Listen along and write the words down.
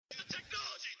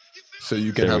So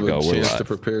you can have a chance to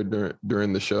prepare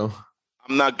during the show.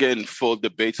 I'm not getting full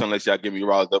debates unless y'all get me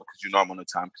riled up because I'm on a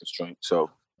time constraint. So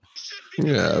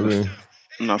yeah, I mean,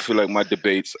 I feel like my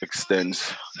debates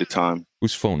extends the time.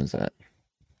 Whose phone is that?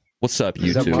 What's up,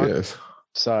 YouTube? Yes.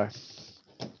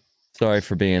 Sorry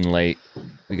for being late.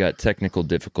 We got technical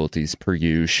difficulties per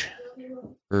usual.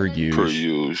 You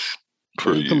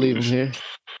can leave him here.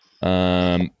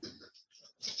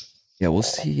 Yeah, we'll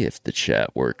see if the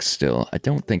chat works still. I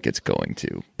don't think it's going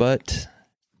to, but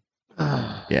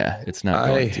yeah, it's not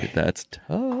going to. That's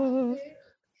tough.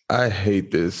 I hate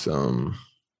this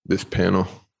this panel.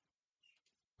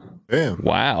 Damn.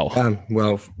 Wow.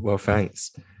 Well,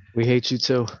 thanks. We hate you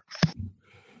too. I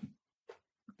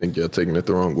think you're taking it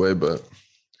the wrong way, but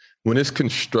when it's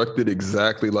constructed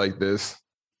exactly like this.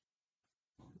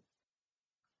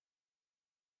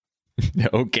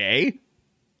 Okay.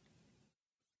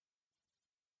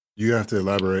 You have to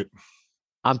elaborate.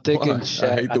 I'm thinking Shaq.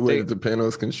 I hate the way that the panel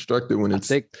is constructed when it's.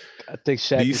 I think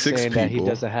Shaq is saying that he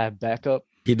doesn't have backup.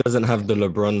 He doesn't have the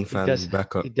LeBron fans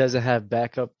backup. He doesn't have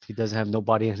backup. He doesn't have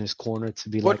nobody in his corner to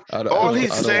be like. All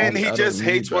he's saying, he just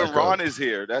hates when Ron is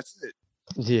here. That's it.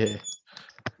 Yeah.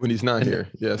 When he's not here,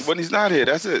 yes. When he's not here,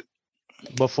 that's it.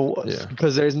 But for what? Yeah.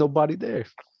 Because there's nobody there.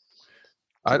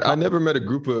 I never met a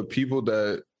group of people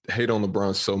that hate on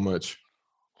LeBron so much.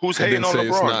 Who's hating on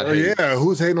LeBron? Oh, yeah,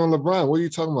 who's hating on LeBron? What are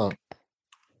you talking about?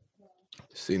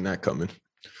 Seen that coming.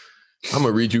 I'm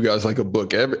gonna read you guys like a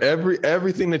book.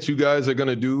 Everything that you guys are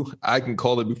gonna do, I can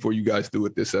call it before you guys do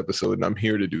it this episode, and I'm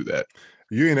here to do that.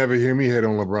 You ain't ever hear me hate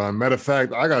on LeBron. Matter of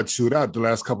fact, I got chewed out the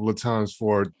last couple of times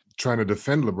for trying to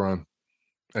defend LeBron,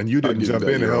 and you didn't jump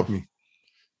in and help me.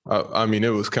 I mean, it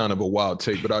was kind of a wild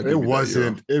take, but it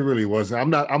wasn't. It really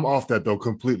wasn't. I'm off that though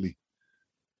completely.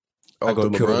 I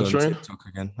got killed on TikTok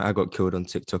again. I got killed on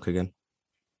TikTok again.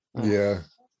 Yeah.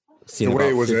 The way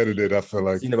it was edited, I feel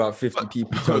like. Seen about 50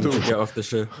 people telling me to get off the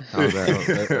show. I was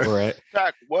like, all right.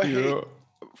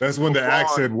 That's when the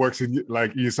accent works in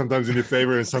like you sometimes in your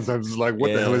favor and sometimes it's like,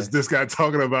 what the hell is this guy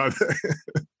talking about?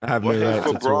 I have what has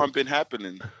LeBron been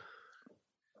happening?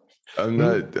 I'm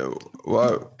not.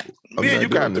 Well, me and you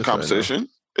got the conversation.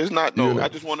 It's not I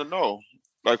just want to know,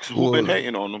 like, who been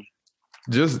hating on him?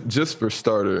 Just for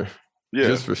starter. Yeah.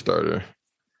 Just for starter.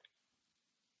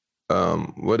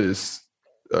 What is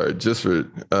just for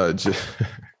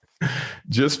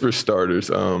just for starters,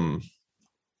 I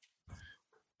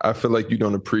feel like you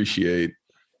don't appreciate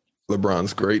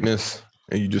LeBron's greatness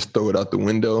and you just throw it out the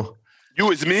window. You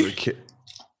is me?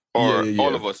 Or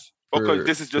all of us? Okay,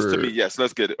 this is just to me. Yes,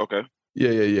 let's get it. Okay.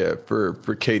 Yeah. For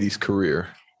KD's career.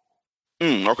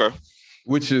 Okay.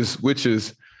 Which is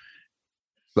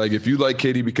like, if you like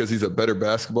KD because he's a better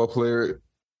basketball player,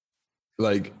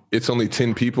 like, it's only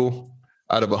 10 people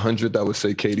out of 100 that would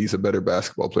say KD's a better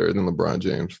basketball player than LeBron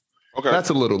James. Okay. That's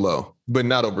a little low, but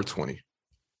not over 20.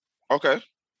 Okay.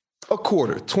 A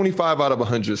quarter, 25 out of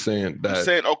 100 saying that. I'm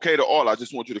saying okay to all. I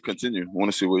just want you to continue. I want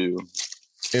to see where you.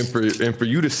 And for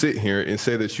you to sit here and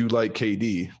say that you like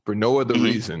KD for no other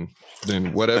reason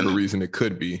than whatever reason it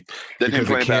could be. Than him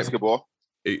playing basketball?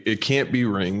 It can't be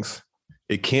rings.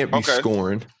 It can't be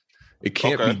scoring. It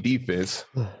can't be defense.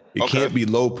 It can't be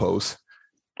low post.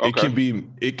 It can be.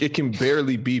 It can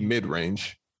barely be mid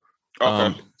range.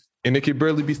 And it can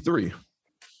barely be three.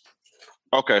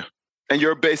 Okay. And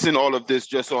you're basing all of this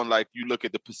just on, like, you look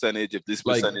at the percentage. If this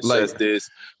percentage says this,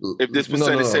 if this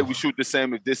percentage say we shoot the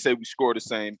same, if this say we score the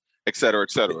same, et cetera,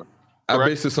 et cetera. I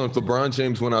base this on if LeBron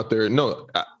James went out there. No,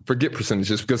 forget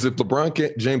percentages, because if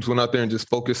LeBron James went out there and just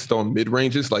focused on mid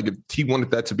ranges, like if he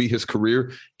wanted that to be his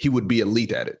career, he would be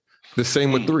elite at it. The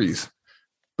same with threes,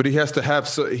 but he has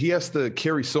to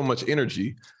carry so much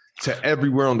energy to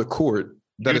everywhere on the court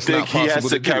that it's not possible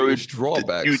to carry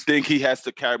drawbacks. You think he has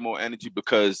to carry more energy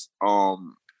because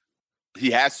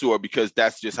he has to, or because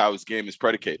that's just how his game is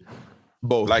predicated?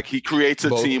 Both. Like, he creates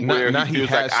a team where he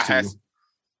feels like I has.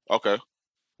 Okay.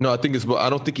 No, I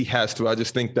don't think he has to. I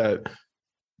just think that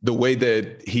the way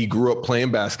that he grew up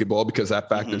playing basketball, because that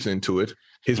factors into it,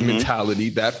 his mentality,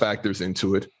 that factors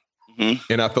into it.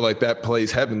 And I feel like that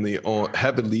plays heavily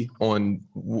on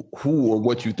who or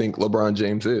what you think LeBron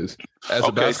James is as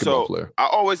a basketball player. I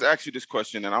always ask you this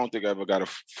question, and I don't think I ever got a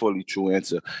fully true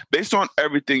answer. Based on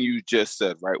everything you just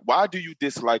said, right? Why do you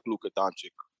dislike Luka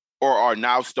Doncic, or are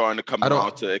now starting to come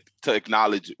around to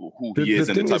acknowledge who he is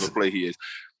and the type of play he is?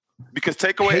 Because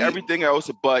take away everything else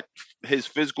but his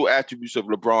physical attributes of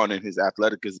LeBron and his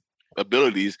athletic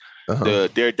abilities,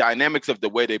 their dynamics of the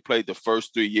way they played the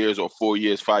first 3 years or 4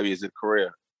 years, 5 years of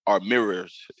career are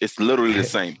mirrors. It's literally the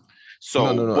same.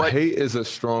 So no. Hate is a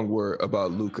strong word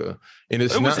about Luka, and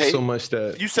it's not so much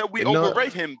that you said we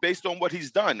overrate him based on what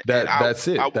he's done. That's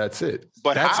it.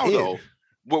 But that's how it. though?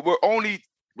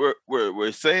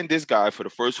 We're saying this guy for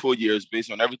the first 4 years,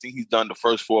 based on everything he's done the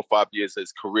first 4 or 5 years of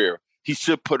his career, he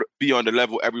should be on the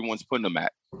level everyone's putting him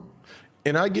at.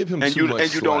 And I give him much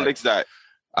slack. Don't like that.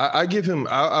 I give him.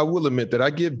 I will admit that I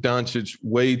give Doncic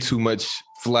way too much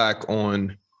flack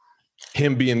on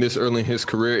him being this early in his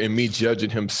career and me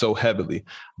judging him so heavily.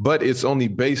 But it's only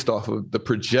based off of the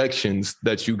projections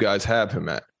that you guys have him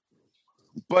at.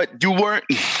 But you weren't.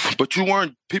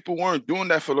 People weren't doing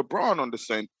that for LeBron on the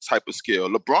same type of scale.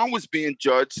 LeBron was being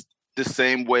judged the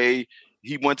same way.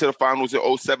 He went to the finals in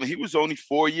 2007. He was only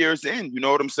 4 years in. You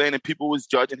know what I'm saying? And people was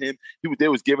judging him. They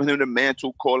was giving him the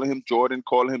mantle, calling him Jordan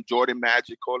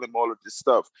Magic, calling him all of this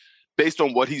stuff based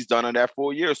on what he's done in that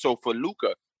 4 years. So for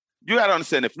Luka, you got to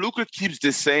understand, if Luka keeps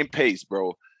this same pace,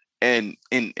 bro, and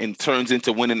turns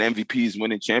into winning MVPs,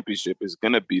 winning championship, it's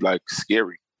going to be like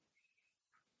scary.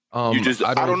 I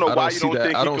don't know why you don't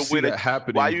think he could win it.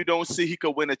 Why you don't see he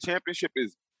could win a championship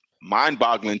is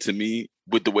mind-boggling to me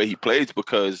with the way he plays,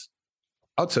 because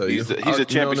I'll tell you. He's a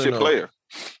championship player.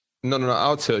 No.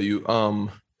 I'll tell you.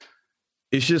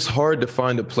 It's just hard to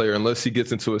find a player unless he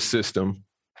gets into a system.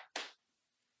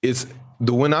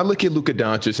 When I look at Luka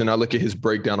Doncic and I look at his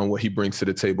breakdown on what he brings to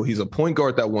the table, he's a point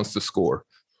guard that wants to score.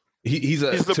 He's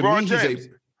LeBron James.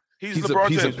 He's LeBron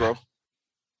James, bro.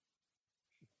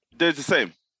 They're the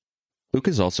same.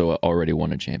 Luka's also already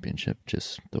won a championship.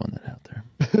 Just throwing that out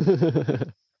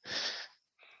there.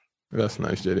 That's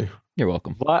nice, JD. You're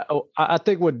welcome. I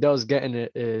think what Dell's getting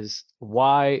at is,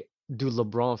 why do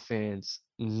LeBron fans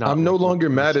not? I'm no longer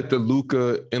mad at the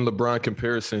Luka and LeBron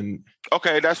comparison.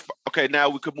 Okay, now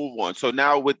we could move on. So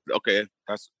now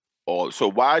that's all. So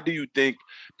why do you think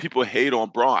people hate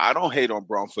on Bron? I don't hate on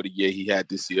Bron for the year he had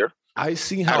this year. I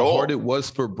see how hard it was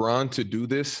for Bron to do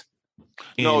this.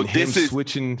 No, this is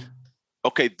switching.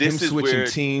 Okay, this is switching where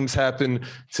teams happen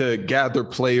to gather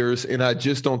players, and I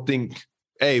just don't think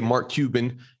A, Mark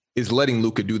Cuban is letting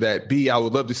Luka do that. B, I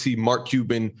would love to see Mark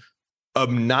Cuban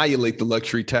annihilate the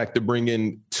luxury tax to bring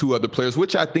in 2 other players,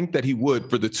 which I think that he would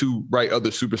for the 2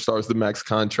 other superstars to max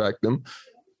contract them.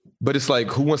 But it's like,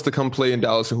 who wants to come play in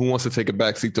Dallas and who wants to take a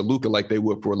backseat to Luka like they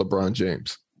would for LeBron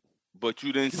James? But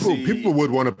you didn't see people would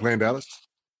want to play in Dallas.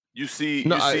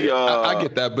 I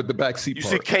get that, but the backseat you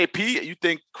part. See KP, you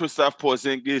think Kristaps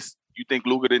Porzingis, you think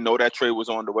Luka didn't know that trade was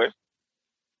on the way?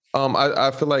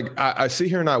 I feel like I sit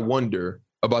here and I wonder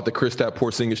about the Kristaps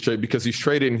Porzingis trade, because he's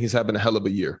traded and he's having a hell of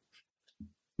a year.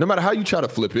 No matter how you try to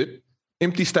flip it,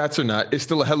 empty stats or not, it's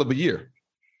still a hell of a year.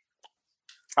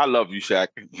 I love you, Shaq.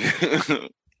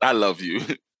 I love you.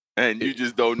 And you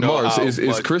just don't know. Mars,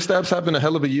 is Kristaps having a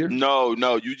hell of a year? No,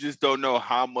 you just don't know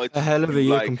how much. A hell of a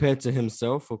year compared to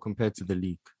himself or compared to the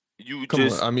league?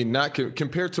 Not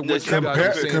compared to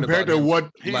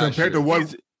what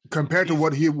compared to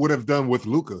what he would have done with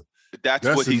Luka. That's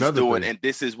what he's doing, and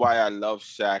this is why I love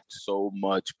Shaq so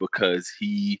much, because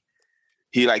he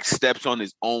like steps on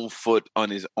his own foot on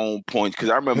his own points. Because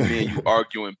I remember me and you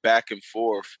arguing back and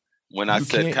forth when I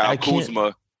said Kyle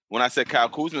Kuzma. When I said Kyle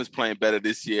Kuzma is playing better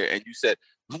this year, and you said,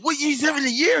 "What he's having a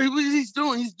year? He's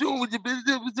doing with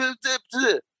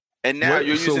the." And now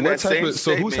you're using that same statement.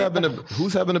 So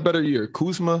who's having a better year,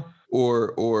 Kuzma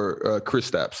or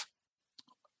Kristaps?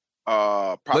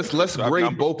 Let's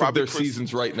grade both of their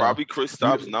seasons right now. Probably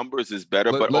Kristaps' numbers is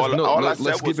better, but all I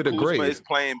said was Kuzma is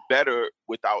playing better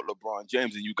without LeBron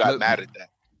James, and you got mad at that.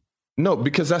 No,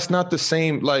 because that's not the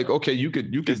same. Like, okay, you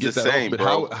could get that same, off,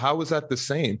 but how is that the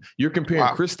same? You're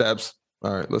comparing Kristaps.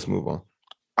 All right, let's move on.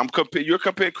 You're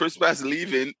comparing Kristaps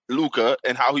leaving Luka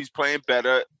and how he's playing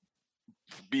better.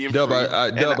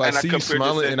 I see you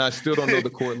smiling, and I still don't know the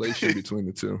correlation between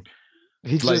the two.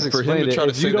 For him to try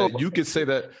to say that, you could say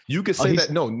that. You could say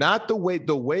that. No, not the way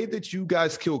that you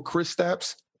guys killed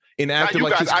Kristaps and acted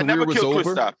like his career was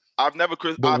over.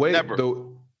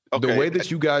 The way that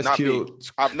you guys killed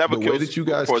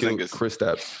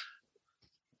Kristaps.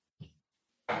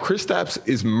 Kristaps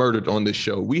is murdered on this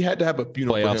show. We had to have a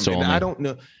funeral for him, and I don't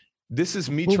know. This is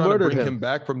me trying to bring him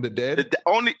back from the dead.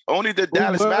 Only the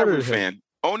Dallas Mavericks fan.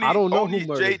 I don't know only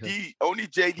JD. Only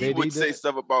JD would say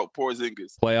stuff about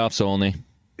Porzingis. Playoffs only.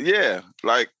 Yeah,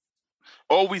 like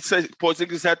we say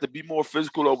Porzingis had to be more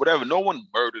physical or whatever. No one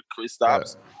murdered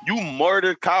Kristaps. Yeah. You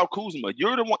murdered Kyle Kuzma.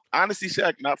 You're the one. Honestly,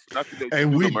 Shaq, not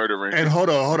the murdering. And hold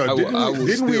on.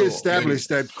 Didn't we establish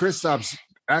that Kristaps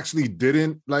actually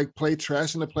didn't play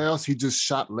trash in the playoffs? He just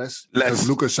shot less because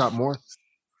Luka shot more.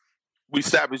 We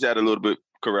established that a little bit.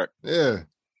 Correct. Yeah.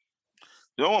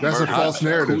 No one That's a false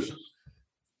narrative.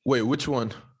 Wait, which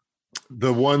one?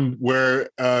 the one where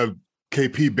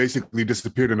KP basically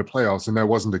disappeared in the playoffs, and that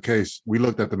wasn't the case. We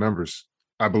looked at the numbers.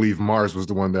 I believe Mars was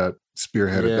the one that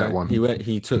spearheaded that one.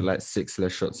 He took like 6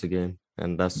 less shots a game,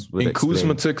 and that's what. And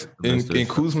Kuzma takes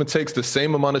the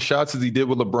same amount of shots as he did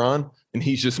with LeBron, and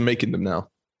he's just making them now.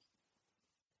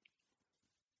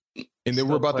 And then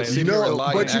we're about to see Dale,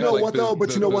 what did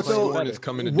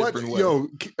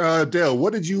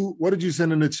you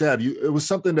send in the chat? It was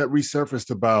something that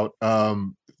resurfaced about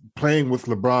playing with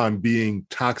LeBron being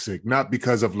toxic, not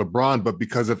because of LeBron, but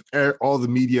because of all the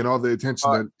media and all the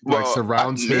attention that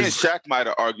surrounds him. Me and Shaq might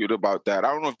have argued about that.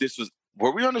 I don't know if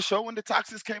were we on the show when the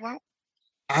Toxics came out?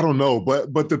 I don't know,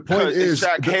 but the point is,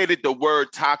 Shaq hated the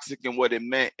word toxic and what it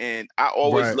meant, and I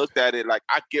always looked at it like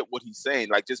I get what he's saying.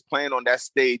 Like just playing on that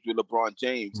stage with LeBron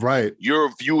James, right? You're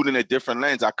viewed in a different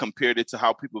lens. I compared it to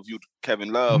how people viewed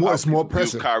Kevin Love. It's more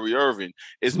pressure. Kyrie Irving.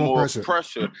 It's more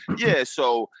pressure. Yeah.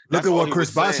 So look at what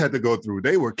Chris Bosh had to go through.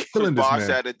 They were killing this man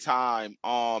at the time.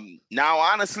 Now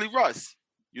honestly, Russ,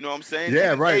 you know what I'm saying?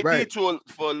 Yeah, right. For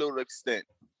a little extent.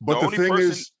 But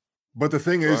the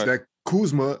thing is that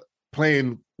Kuzma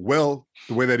playing well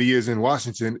the way that he is in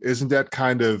Washington, isn't that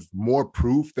kind of more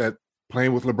proof that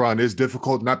playing with LeBron is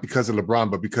difficult, not because of LeBron,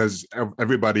 but because of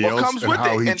everybody else comes with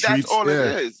how it, he and treats. That's all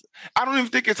it is. I don't even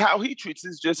think it's how he treats.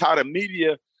 It's just how the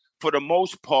media, for the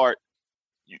most part,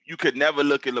 you could never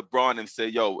look at LeBron and say,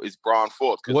 "Yo, it's Bron's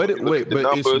fault." But it's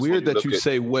weird that you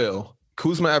say, "Well."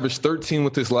 Kuzma averaged 13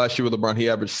 with this last year with LeBron. He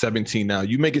averaged 17 now.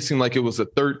 You make it seem like it was a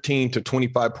 13 to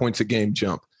 25 points a game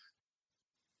jump.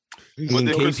 But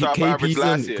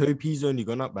KP's only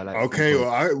gone up by like. Okay,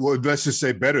 well, let's just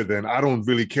say better then. I don't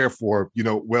really care for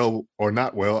well or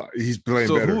not well. He's playing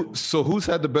better. Who's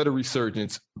had the better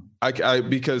resurgence?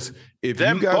 Because if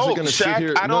you guys are going to sit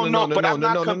here, no.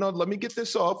 Let me get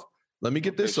this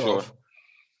off.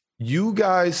 You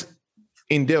guys,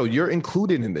 and Dale, you're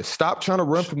included in this. Stop trying to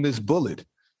run from this bullet.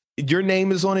 Your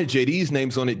name is on it. JD's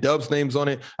name's on it. Dub's name's on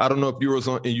it. I don't know if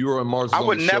Euro and Mars. I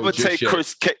would never take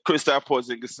Kristaps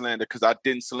Porzingis slander because I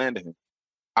didn't slander him.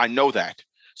 I know that.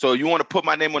 So you want to put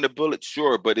my name on the bullet,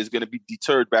 sure, but it's going to be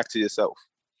deterred back to yourself.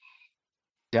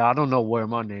 Yeah, I don't know where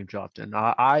my name dropped in.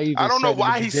 I don't know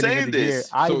why he's saying this.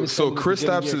 So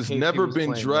Kristaps has never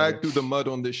been dragged through the mud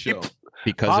on this show.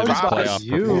 Because of his playoff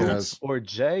performance. Or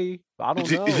Jay. I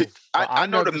don't know. I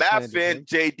know the Mavs fan,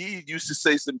 JD, used to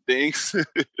say some things.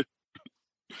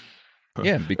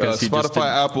 Yeah, because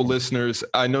Spotify, Apple listeners,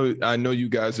 I know you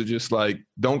guys are just like,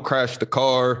 don't crash the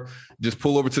car. Just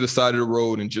pull over to the side of the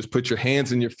road and just put your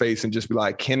hands in your face and just be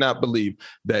like, I cannot believe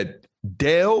that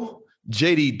Dale,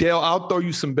 I'll throw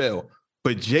you some bail.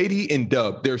 But JD and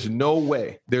Dub, there's no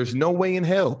way in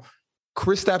hell.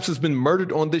 Kristaps has been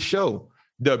murdered on this show.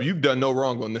 Dub, you've done no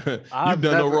wrong on PC.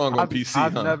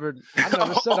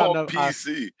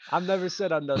 I've never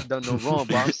said I've done no wrong,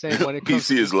 but I'm saying when it comes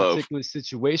to this particular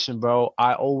situation, bro,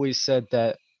 I always said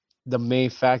that the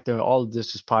main factor in all of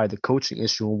this was probably the coaching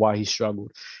issue and why he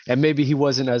struggled. And maybe he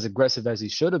wasn't as aggressive as he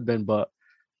should have been, but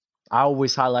I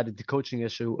always highlighted the coaching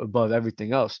issue above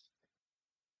everything else.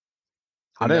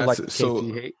 I didn't like the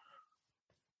KP hate.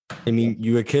 I mean,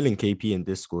 you were killing KP in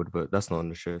Discord, but that's not on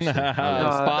the show. So.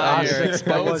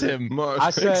 Expose him. I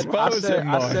said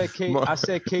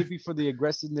KP for the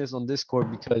aggressiveness on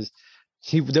Discord because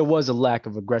there was a lack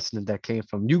of aggressiveness that came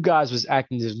from you guys. Was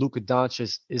acting as Luka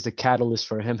Doncic is the catalyst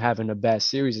for him having a bad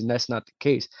series, and that's not the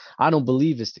case. I don't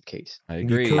believe it's the case. I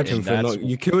agree.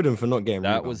 You killed him for not getting. That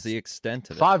rebounds. Was the extent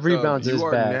of it. 5 rebounds is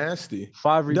bad. Nasty.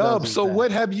 5 rebounds. Dub. So bad.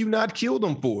 What have you not killed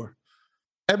him for?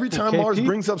 Every time Mars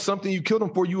brings up something you killed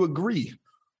him for, you agree. He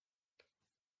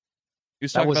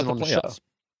was talking about the playoffs.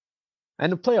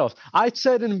 And the playoffs. I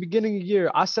said in the beginning of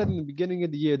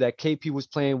the year that KP was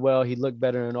playing well. He looked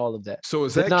better and all of that. So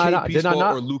is that KP's fault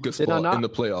or Luka's fault in the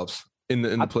playoffs? In the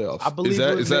playoffs, I believe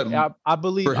I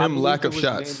believe for him lack of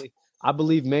shots. I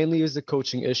believe mainly is the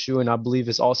coaching issue, and I believe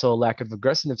it's also a lack of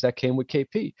aggressiveness that came with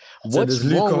KP. So does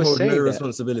Luka hold no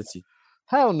responsibility?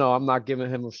 Hell no, I'm not giving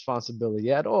him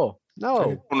responsibility at all. No,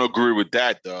 I don't agree with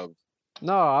that, Dub.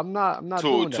 No, I'm not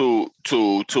doing that.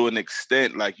 To an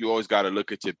extent, like you always got to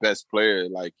look at your best player.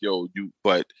 Like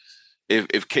but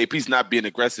if KP's not being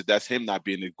aggressive, that's him not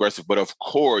being aggressive. But of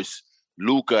course,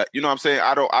 Luka, you know what I'm saying?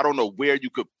 I don't know where you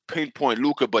could pinpoint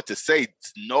Luka, but to say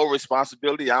it's no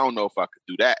responsibility, I don't know if I could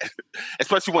do that.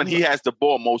 Especially when he has the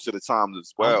ball most of the time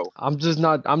as well. I'm just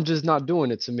not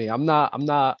doing it to me. I'm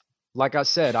not. Like I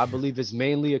said, I believe it's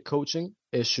mainly a coaching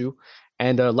issue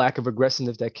and a lack of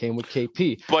aggressiveness that came with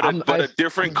KP. But a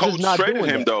different coach traded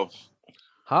him, though.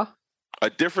 Huh? A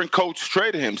different coach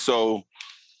traded him. So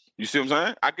You see what I'm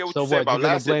saying? I get what so you say about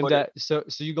last year. So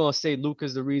you're gonna say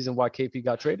Luka's the reason why KP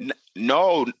got traded?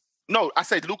 No. I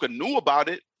said Luka knew about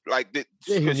it. Like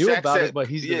he knew Shaq about said, it, but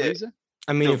he's the reason.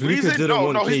 I mean, if Luka didn't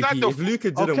want KP, if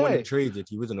Luka didn't want to trade it,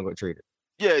 he wouldn't have got traded.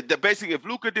 Yeah, basically, if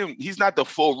Luka didn't, he's not the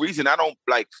full reason. I don't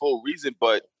like full reason,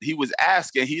 but he was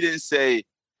asking. He didn't say,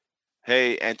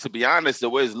 "Hey." And to be honest, the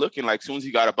way it's looking, like, as soon as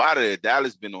he got up out of there,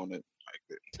 Dallas been on it. Like,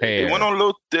 they went on a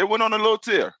little. They went on a little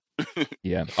tear.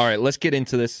 Yeah. All right. Let's get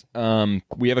into this.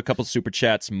 We have a couple super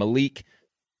chats. Malik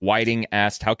Whiting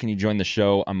asked, "How can you join the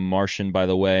show?" I'm Martian, by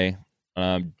the way.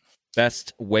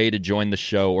 Best way to join the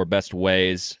show, or best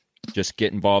ways, just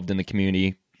get involved in the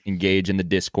community. Engage in the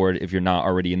Discord if you're not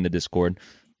already in the Discord.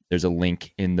 There's a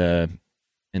link in the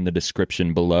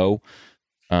description below.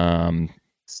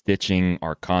 Stitching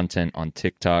our content on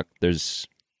TikTok. There's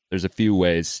a few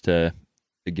ways to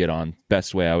get on.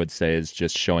 Best way I would say is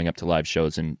just showing up to live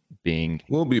shows and being.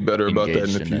 We'll be better about that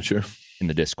in the future. In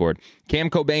the Discord. Cam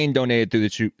Cobain donated through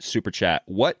the super chat.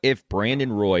 What if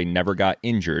Brandon Roy never got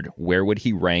injured? Where would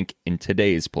he rank in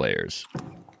today's players?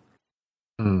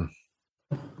 Top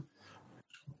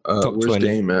where's 20.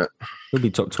 Dame at? He'll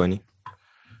be top 20.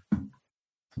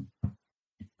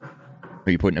 Are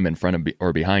you putting him in front of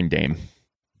or behind Dame?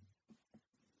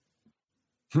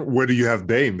 Where do you have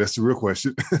Dame? That's the real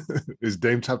question. Is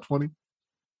Dame top 20?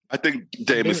 I think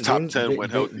Dame is top 10 when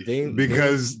healthy.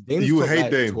 Because you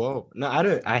hate Dame. 12. No, I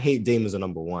don't. I hate Dame as a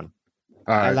number one.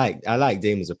 Right. I like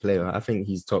Dame as a player. I think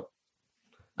he's top.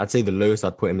 I'd say the lowest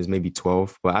I'd put him is maybe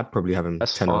 12, but I'd probably have him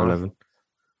 10 or 11.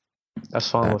 That's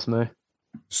fine with me.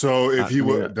 So if you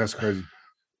were, that's crazy.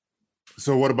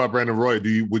 So what about Brandon Roy?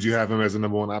 Would you have him as a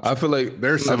number one option? I feel like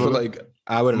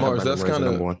I wouldn't Mars. Have that's kind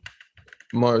of number one.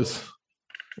 Mars.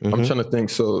 Mm-hmm. I'm trying to think.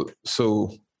 So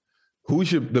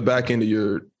who's the back end of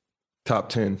your top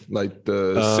 10? Like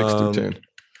the 6 through 10?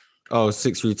 Oh,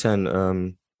 6 through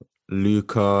 10.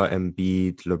 Luka,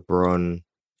 Embiid, LeBron,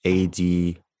 AD,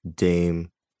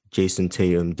 Dame, Jason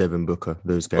Tatum, Devin Booker.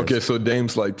 Those guys. Okay, so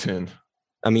Dame's like 10.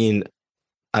 I mean,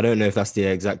 I don't know if that's the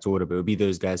exact order, but it would be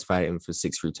those guys fighting for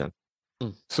 6 through 10.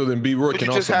 So then B. Roy can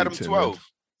also be 10. You just had him 12.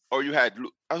 Or you had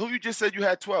who you just said you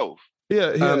had 12.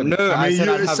 Yeah. No, I said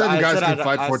I'd have 7 guys can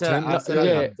fight for 10.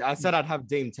 I said I'd have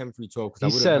Dame 10 through 12. He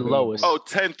said lowest. Oh,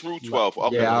 10 through 12.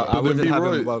 Okay. Yeah, I wouldn't have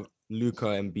him above Luka,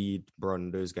 Embiid,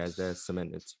 Bron, those guys. They're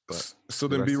cemented. But so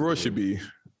then B. Roy he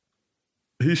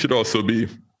should also be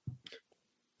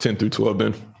 10 through 12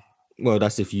 then. Well,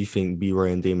 that's if you think B.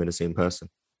 Roy and Dame are the same person.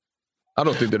 I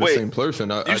don't think they're the same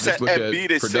person. I just look at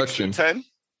production. 6 through 10?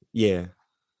 Yeah.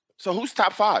 So who's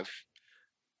top 5?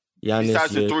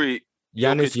 Besides the 3.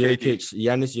 Giannis,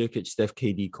 Jokic, Steph,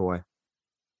 KD, Kawhi.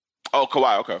 Oh,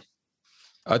 Kawhi, okay.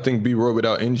 I think B. Roy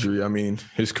without injury. I mean,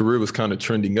 his career was kind of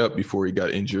trending up before he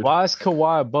got injured. Why is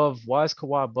Kawhi above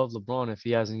LeBron if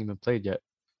he hasn't even played yet?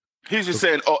 He's just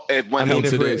saying,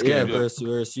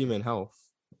 we're assuming health.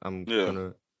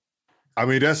 I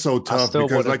mean, that's so tough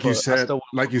because, like you said,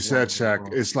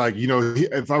 Shaq, it's like,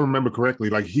 if I remember correctly,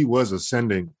 like he was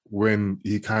ascending when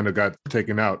he kind of got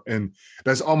taken out. And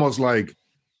that's almost like,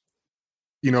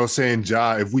 saying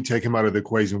Ja, if we take him out of the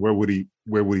equation, where would he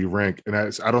rank? And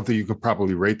I don't think you could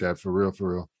properly rate that for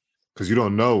real. Because you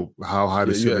don't know how high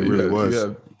the ceiling really was.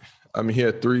 Yeah. I mean, he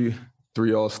had three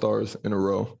All-Stars in a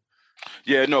row.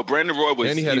 Yeah, no, Brandon Roy was...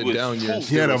 And he had a down year.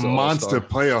 He had a monster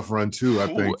playoff run, too, I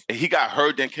think. He got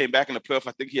hurt, then came back in the playoff.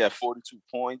 I think he had 42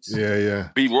 points. Yeah.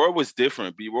 B. Roy was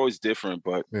different.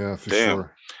 But... Yeah, for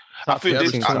sure. I feel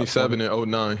this... 27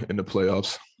 and 09 in the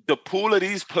playoffs. The pool of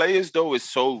these players, though, is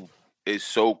so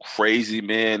crazy,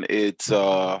 man. It's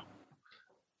tough.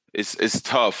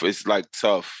 It's like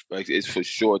tough. Like, it's for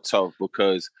sure tough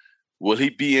because will he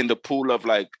be in the pool of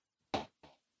like...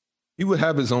 He would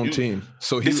have his own team.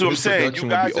 So his production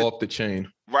would be off the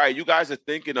chain. Right. You guys are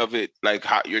thinking of it like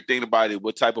how you're thinking about it.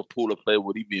 What type of pool of player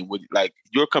would he be in? Like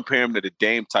you're comparing him to the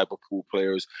Dame type of pool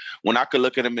players when I could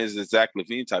look at him as the Zach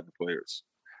LaVine type of players.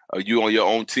 Are you on your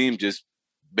own team just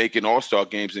making all-star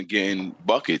games and getting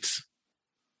buckets?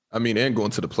 I mean, and going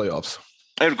to the playoffs.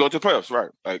 And go to the playoffs, right.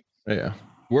 Like, yeah.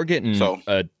 We're getting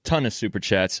a ton of super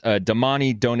chats.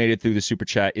 Damani donated through the super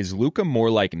chat. Is Luka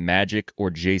more like Magic or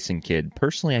Jason Kidd?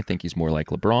 Personally, I think he's more like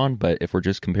LeBron, but if we're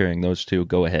just comparing those two,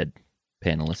 go ahead,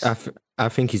 panelists. I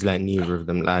think he's like neither of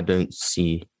them. I don't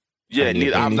see. Yeah,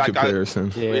 neither. I'm like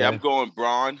comparison. I'm going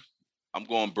Bron.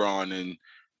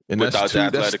 And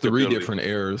that's 3 different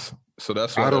eras. So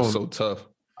that's why that's so tough.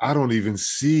 I don't even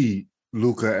see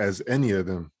Luka as any of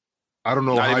them. I don't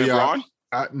know Not how even y'all. Bron?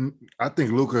 I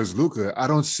think Luka is Luka. I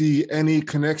don't see any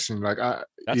connection. Like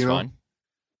that's fine.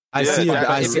 I see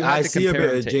a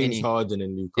bit of James any, Harden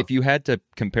and Luka. If you had to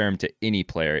compare him to any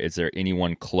player, is there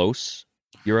anyone close,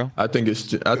 Euro? I think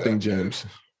James.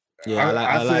 Yeah,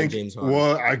 I like James Harden.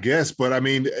 Well, I guess, but I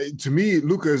mean, to me,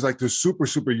 Luka is like the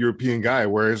super European guy,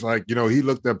 where it's like, he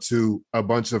looked up to a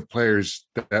bunch of players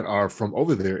that are from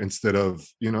over there instead of,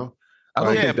 I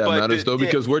don't think that matters though,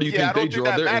 because where do you think they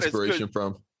draw their inspiration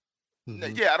from?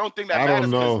 Yeah, I don't think that matters.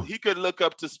 Know. He could look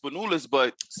up to Spanoulis,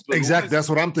 but exactly, that's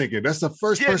what I'm thinking. That's the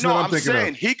first person I'm thinking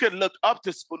of. He could look up to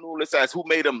Spanoulis as who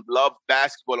made him love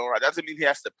basketball. All right, doesn't mean he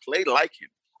has to play like him.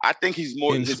 I think he's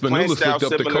more his playing style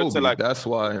similar to like. That's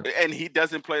why, and he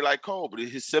doesn't play like Cole, but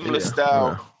his similar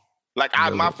style. Yeah.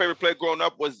 Like my favorite player growing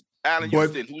up was Allen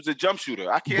Houston, who's a jump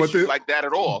shooter. I can't shoot like that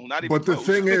at all. Not even. But the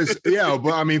thing is,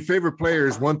 but I mean, favorite player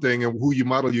is one thing, and who you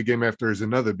model your game after is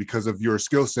another. Because of your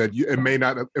skill set, it may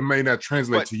not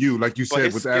translate to you, like you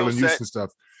said with Allen Houston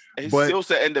stuff. His skill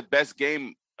set and the best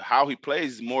game, how he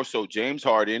plays, is more so James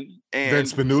Harden and then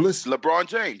Spanoulis, LeBron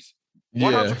James.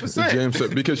 100%. Yeah, James,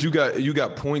 because you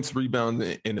got points,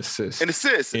 rebounding, and assists.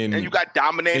 And you got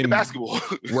dominating the basketball.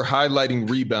 We're highlighting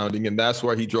rebounding, and that's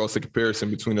why he draws the comparison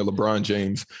between a LeBron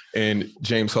James and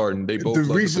James Harden. They both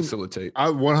love to facilitate. I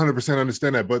 100%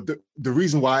 understand that, but the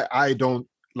reason why I don't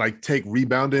take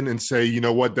rebounding and say, you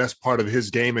know what, that's part of his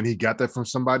game and he got that from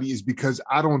somebody is because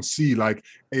I don't see like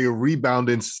a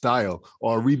rebounding style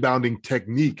or a rebounding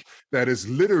technique that is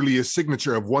literally a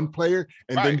signature of one player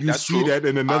and then you see that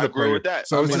in another player.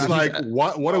 So it's just like,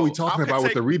 what are we talking about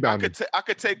with the rebounding? I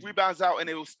could take rebounds out and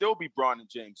it will still be Bron and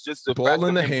James. Just the ball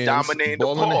in the hands, dominating the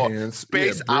ball,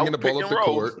 space bringing the ball up the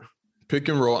court, pick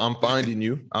and roll. I'm finding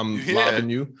you. I'm lobbing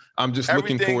you. I'm just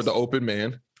looking for the open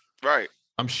man. Right.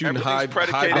 I'm shooting high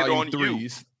value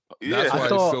threes. Yeah, that's why it's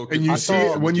so. And you see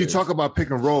when you talk about pick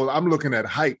and roll, I'm looking at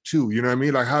height too. You know what I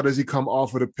mean? Like, how does he come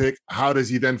off of the pick? How does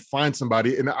he then find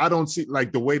somebody? And I don't see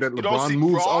like the way that LeBron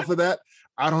moves off of that.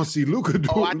 I don't see Luka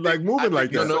moving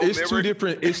like that. No, it's two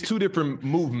different. It's two different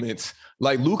movements.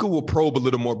 Like Luka will probe a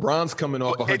little more. Bron's coming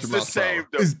off 100 miles per hour.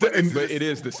 But it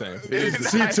is the same.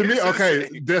 See, to me, okay,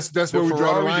 that's where we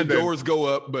draw the line. The doors go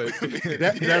up, but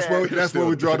that's where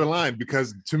we draw the line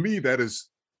because to me that is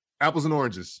apples and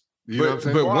oranges. You know what I'm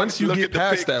saying? But once you get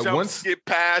past that, once get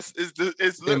past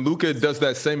and Luka does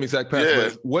that same exact pass. Yeah.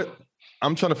 But what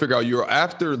I'm trying to figure out,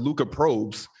 after Luka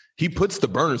probes, he puts the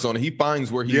burners on it. He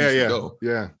finds where he needs to go.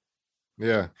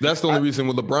 Yeah. That's the only reason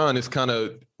with LeBron is kind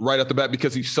of right off the bat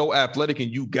because he's so athletic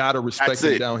and you got to respect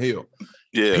him downhill.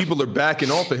 Yeah. People are backing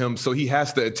off of him, so he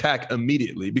has to attack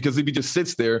immediately because if he just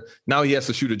sits there, now he has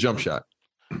to shoot a jump shot.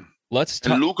 Let's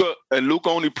talk. And Luka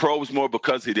only probes more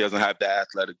because he doesn't have the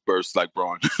athletic burst like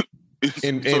Bron.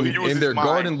 and they're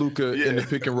guarding Luka in the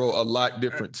pick and roll a lot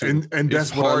different too. And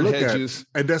that's what I look at.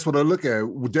 And that's what I look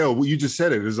at. Dale, what you just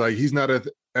said it's like he's not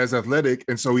as athletic,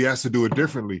 and so he has to do it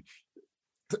differently.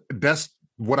 That's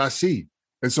what I see.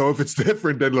 And so if it's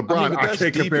different than LeBron, I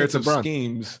can't compare it to LeBron.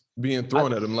 Schemes being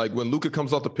thrown at him. Like when Luka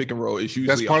comes off the pick and roll, it's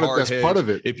usually that's part of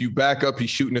it. If you back up,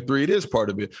 he's shooting a three. It is part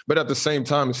of it. But at the same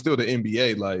time, it's still the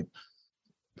NBA. Like,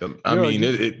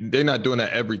 they're not doing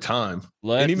that every time.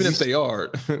 And even if they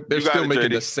are, they're still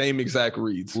making the same exact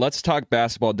reads. Let's talk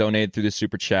basketball donated through the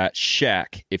super chat.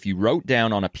 Shaq, if you wrote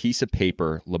down on a piece of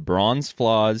paper LeBron's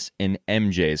flaws and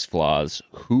MJ's flaws,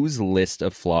 whose list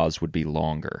of flaws would be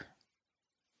longer?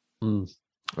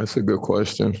 That's a good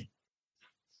question.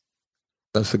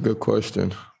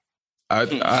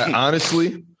 I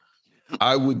honestly,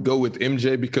 I would go with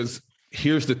MJ because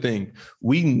here's the thing.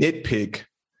 We nitpick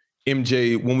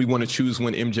MJ when we want to choose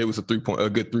when MJ was a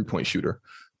good 3-point shooter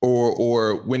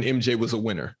or when MJ was a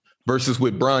winner versus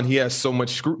with Bron, he has so much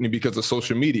scrutiny because of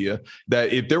social media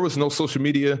that if there was no social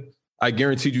media, I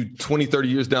guarantee you 20, 30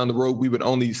 years down the road, we would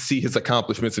only see his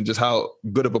accomplishments and just how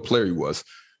good of a player he was.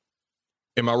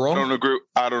 Am I wrong?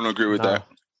 I don't agree with that.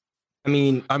 I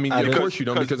mean, of course you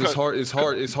don't, because it's hard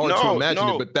to imagine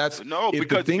it. But that's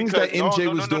the things that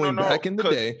MJ was doing back in the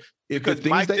day. If the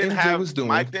things that MJ was doing,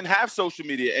 Mike didn't have social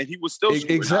media, and he was still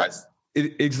scrutinized.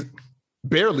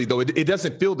 Barely though. It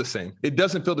doesn't feel the same. It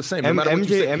doesn't feel the same. No matter what you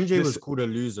say. MJ was called a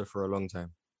loser for a long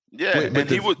time. Yeah,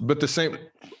 but the same.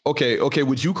 Okay.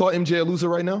 Would you call MJ a loser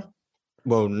right now?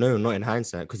 Well, no, not in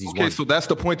hindsight because he's won. So that's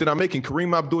the point that I'm making.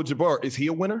 Kareem Abdul-Jabbar, is he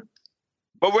a winner?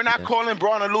 But we're not calling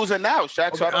Bron a loser now,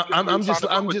 Shaq. So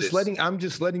I'm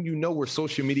just letting you know where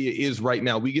social media is right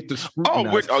now. We get to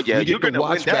scrutinize. You're going to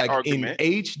watch back argument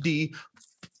in HD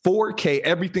 4K,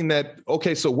 everything that,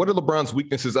 okay, so what are LeBron's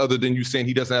weaknesses other than you saying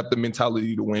he doesn't have the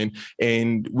mentality to win?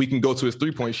 And we can go to his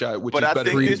 3-point shot, which is better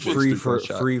than his free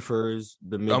throws,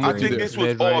 the mid-range. I think this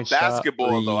was all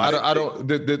basketball, though. I don't.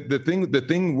 The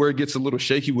thing where it gets a little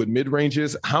shaky with mid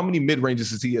ranges. How many mid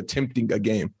ranges is he attempting a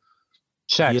game?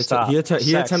 He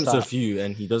attempts a few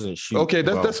and he doesn't shoot. Okay,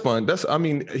 that's fine.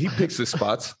 He picks his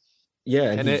spots.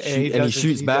 Yeah, and he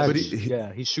shoots bad.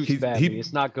 He shoots badly.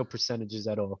 It's not good percentages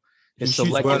at all. It's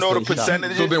the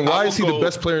percentages. So then why is he the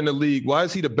best player in the league? Why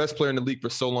is he the best player in the league for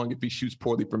so long if he shoots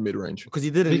poorly from mid-range? Because he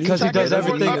didn't. Because he does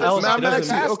everything else.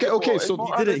 Okay. So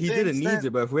he didn't need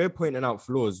it. But if we're pointing out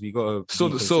flaws, we got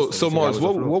to. So Mars,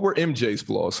 what were MJ's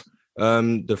flaws?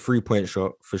 The 3-point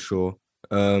shot for sure.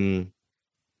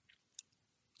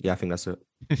 Yeah, I think that's it.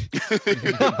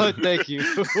 Thank you.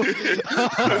 All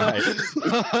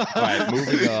right,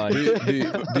 moving on.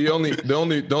 The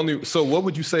only. So, what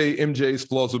would you say MJ's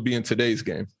flaws would be in today's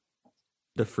game?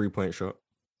 The 3-point shot.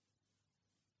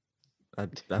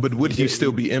 But would he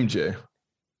still be MJ?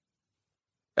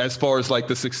 As far as like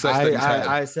the success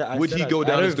that he's had, would he go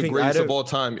down as the greatest of all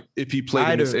time if he played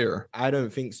in this era? I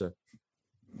don't think so.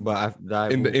 But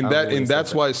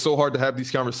that's why it's so hard to have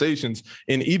these conversations.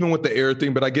 And even with the era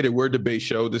thing, but I get it. We're a debate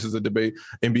show. This is a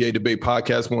NBA debate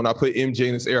podcast. But when I put MJ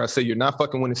in this era, I say you're not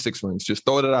fucking winning 6 rings. Just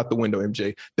throw it out the window,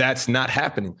 MJ. That's not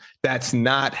happening. That's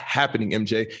not happening,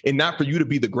 MJ. And not for you to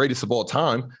be the greatest of all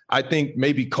time. I think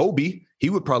maybe Kobe, he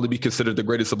would probably be considered the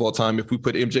greatest of all time if we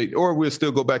put MJ, or we'll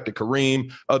still go back to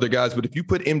Kareem, other guys. But if you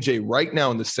put MJ right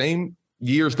now in the same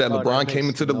years that LeBron came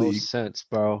into the league. Sense,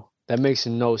 bro. That makes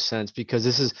no sense because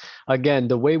this is, again,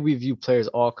 the way we view players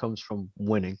all comes from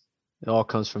winning. It all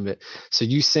comes from it. So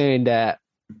you saying that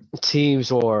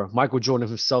teams or Michael Jordan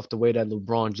himself, the way that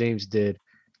LeBron James did,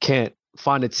 can't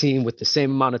find a team with the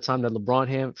same amount of time that LeBron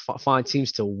had, find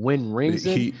teams to win rings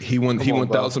in? He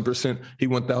 1,000%. He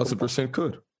 1,000%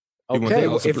 could. Okay.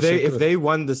 If they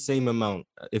won the same amount,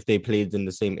 if they played in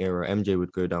the same era, MJ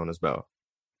would go down as well.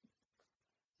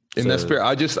 And that's fair.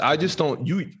 I just don't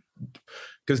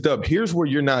because Dub, here's where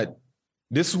you're not.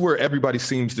 This is where everybody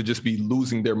seems to just be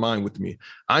losing their mind with me.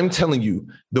 I'm telling you,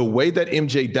 the way that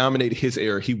MJ dominated his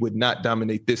era, he would not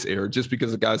dominate this era just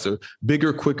because the guys are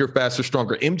bigger, quicker, faster,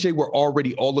 stronger. MJ were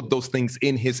already all of those things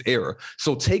in his era.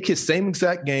 So take his same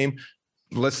exact game,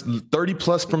 let's 30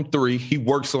 plus from 3. He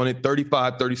works on it,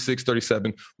 35, 36,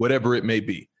 37, whatever it may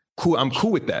be. Cool. I'm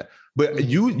cool with that. But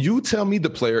you tell me the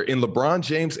player in LeBron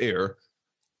James' era,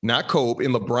 not Kobe,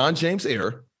 in LeBron James'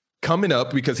 era, coming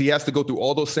up, because he has to go through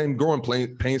all those same growing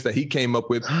pains that he came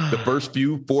up with the first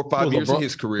 4 or 5 years of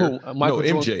his career.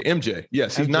 MJ.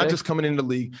 Yes, he's not just coming in the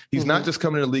league. He's not just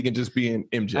coming in the league and just being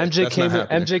MJ.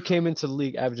 MJ came into the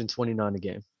league averaging 29 a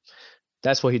game.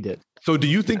 That's what he did. So do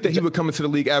you think that he would come into the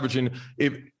league averaging,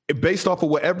 if based off of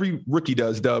what every rookie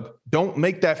does, Dub, don't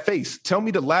make that face. Tell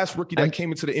me the last rookie that came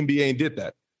into the NBA and did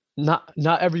that. Not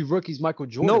every rookie's Michael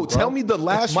Jordan. No, tell me the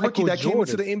last rookie that came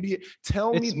into the NBA.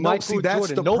 Tell me, Michael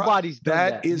Jordan. Nobody's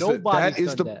done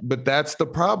that. But that's the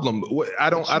problem. I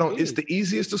don't. It's the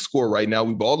easiest to score right now.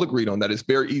 We've all agreed on that. It's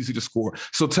very easy to score.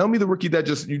 So tell me the rookie that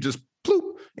you just bloop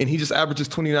and he just averages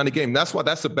 29 a game. That's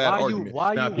a bad argument.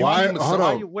 Hold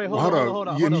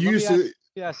on.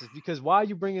 Yes, because why are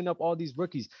you bringing up all these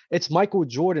rookies? It's Michael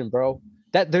Jordan, bro.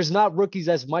 That there's not rookies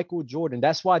as Michael Jordan.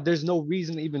 That's why there's no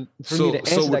reason even for me to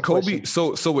answer that question.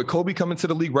 So would Kobe come into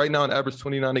the league right now and average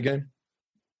 29 a game?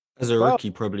 As a rookie,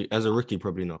 probably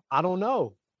not. I don't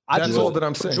know. That's all that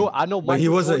I'm saying. I know, but he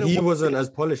wasn't as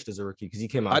polished as a rookie because he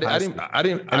came out. I didn't.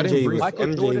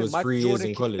 MJ was 3 years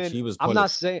in college. He was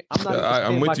polished.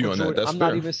 I'm with you on that. That's fair. I'm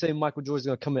not even saying Michael Jordan's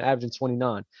gonna come in averaging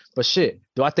 29. But shit,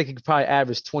 do I think he could probably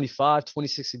average 25,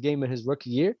 26 a game in his rookie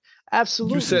year?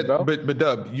 Absolutely. You said, bro. But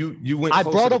Dub, you went. I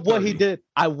brought up what he did.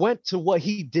 I went to what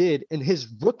he did in his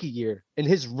rookie year, in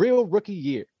his real rookie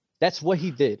year. That's what he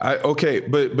did.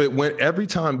 But when every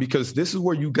time, because this is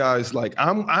where you guys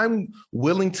I'm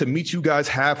willing to meet you guys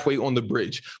halfway on the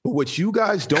bridge. But what you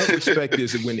guys don't respect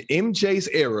is that when MJ's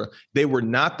era, they were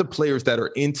not the players that are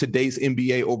in today's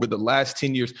NBA over the last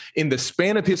 10 years. In the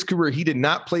span of his career, he did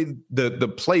not play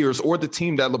the players or the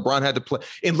team that LeBron had to play.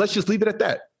 And let's just leave it at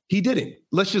that. He didn't.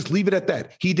 Let's just leave it at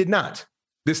that. He did not.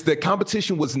 The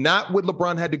competition was not what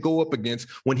LeBron had to go up against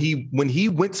when he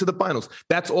went to the finals.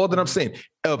 That's all that I'm saying.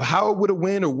 Of how it would have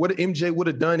won or what MJ would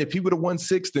have done if he would have won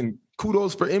 6, then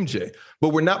kudos for MJ. But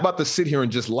we're not about to sit here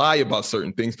and just lie about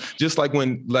certain things. Just like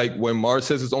when Mars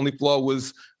says his only flaw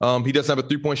was he doesn't have a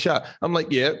 3-point shot. I'm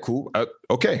like, yeah, cool.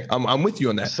 Okay, I'm with you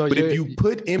on that. But if you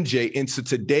put MJ into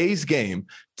today's game,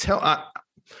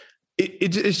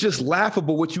 it's just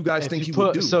laughable what you guys think he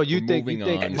would do. So you think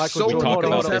Michael Jordan? We talk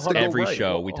about this every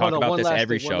show. We talk about this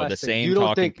every show. The same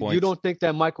talking points. You don't think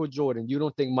that Michael Jordan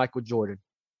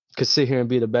could sit here and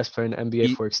be the best player in the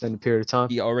NBA for an extended period of time?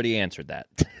 He already answered that.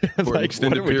 For an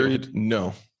extended period,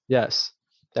 no. Yes.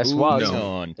 That's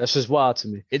wild. That's just wild to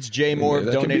me. It's Jay Moore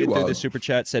donated through the super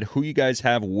chat. Said, "Who you guys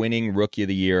have winning Rookie of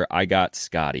the Year?" I got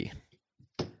Scotty.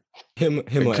 Him.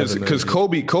 Because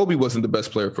Kobe wasn't the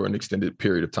best player for an extended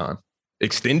period of time.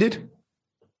 Extended.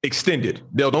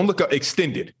 Dale, don't look up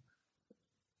extended.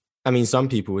 I mean, some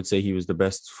people would say he was the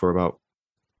best for about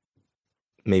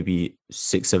maybe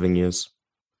 6-7 years.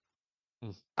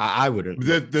 I wouldn't.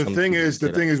 The thing is,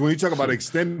 when you talk about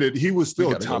extended, he was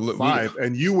still top 5,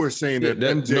 and you were saying that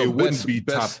MJ wouldn't be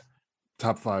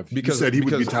top 5. Because you said he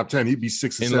would be top 10. He'd be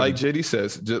 6 or 7. And like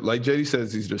JD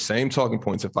says, these are the same talking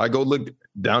points. If I go look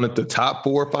down at the top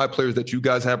 4 or 5 players that you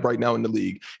guys have right now in the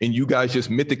league, and you guys just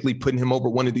mythically putting him over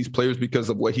one of these players because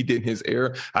of what he did in his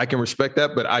era, I can respect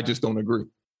that, but I just don't agree.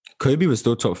 Kobe was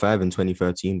still top 5 in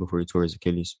 2013 before he tore his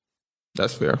Achilles.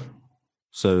 That's fair.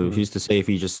 So who's to say if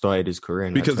he just started his career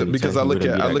in because I look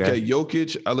at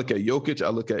Jokic, I look at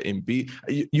Embiid.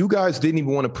 You guys didn't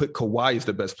even want to put Kawhi as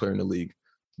the best player in the league.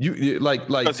 You like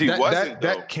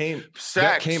that came.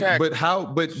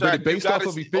 But based off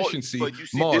of efficiency,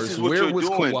 Mars, where was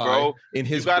Kawhi bro? in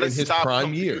his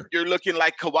prime year? You're looking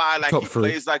like Kawhi, like he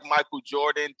plays like Michael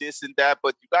Jordan, this and that.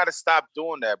 But you got to stop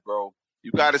doing that, bro.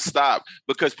 You got to stop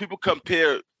because people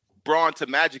compare Braun to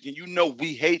Magic, and you know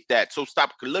we hate that. So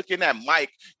stop looking at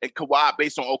Mike and Kawhi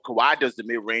based on Kawhi does the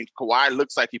mid range. Kawhi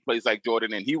looks like he plays like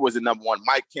Jordan, and he was the number 1.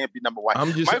 Mike can't be number 1.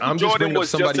 I'm just bringing up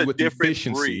somebody with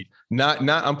efficiency.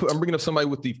 I'm bringing up somebody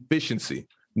with efficiency,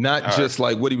 not just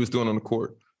like what he was doing on the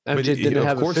court. But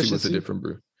of course he was a different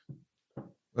breed.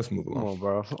 Let's move along,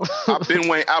 bro. I've been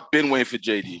waiting for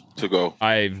JD to go.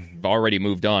 I've already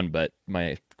moved on, but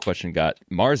my question got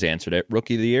Mars answered it.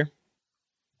 Rookie of the Year.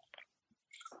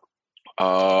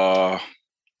 I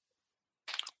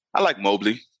like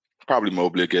Mobley. Probably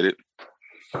Mobley will get it.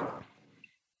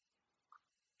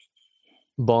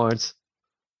 Barnes.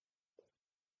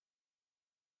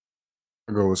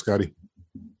 I'll go with Scotty.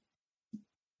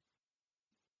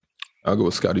 I'll go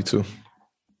with Scotty too.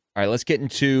 All right, let's get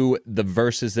into the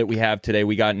verses that we have today.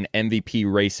 We got an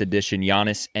MVP race edition.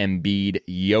 Giannis, Embiid,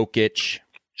 Jokic.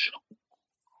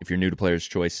 If you're new to Player's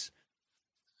Choice,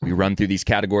 we run through these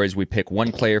categories. We pick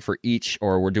one player for each,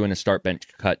 or we're doing a start bench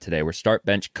cut today. We're start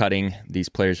bench cutting these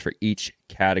players for each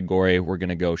category. We're going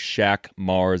to go Shaq,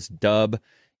 Mars, Dub,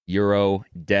 Euro,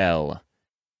 Dell.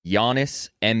 Giannis,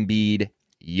 Embiid,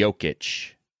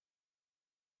 Jokic.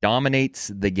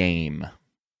 Dominates the game.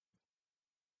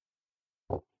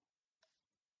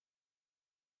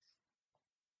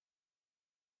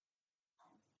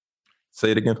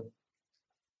 Say it again.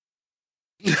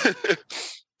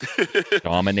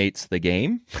 Dominates the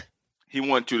game? He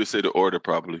wants you to say the order,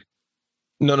 probably.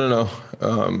 No.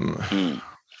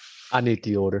 I need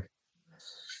the order.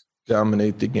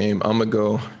 Dominate the game. I'm gonna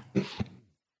go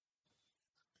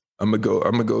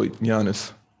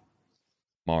Giannis.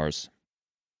 Mars.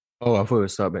 Oh, I thought it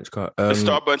was start bench cut.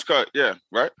 Start bench cut, yeah,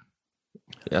 right?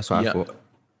 Yeah, that's what I thought.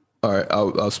 All right,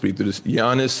 I'll speak to this.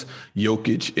 Giannis,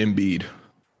 Jokic, Embiid.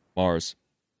 Mars.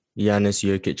 Giannis,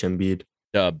 Jokic, Embiid.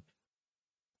 Dub.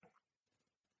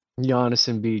 Giannis,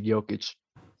 Embiid, Jokic.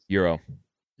 Euro.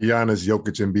 Giannis,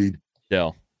 Jokic, Embiid.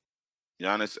 Dell.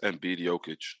 Giannis, Embiid,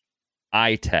 Jokic.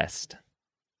 Eye test.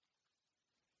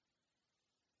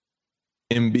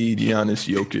 Embiid, Giannis,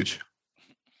 Jokic.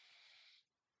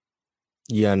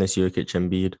 Giannis, Jokic,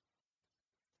 Embiid.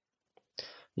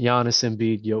 Giannis,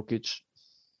 Embiid, Jokic.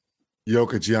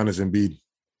 Jokic, Giannis, Embiid.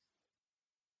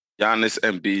 Giannis,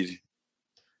 Embiid.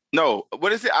 No,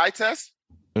 what is it? Eye test?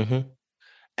 Mm-hmm.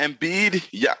 Embiid,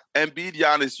 Embiid,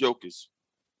 Giannis, Jokic.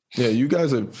 Yeah, you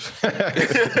guys are.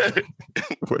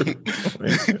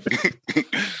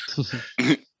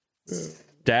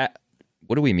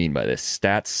 What do we mean by this?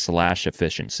 Stats /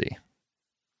 efficiency.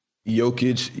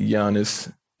 Jokic,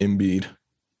 Giannis, Embiid.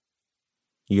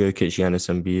 Jokic, Giannis,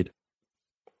 Embiid.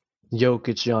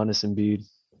 Jokic, Giannis, Embiid.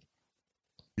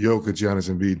 Jokic, Giannis,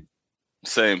 Embiid.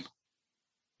 Same.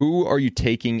 Who are you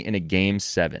taking in a game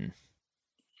 7?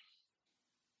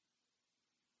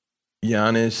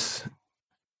 Giannis,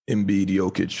 Embiid,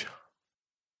 Jokic.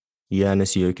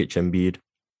 Giannis, Jokic, Embiid.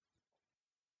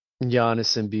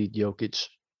 Giannis, Embiid, Jokic.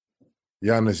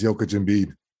 Giannis, Jokic,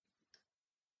 Embiid.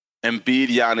 Embiid,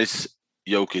 Giannis,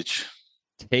 Jokic.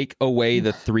 Take away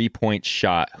the 3-point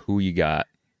shot. Who you got?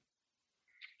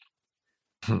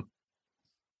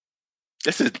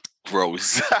 This is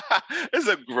gross. It's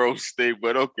a gross thing,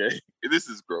 but okay. This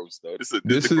is gross though. This is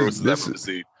the grossest I've ever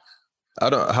seen.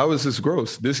 How is this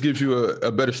gross? This gives you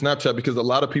a better snapshot because a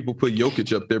lot of people put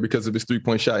Jokic up there because of his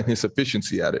 3-point shot and his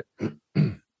efficiency at it.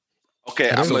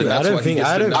 Okay, I don't think he's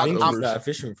that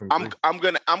efficient from three.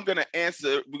 I'm gonna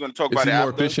answer. We're gonna talk about it. Is he more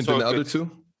efficient than the other two?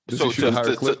 To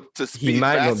speed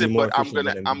fast, but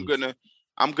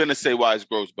I'm gonna say why it's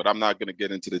gross, but I'm not gonna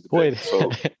get into the debate.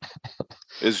 So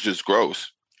it's just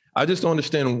gross. I just don't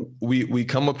understand. We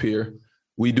come up here,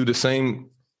 we do the same.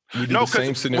 We do the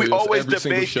same scenarios. We always every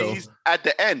debate show. These at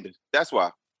the end. That's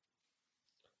why.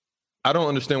 I don't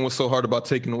understand what's so hard about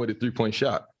taking away the 3-point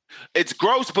shot. It's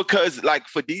gross because, like,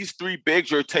 for these three bigs,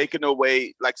 you're taking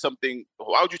away like something.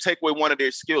 Why would you take away one of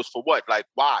their skills? For what? Like,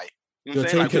 why? You know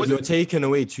you're taking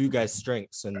away two guys'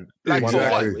 strengths and like one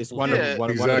guy. It's one of them.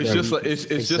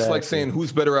 It's just like saying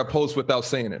who's better at post without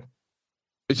saying it.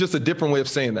 It's just a different way of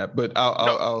saying that, but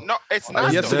no, it's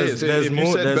not. Yes, it is. There's if more,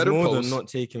 you said better more post, than not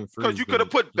taking free. Because you could have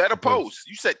put better posts.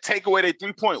 You said take away their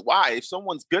 3-point. Why? If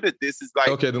someone's good at this, it's like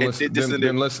okay. Let's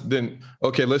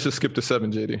just skip to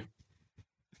 7, JD.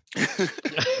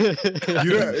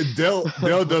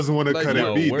 Dell doesn't want to cut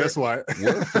Embiid. That's why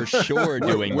we're for sure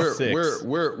doing six.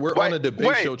 We're on a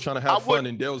debate show trying to have fun,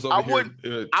 and Dell's over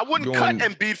here. I wouldn't cut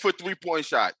Embiid for 3-point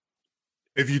shot.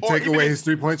 If you take away his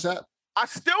 3-point shot. I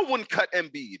still wouldn't cut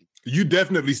Embiid. You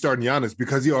definitely starting Giannis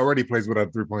because he already plays without a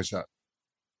 3-point shot.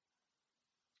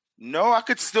 No, I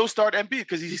could still start Embiid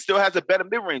because he still has a better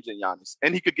mid-range than Giannis,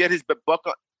 and he could get his buck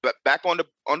back on the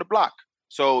block.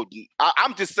 So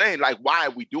I'm just saying, like, why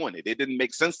are we doing it? It didn't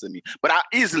make sense to me. But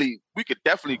we could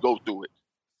definitely go through it.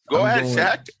 Go ahead,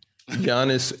 Shaq.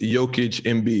 Giannis, Jokic,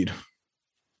 Embiid.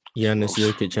 Giannis,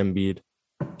 Jokic, Embiid.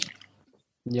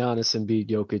 Giannis, Embiid,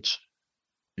 Jokic.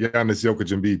 Giannis,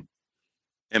 Jokic, Embiid.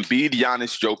 Embiid,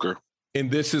 Giannis, Joker. And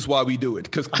this is why we do it,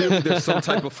 because clearly there's some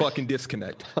type of fucking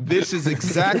disconnect. This is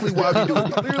exactly why we do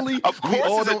it. Clearly, we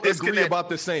all don't agree about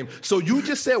the same. So you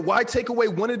just said, why take away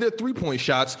one of their 3-point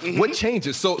shots? Mm-hmm. What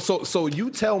changes? So you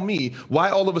tell me why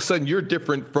all of a sudden you're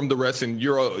different from the rest and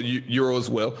Euro as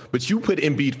well, but you put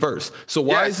Embiid first. So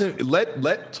why isn't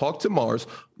let talk to Mars?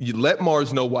 You let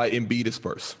Mars know why Embiid is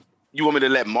first. You want me to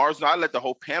let Mars know? I let the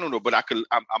whole panel know, but I'm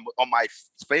on my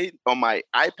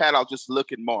iPad. I'll just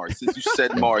look at Mars since you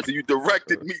said Mars and you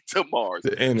directed me to Mars.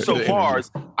 Mars,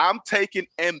 I'm taking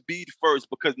Embiid first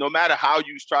because no matter how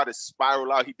you try to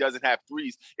spiral out, he doesn't have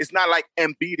threes. It's not like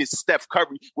Embiid is Steph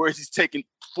Curry, where he's taking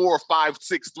 4, 5,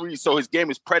 6 threes. So his game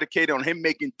is predicated on him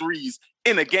making threes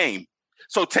in a game.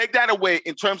 So take that away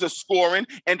in terms of scoring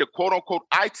and the quote-unquote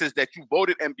items that you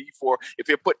voted Embiid for. If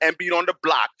you put Embiid on the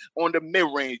block, on the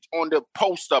mid-range, on the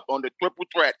post-up, on the triple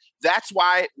threat, that's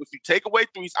why if you take away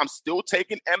threes, I'm still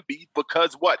taking Embiid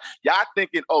because what? Y'all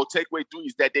thinking, take away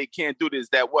threes, that they can't do this,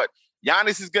 that what?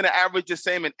 Giannis is going to average the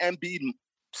same and Embiid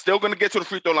still going to get to the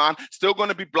free throw line, still going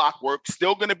to be block work,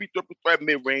 still going to be triple threat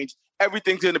mid-range.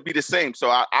 Everything's going to be the same. So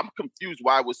I'm confused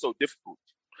why it was so difficult.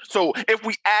 So if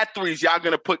we add threes, y'all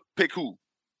gonna pick who?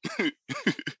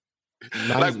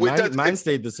 Mine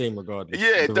stayed the same regardless.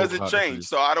 Yeah, it doesn't change.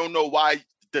 So I don't know why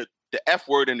the F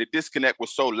word and the disconnect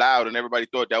was so loud, and everybody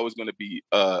thought that was gonna be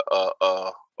a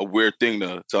weird thing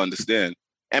to understand.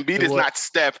 Embiid is not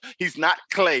Steph. He's not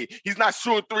Clay. He's not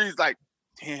shooting threes. Like,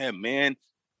 damn, man.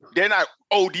 They're not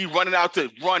OD running out to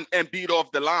run Embiid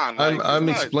off the line. Like, I'm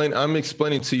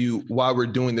explaining to you why we're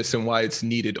doing this and why it's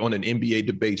needed on an NBA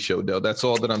debate show, Dell. That's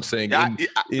all that I'm saying. Dell, I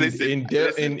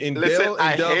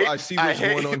see what's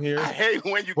going on here. I hate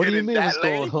when you get in that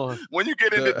lane. When you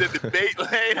get into the debate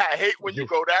lane, I hate when you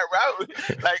go that route.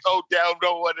 Like, Dell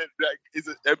don't want to. Like, it's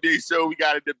an NBA show. We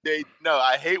got to debate. No,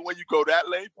 I hate when you go that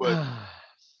lane. But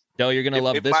Dell, you're gonna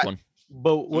love this one.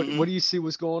 But what do you see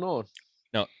what's going on?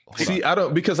 No, see, I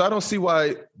don't see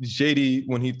why JD,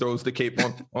 when he throws the cape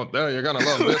on there, you're gonna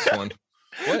love this one.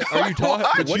 What are you talking?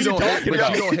 What are you talking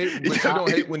about? You don't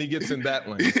hate when he gets in that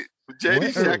lane.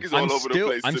 JD Shaq is all over the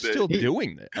place. I'm still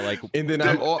doing that. Like, and then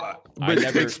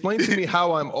explain to me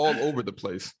how I'm all over the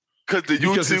place. Because the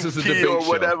YouTube key or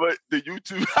whatever, the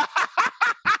YouTube.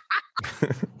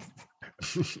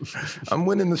 I'm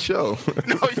winning the show.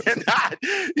 No, you're not.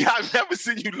 Yeah, I've never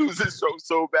seen you lose a show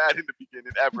so bad in the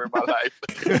beginning ever in my life.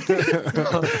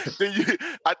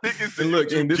 I think it's the look,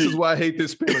 YouTube and this key. is why I hate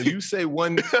this panel. You say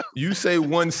one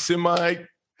semi.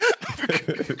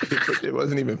 It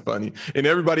wasn't even funny, and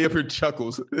everybody up here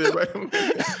chuckles.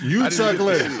 You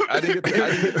chuckling? I didn't get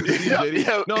to see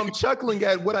JD. No, I'm chuckling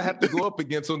at what I have to go up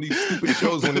against on these stupid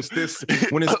shows when it's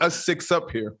us 6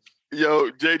 up here.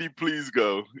 Yo, JD, please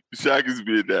go. Shaq is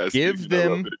being nasty.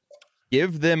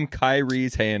 Give them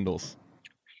Kyrie's handles.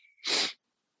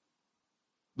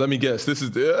 Let me guess. This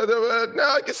is the.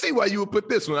 Now I can see why you would put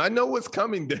this one. I know what's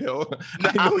coming, Dale.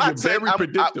 I know you're very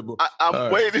predictable.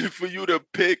 I'm waiting for you to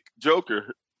pick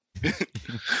Joker.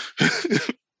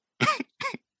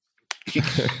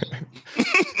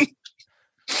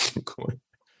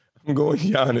 I'm going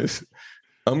Giannis.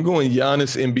 I'm going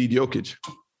Giannis, Embiid, Jokic.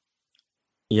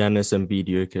 Giannis, Embiid,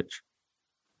 Jokic.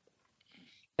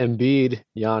 Embiid,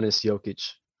 Giannis,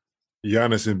 Jokic.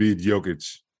 Giannis, Embiid,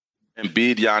 Jokic.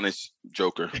 Embiid, Giannis,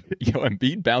 Joker. Yo,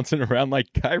 Embiid bouncing around like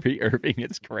Kyrie Irving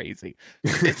is crazy.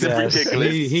 It's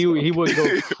ridiculous. He would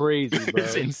go crazy, bro.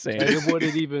 It's insane. And it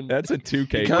wouldn't even. That's a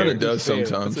 2K. He kind of does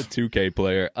sometimes. That's a 2K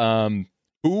player.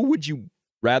 Who would you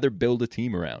rather build a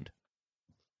team around?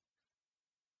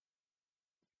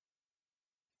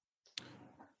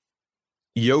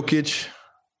 Jokic,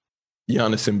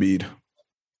 Giannis, Embiid.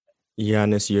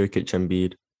 Giannis, Jokic,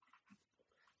 Embiid.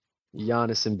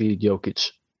 Giannis, Embiid,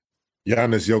 Jokic.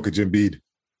 Giannis, Jokic, Embiid.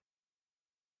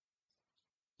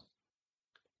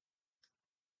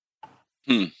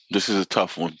 This is a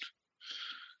tough one.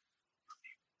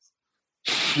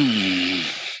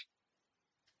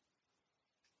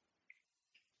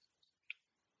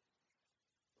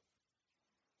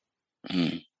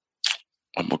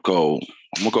 I'm gonna go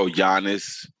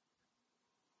Giannis,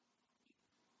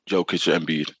 Jokic,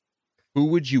 Embiid. Who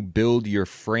would you build your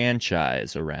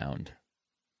franchise around?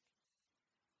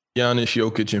 Giannis,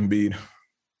 Jokic, Embiid.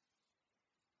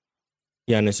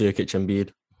 Giannis, Jokic,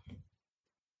 Embiid.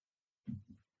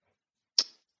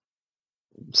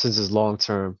 Since it's long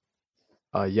term,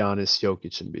 Giannis,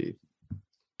 Jokic, Embiid.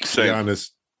 Same. Giannis.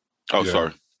 Oh, yeah.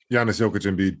 Sorry. Giannis, Jokic,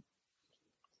 Embiid.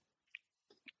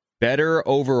 Better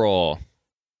overall.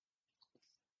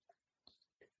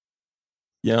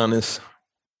 Giannis,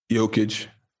 Jokic,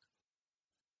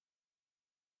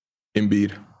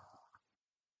 Embiid.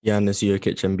 Giannis,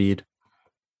 Jokic, Embiid.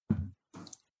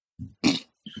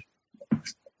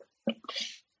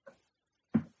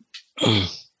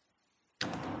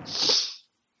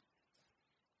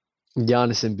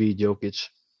 Giannis, Embiid, Jokic.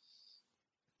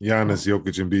 Giannis,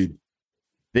 Jokic, Embiid.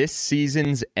 This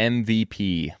season's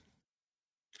MVP.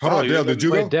 Hold on, Dale, did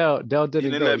you Wait, go? Dale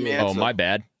didn't go. let me Oh, answer. my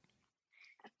bad.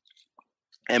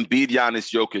 Embiid,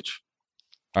 Giannis, Jokic.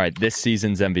 All right, this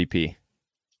season's MVP.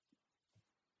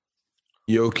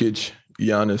 Jokic,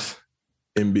 Giannis,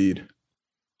 Embiid.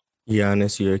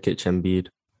 Giannis, Jokic, Embiid.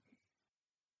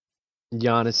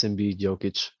 Giannis, Embiid,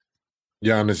 Jokic.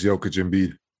 Giannis, Jokic,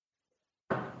 Embiid.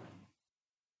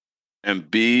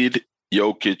 Embiid,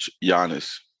 Jokic,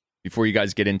 Giannis. Before you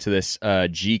guys get into this,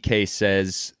 GK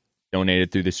says,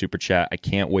 donated through the super chat, I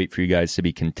can't wait for you guys to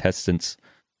be contestants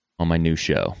on my new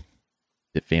show.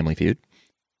 Is it Family Feud?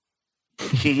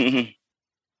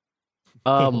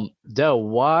 Del,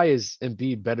 why is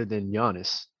Embiid better than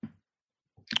Giannis?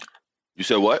 You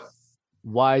said what?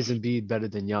 Why is Embiid better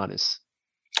than Giannis?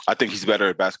 I think he's better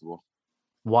at basketball.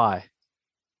 Why?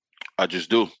 I just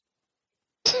do.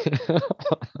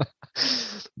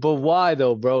 But why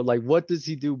though, bro? Like, what does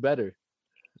he do better?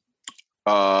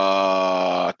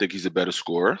 I think he's a better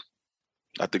scorer.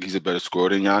 I think he's a better scorer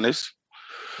than Giannis.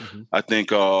 Mm-hmm. I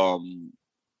think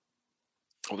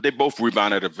they both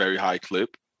rebound at a very high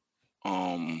clip.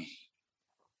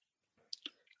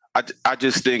 I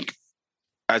just think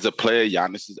as a player,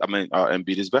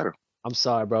 Embiid is better. I'm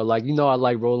sorry, bro. Like, I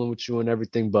like rolling with you and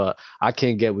everything, but I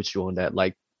can't get with you on that.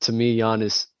 Like, to me,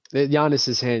 Giannis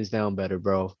is hands down better,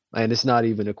 bro. And it's not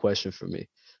even a question for me.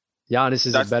 Giannis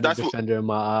is a better defender in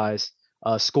my eyes.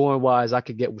 Scoring wise, I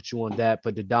could get with you on that,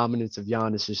 but the dominance of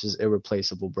Giannis is just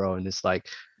irreplaceable, bro. And it's like,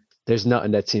 there's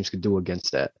nothing that teams could do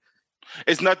against that.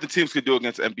 It's nothing teams could do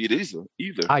against Embiid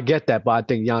either. I get that, but I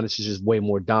think Giannis is just way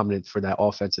more dominant for that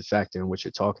offensive factor in what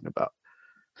you're talking about.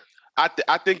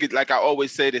 I think it, like I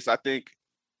always say this. I think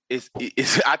it's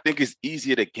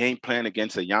easier to game plan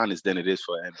against a Giannis than it is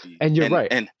for Embiid. And you're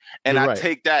right. And I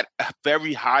take that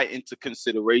very high into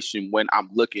consideration when I'm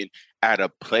looking at a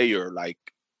player like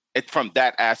it from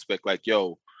that aspect. Like,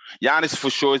 yo, Giannis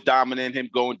for sure is dominant. Him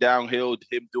going downhill,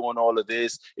 him doing all of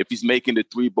this. If he's making the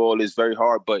three ball, is very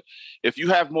hard. But if you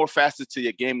have more facets to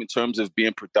your game in terms of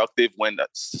being productive when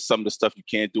some of the stuff you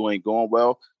can't do ain't going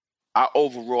well,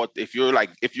 if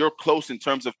you're close in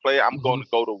terms of play, I'm going to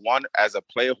go to one as a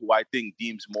player who I think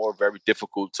deems more very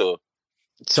difficult to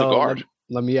guard.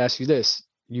 Let me ask you this.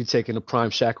 You taking a prime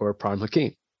Shaq or a prime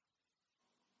Hakeem?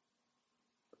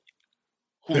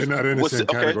 They're not in the same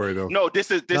category, though. No,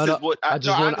 this is what I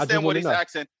understand what he's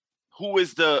asking. Who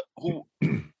as the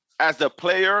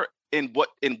player in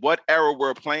what era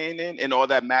we're playing in, and all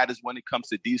that matters when it comes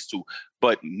to these two.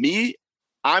 But me,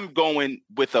 I'm going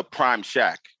with a prime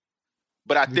Shaq.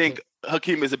 But I think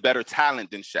Hakeem is a better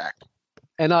talent than Shaq.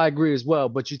 And I agree as well,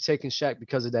 but you're taking Shaq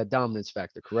because of that dominance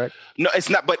factor, correct? No, it's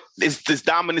not, but it's this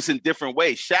dominance in different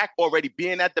ways. Shaq already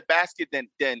being at the basket, then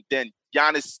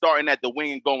Giannis starting at the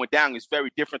wing and going down is very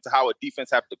different to how a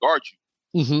defense have to guard you.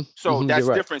 So that's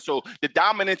different. So the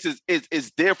dominance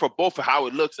is there for both of how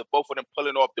it looks of both of them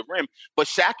pulling off the rim. But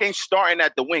Shaq ain't starting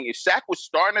at the wing. If Shaq was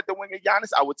starting at the wing of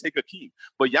Giannis, I would take Hakeem.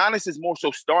 But Giannis is more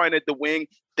so starting at the wing,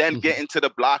 then getting to the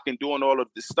block and doing all of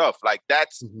this stuff. Like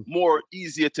that's more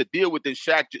easier to deal with than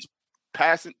Shaq just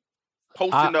posting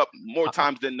up more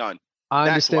times than none. I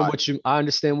understand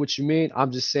what you mean.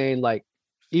 I'm just saying, like,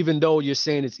 even though you're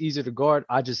saying it's easier to guard,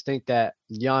 I just think that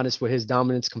Giannis with his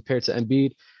dominance compared to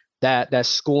Embiid, that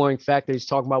scoring factor he's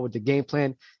talking about with the game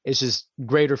plan is just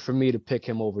greater for me to pick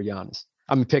him over Giannis.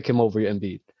 Pick him over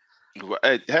Embiid.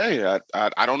 Hey,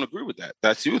 I don't agree with that.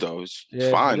 That's you though. It's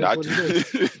fine.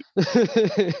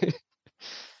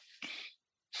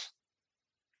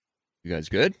 You guys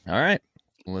good? All right.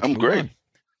 Well, I'm great. On.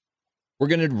 We're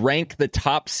going to rank the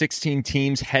top 16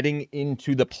 teams heading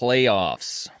into the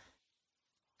playoffs.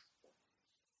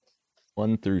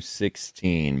 1 through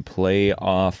 16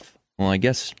 playoff. Well, I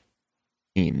guess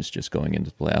teams just going into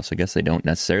the playoffs. I guess they don't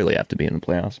necessarily have to be in the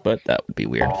playoffs, but that would be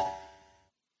weird.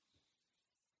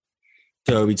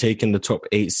 So are we taking the top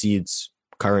 8 seeds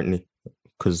currently?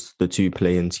 Because the 2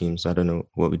 play-in teams, I don't know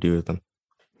what we do with them.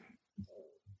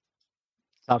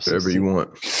 Top 16. Whatever you want.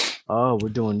 Oh, we're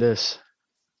doing this.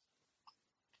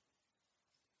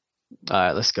 All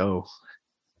right, let's go.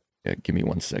 Yeah, give me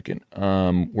 1 second.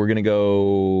 We're going to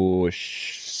go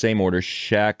same order.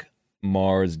 Shaq,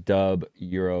 Mars, Dub,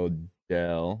 Euro,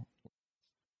 Dell.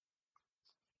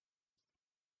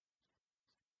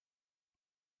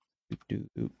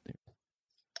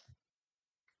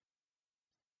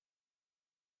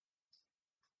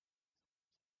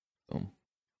 Boom.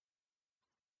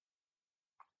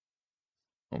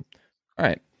 All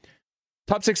right.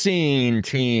 Top 16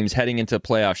 teams heading into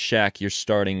playoff. Shaq, you're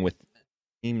starting with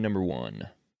team number 1.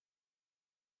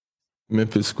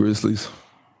 Memphis Grizzlies.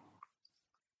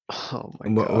 Oh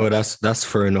my god. Well, that's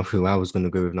fair enough. Who I was going to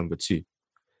go with number 2.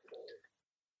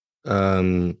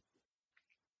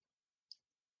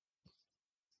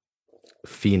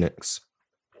 Phoenix.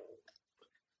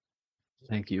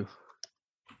 Thank you.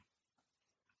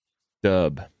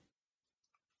 Dub.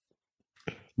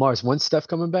 Mars, when's Steph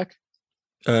coming back?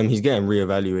 He's getting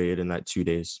reevaluated in like 2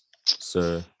 days.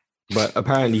 So, but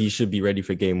apparently he should be ready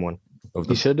for game 1 of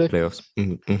the playoffs.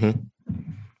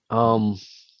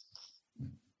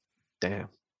 Damn.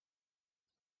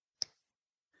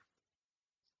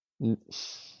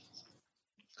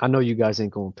 I know you guys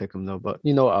ain't going to pick him though, but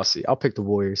you know what? I'll see. I'll pick the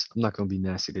Warriors. I'm not going to be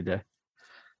nasty today.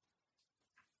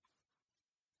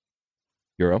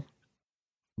 Euro.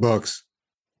 Bucks.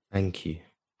 Thank you.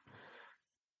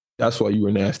 That's why you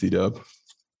were nasty, Dub.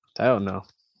 I don't know.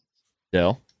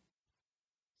 Dell.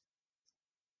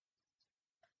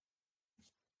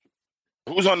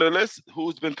 Who's on the list?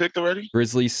 Who's been picked already?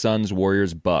 Grizzlies, Suns,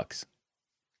 Warriors, Bucks.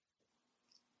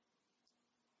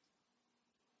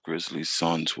 Grizzlies,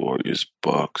 Suns, Warriors,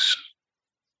 Bucks.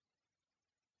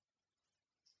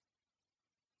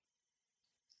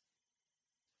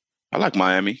 I like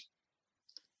Miami.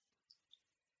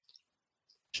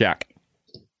 Shaq.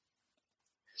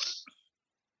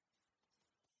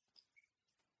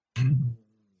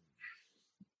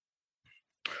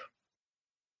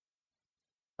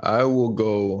 I will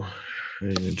go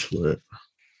into it.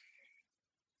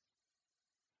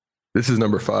 This is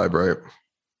number 5, right?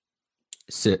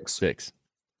 6.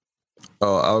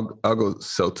 Oh, I'll go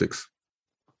Celtics.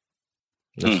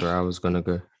 That's where I was gonna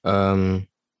go.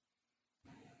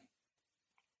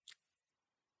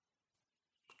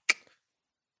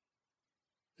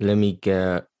 Let me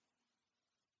get.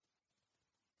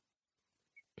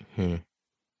 It's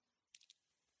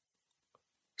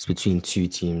between 2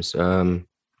 teams. Let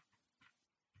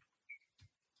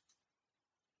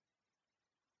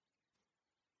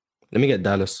me get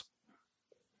Dallas.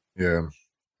 Yeah,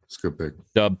 it's a good pick.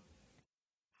 Dub.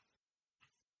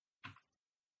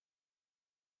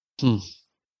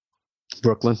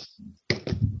 Brooklyn.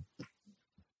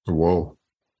 Whoa.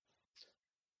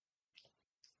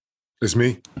 It's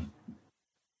me.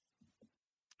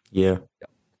 Yeah,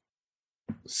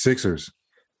 Sixers.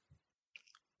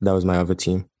 that was my other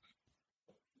team.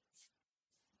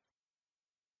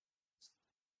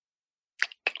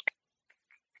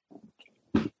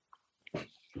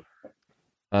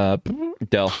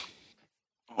 Dell.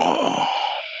 Oh.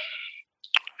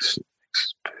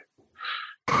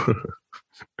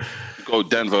 Go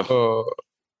Denver.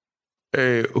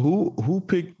 Hey, who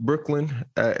picked Brooklyn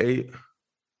at 8?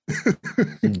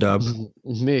 Dub.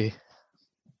 Me.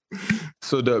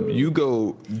 So Dub, you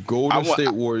go Golden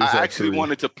State Warriors. I actually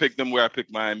wanted to pick them where I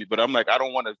picked Miami, but I'm like, I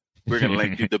don't want to bring a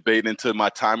lengthy debate into my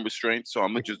time restraint, so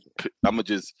I'm gonna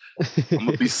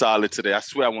be solid today. I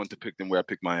swear I wanted to pick them where I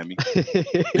picked Miami.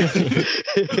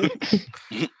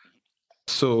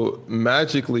 So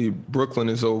magically, Brooklyn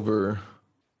is over.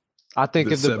 I think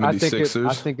the if 76ers.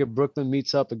 I think if Brooklyn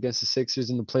meets up against the Sixers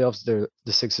in the playoffs, the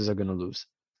Sixers are gonna lose.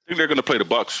 I think they're gonna play the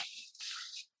Bucks.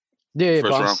 Yeah,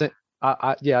 but I'm saying,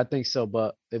 I think so.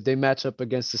 But if they match up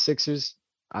against the Sixers,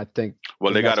 I think.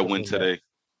 Well, they got to win today.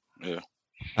 Yeah.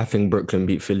 I think Brooklyn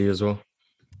beat Philly as well.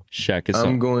 Shaq is.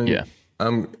 I'm going. Yeah.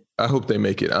 I hope they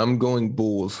make it. I'm going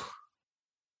Bulls.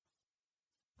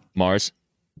 Mars.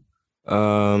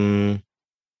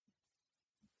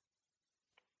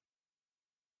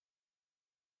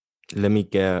 Let me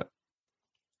get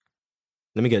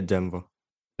Denver.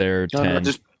 They're 10.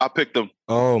 I picked them.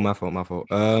 Oh, my fault.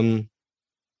 Then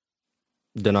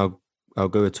I'll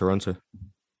go with Toronto.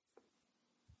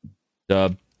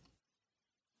 Dub.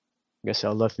 Guess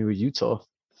y'all left me with Utah.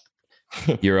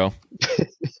 Euro.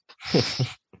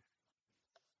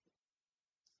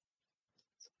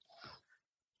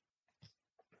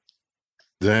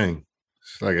 Dang.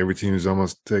 It's like every team is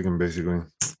almost taken, basically.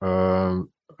 I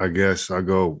guess I'll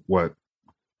go,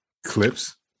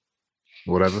 Clips?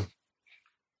 Whatever.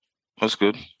 That's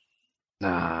good.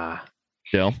 Nah.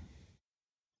 Dale?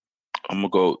 I'm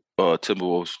going to go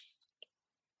Timberwolves.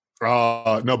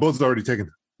 No, Bulls is already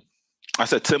taken. I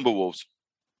said Timberwolves.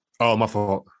 Oh, my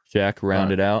fault. Jack,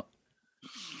 round it out.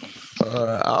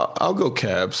 I'll go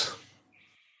Cavs.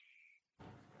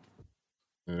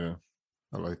 Yeah,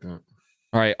 I like that.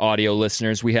 All right, audio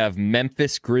listeners, we have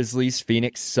Memphis Grizzlies,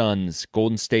 Phoenix Suns,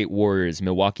 Golden State Warriors,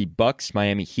 Milwaukee Bucks,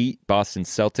 Miami Heat, Boston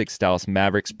Celtics, Dallas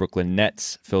Mavericks, Brooklyn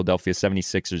Nets, Philadelphia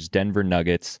 76ers, Denver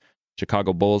Nuggets,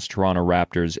 Chicago Bulls, Toronto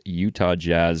Raptors, Utah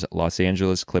Jazz, Los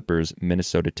Angeles Clippers,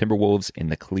 Minnesota Timberwolves, and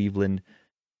the Cleveland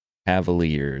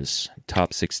Cavaliers.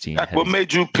 Top 16. What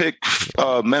made you pick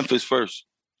Memphis first?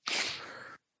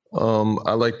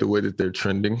 I like the way that they're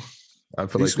trending. I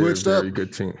feel like they're a very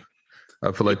good team.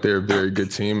 I feel like they're a very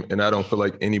good team, and I don't feel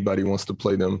like anybody wants to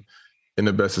play them in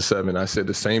the best of 7. I said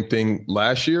the same thing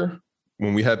last year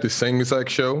when we had this same exact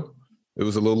show. It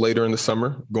was a little later in the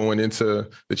summer going into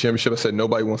the championship. I said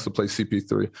nobody wants to play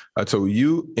CP3. I told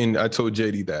you and I told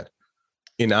JD that.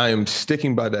 And I am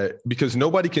sticking by that because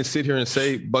nobody can sit here and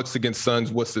say Bucks against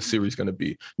Suns, what's the series going to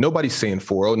be? Nobody's saying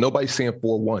 4-0. Nobody's saying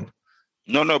 4-1.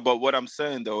 No, but what I'm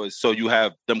saying, though, is so you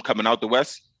have them coming out the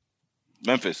West?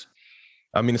 Memphis.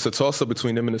 I mean, it's a toss-up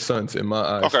between them and the Suns in my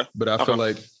eyes. Okay. But I feel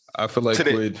like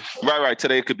today, right.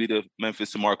 Today it could be the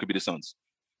Memphis, tomorrow it could be the Suns.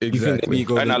 Exactly.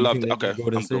 And I love that. Okay. I'm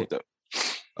good with that.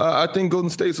 I think Golden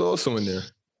State's also in there.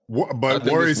 But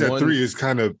Warriors at 3 is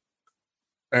kind of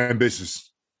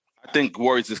ambitious. I think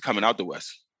Warriors is coming out the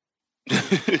West.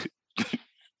 I mean,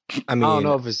 I don't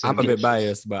know if I'm a bit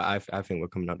biased, but I think we're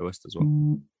coming out the West as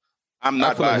well. I'm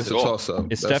not biased at all.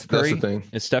 Is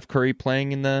Steph Curry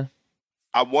playing in the...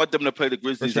 I want them to play the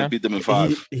Grizzlies and beat them in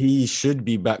 5. He should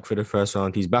be back for the first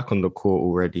round. He's back on the court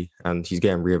already, and he's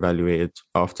getting reevaluated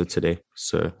after today.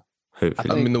 So hopefully,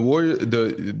 I mean,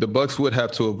 the Bucks would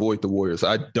have to avoid the Warriors.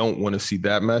 I don't want to see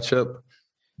that matchup,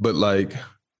 but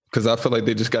because I feel like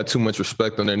they just got too much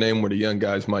respect on their name, where the young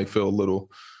guys might feel a little,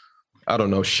 I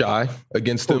don't know, shy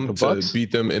against them to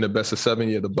beat them in a best of 7.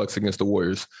 Yeah, the Bucks against the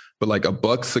Warriors, but a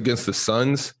Bucks against the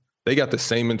Suns. They got the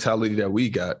same mentality that we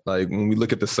got. Like when we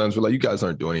look at the Suns, we're like, you guys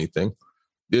aren't doing anything.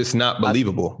 It's not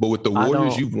believable. But with the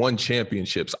Warriors, you've won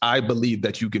championships. I believe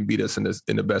that you can beat us in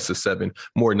the best of 7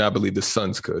 more than I believe the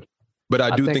Suns could. But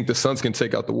I do think the Suns can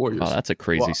take out the Warriors. Oh, that's a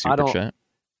crazy super chat.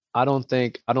 I don't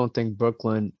think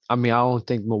Brooklyn. I mean, I don't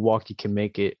think Milwaukee can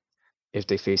make it if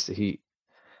they face the Heat.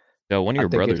 No, one of your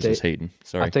brothers is hating.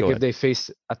 Sorry. I think if they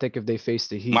face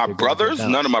the Heat. My brothers?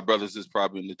 None of my brothers is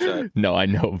probably in the chat. No, I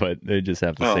know, but they just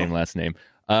have the same last name.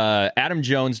 Adam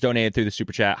Jones donated through the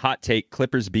super chat. Hot take: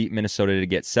 Clippers beat Minnesota to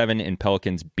get 7, and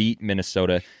Pelicans beat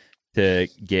Minnesota to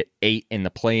get 8 in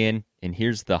the play-in. And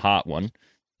here's the hot one.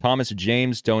 Thomas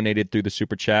James donated through the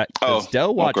super chat. Does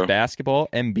Dell watch basketball?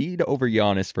 Embiid over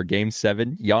Giannis for Game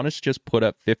 7. Giannis just put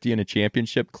up 50 in a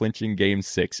championship, clinching Game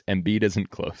 6. Embiid isn't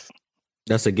close.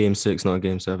 That's a Game 6, not a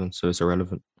Game 7, so it's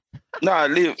irrelevant. Nah,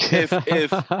 leave.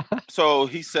 If so,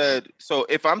 he said. So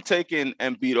if I'm taking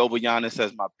Embiid over Giannis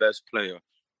as my best player,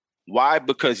 why?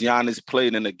 Because Giannis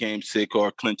played in a Game 6 or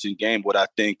a clinching game. What I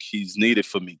think he's needed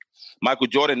for me. Michael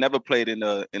Jordan never played in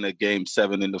a Game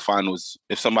 7 in the finals.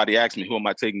 If somebody asks me who am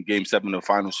I taking Game 7 in the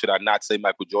finals, should I not say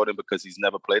Michael Jordan because he's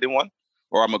never played in one,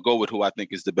 or I'm gonna go with who I think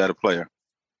is the better player?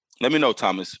 Let me know,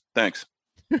 Thomas. Thanks.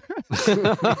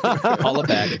 Call it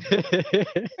back.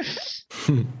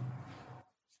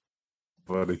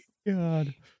 Buddy.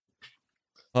 God.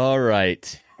 All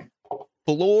right.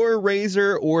 Floor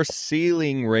raiser or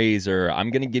ceiling raiser? I'm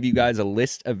going to give you guys a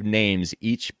list of names,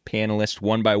 each panelist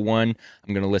one by one.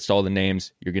 I'm going to list all the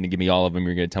names. You're going to give me all of them.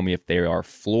 You're going to tell me if they are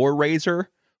floor raiser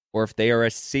or if they are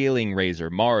a ceiling raiser.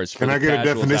 Mars, can I get a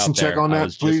definition check on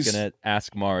that, please? I was just going to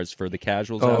ask Mars for the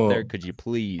casuals out there. Could you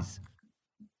please?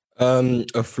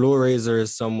 A floor raiser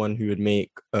is someone who would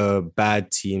make a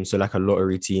bad team, so like a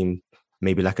lottery team,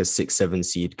 maybe like a 6-7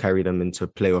 seed, carry them into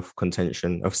playoff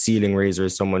contention. A ceiling raiser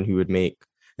is someone who would make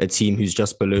a team who's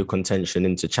just below contention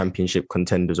into championship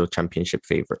contenders or championship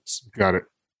favorites. Got it.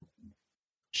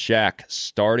 Shaq,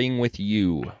 starting with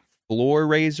you. Floor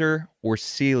raiser or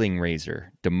ceiling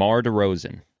raiser? DeMar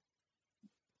DeRozan.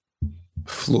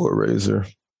 Floor raiser.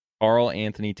 Karl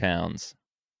Anthony Towns.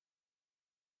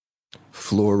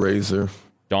 Floor raiser.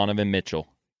 Donovan Mitchell.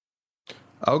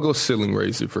 I'll go ceiling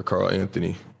raiser for Karl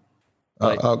Anthony.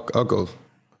 I'll go.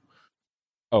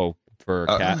 Oh, for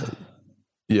Cat?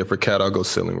 Yeah, for Cat, I'll go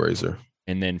ceiling raiser.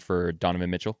 And then for Donovan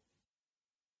Mitchell?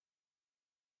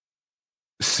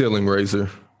 Ceiling raiser.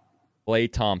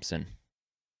 Klay Thompson.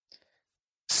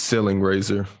 Ceiling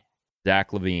raiser.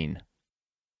 Zach LaVine.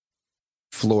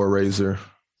 Floor raiser.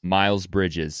 Miles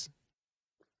Bridges.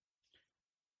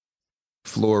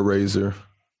 Floor raiser.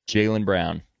 Jaylen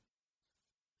Brown.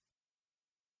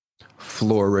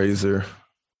 Floor raiser.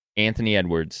 Anthony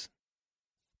Edwards.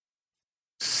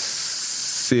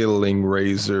 Ceiling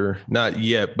raiser. Not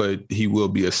yet, but he will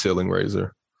be a ceiling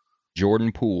raiser.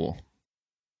 Jordan Poole.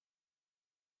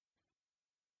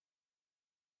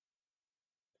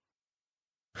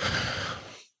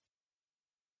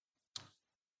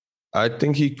 I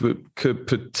think he could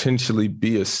potentially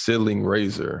be a ceiling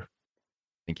raiser.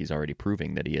 I think he's already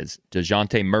proving that he is.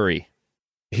 DeJounte Murray.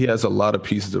 He has a lot of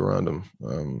pieces around him.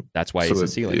 That's why he's a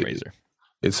ceiling raiser.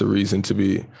 It's a reason to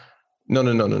be.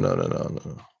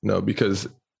 No, because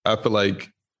I feel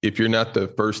like if you're not the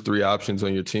first three options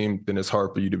on your team, then it's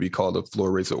hard for you to be called a floor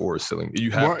raiser or a ceiling.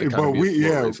 You have to kind of be a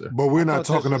floor raiser. But we're not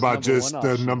talking about just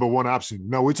the number one option.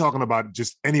 No, we're talking about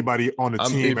just anybody on the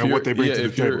team and what they bring to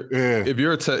the table.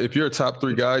 If you're a top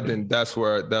three guy, then that's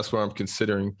where I'm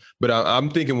considering. But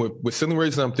I'm thinking with ceiling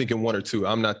raisers, I'm thinking one or two.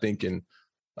 I'm not thinking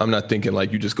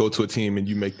like you just go to a team and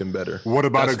you make them better. What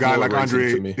about a guy like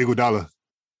Andre Iguodala?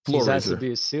 He has to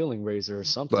be a ceiling raiser or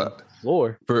something. But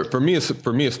floor. For me, it's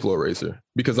floor raiser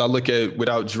because I look at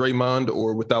without Draymond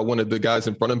or without one of the guys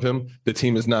in front of him, the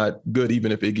team is not good,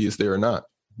 even if Iggy is there or not.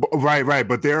 Right.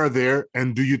 But they are there.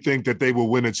 And do you think that they will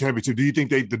win a championship? Do you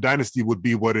think the dynasty would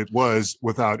be what it was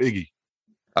without Iggy?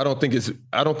 I don't think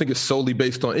it's solely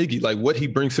based on Iggy, like what he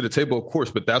brings to the table, of course,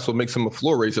 but that's what makes him a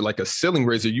floor raiser. Like a ceiling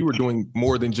raiser, you were doing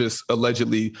more than just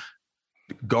allegedly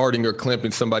guarding or clamping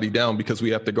somebody down because we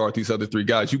have to guard these other three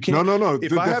guys. You can't. No. The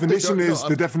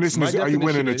definition is, are you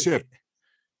winning a chip?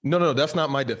 No, that's not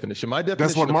my definition. My definition.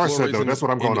 That's what Mars said, though. That's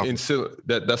what I'm going off.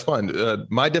 That's fine.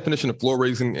 My definition of floor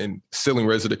raising and ceiling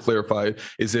raiser, to clarify,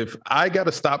 is if I got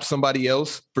to stop somebody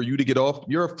else for you to get off,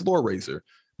 you're a floor raiser.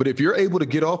 But if you're able to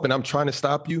get off and I'm trying to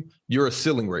stop you, you're a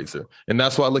ceiling raiser. And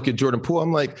that's why I look at Jordan Poole.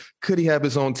 I'm like, could he have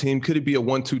his own team? Could he be a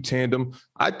 1-2 tandem?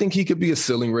 I think he could be a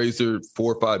ceiling raiser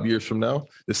 4 or 5 years from now.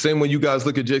 The same way you guys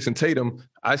look at Jason Tatum,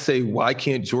 I say, why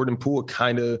can't Jordan Poole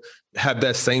kind of have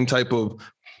that same type of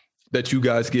that you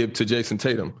guys give to Jason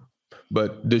Tatum?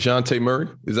 But DeJounte Murray,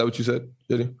 is that what you said,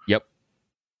 did he? Yep.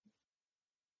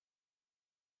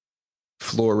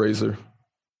 Floor raiser.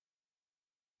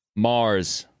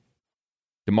 Mars.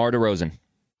 DeMar DeRozan.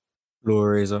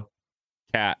 Floor raiser.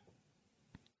 Cat.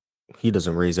 He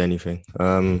doesn't raise anything.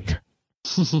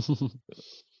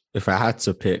 If I had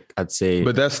to pick, I'd say.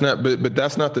 But that's not. But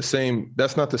that's not the same.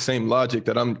 That's not the same logic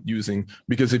that I'm using.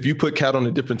 Because if you put Cat on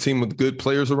a different team with good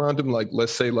players around him, like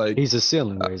let's say, like he's a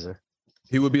ceiling raiser.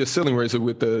 He would be a ceiling raiser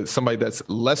with somebody that's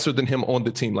lesser than him on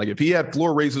the team. Like if he had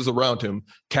floor raisers around him,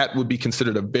 Cat would be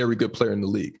considered a very good player in the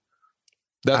league.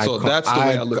 That's all. That's the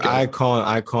way I look at it.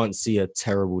 I can't see a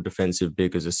terrible defensive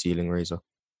big as a ceiling raiser.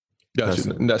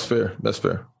 Gotcha. That's fair. That's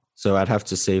fair. So I'd have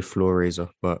to say floor raiser,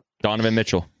 but Donovan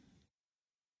Mitchell.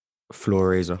 Floor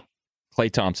raiser. Klay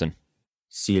Thompson.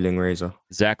 Ceiling raiser.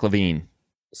 Zach LaVine.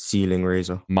 Ceiling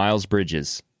raiser. Miles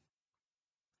Bridges.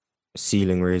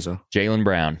 Ceiling raiser. Jaylen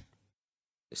Brown.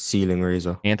 Ceiling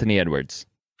raiser. Anthony Edwards.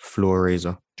 Floor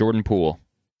raiser. Jordan Poole.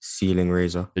 Ceiling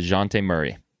raiser. DeJounte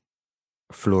Murray.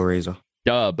 Floor raiser.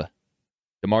 Dub.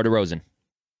 DeMar DeRozan.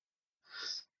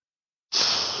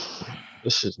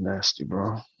 This is nasty,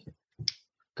 bro.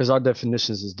 Because our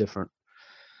definitions is different.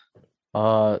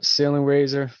 Ceiling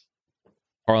raiser.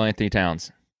 Karl Anthony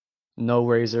Towns. No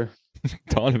razor.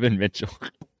 Donovan Mitchell.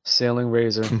 Ceiling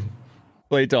razor.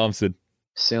 Klay Thompson.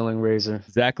 Ceiling razor.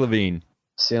 Zach LaVine.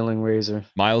 Ceiling razor.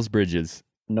 Miles Bridges.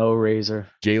 No razor.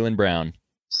 Jaylen Brown.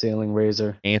 Ceiling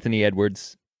razor. Anthony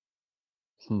Edwards.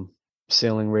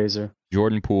 Ceiling razor.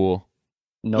 Jordan Poole.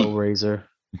 No razor.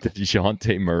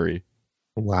 DeJounte Murray.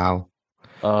 Wow.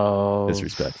 Oh,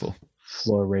 Disrespectful.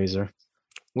 Floor razor.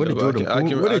 What did Jordan? I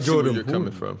see where you're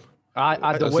coming from.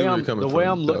 The way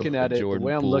I'm looking at it is the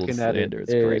way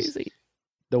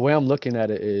I'm looking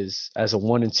at it is as a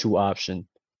 1 and 2 option.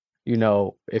 You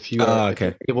know, if you are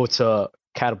able to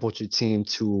catapult your team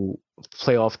to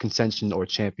playoff contention or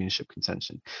championship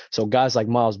contention. So guys like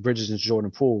Miles Bridges and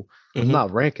Jordan Poole, I'm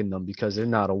not ranking them because they're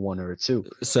not a 1 or a 2.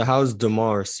 So how's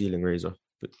DeMar ceiling razor?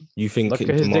 You think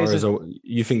DeMar is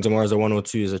a 1 or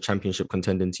 2 is a championship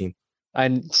contending team?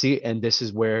 And this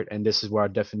is where our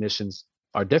definitions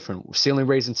are different. Ceiling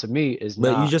raising to me is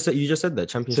not. But you just said that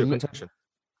championship contention.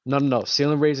 No.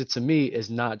 Ceiling raiser to me is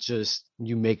not just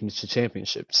you making it to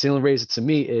championship. Ceiling raiser to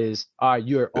me is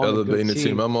you're on elevating the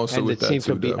team. I'm also and with the that team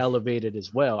too, could be elevated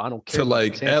as well. I don't care. To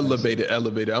like elevate it. I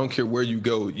don't care where you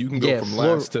go. You can go from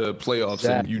last to playoffs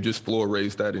and you just floor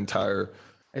raise that entire.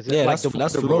 Yeah, like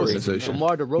that's floor organization.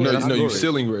 DeMar DeRozan. No, you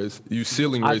ceiling raise. You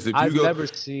ceiling raise. I've never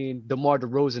seen DeMar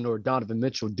DeRozan or Donovan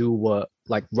Mitchell do what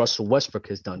like Russell Westbrook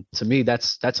has done. To me,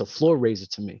 that's a floor raiser.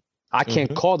 To me, I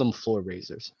can't call them floor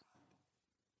raisers.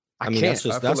 That's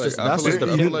just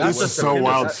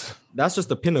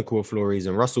the pinnacle of floor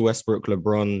raising. Russell Westbrook,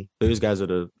 LeBron, those guys are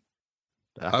the.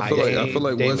 I feel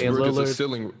like Westbrook is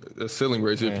a ceiling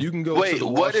raiser. Yeah. If you can go. Wait,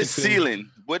 what is ceiling?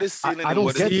 What is ceiling? I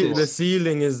don't get the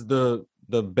ceiling is the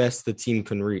best the team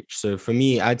can reach. So for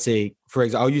me, I'd say, for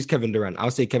example, I'll use Kevin Durant.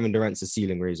 I'll say Kevin Durant's a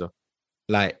ceiling raiser.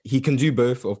 Like he can do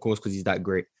both, of course, because he's that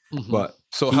great. But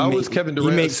so how is Kevin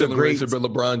Durant a ceiling raiser, but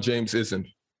LeBron James isn't?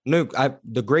 No,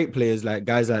 the great players like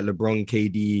guys like LeBron,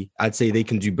 KD, I'd say they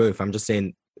can do both. I'm just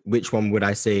saying which one would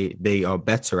I say they are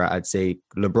better at? I'd say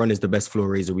LeBron is the best floor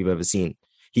raiser we've ever seen.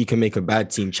 He can make a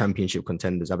bad team championship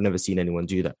contenders. I've never seen anyone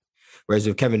do that. Whereas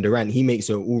with Kevin Durant, he makes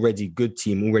an already good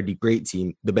team, already great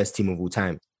team, the best team of all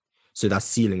time. So that's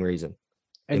ceiling raising.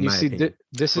 And you see,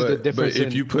 this is the difference. But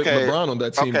if you put LeBron on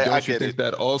that team, don't you think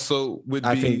that also would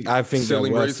be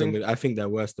ceiling raising? I think they're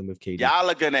worse than with KD. Y'all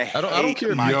are gonna hate. I don't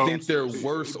care if you think they're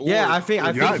worse. I think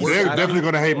they're definitely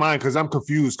gonna hate mine because I'm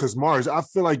confused. Because Mars, I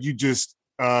feel like you just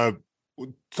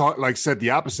said the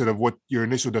opposite of what your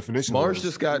initial definition was. Mars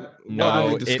just got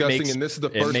discussing, and this is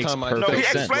the first time I he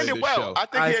explained it well. I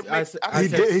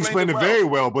think he explained it very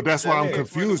well, but that's why I'm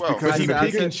confused because he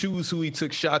pick and choose who he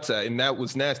took shots at, and that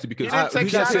was nasty because he didn't take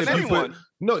shots at anyone.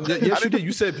 Yes, you did.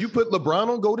 You said if you put LeBron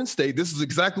on Golden State, this is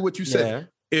exactly what you said.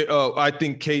 I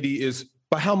think KD is,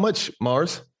 but how much,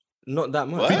 Mars? Not that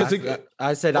much. Because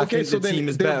I said I think the team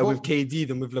is better with KD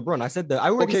than with LeBron. I said that. I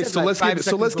already said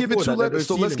let's give it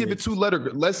 2 letter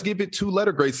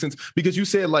grades because you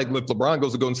said like if LeBron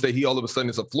goes to Golden State, he all of a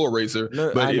sudden is a floor raiser.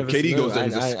 But if KD goes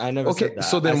there, I never said that.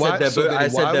 So then why? I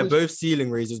said they're both ceiling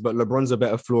raisers, but LeBron's a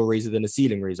better floor raiser than a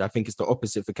ceiling raiser. I think it's the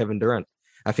opposite for Kevin Durant.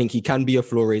 I think he can be a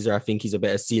floor raiser. I think he's a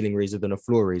better ceiling raiser than a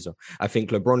floor raiser. I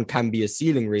think LeBron can be a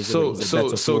ceiling raiser. So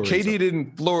KD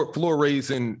didn't floor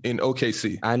raise in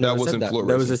OKC. That wasn't floor raising.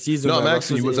 There was a season. No, I'm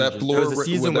asking you, was that floor? There was a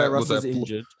season where Russell was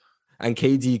injured, and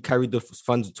KD carried the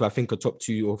funds to I think a top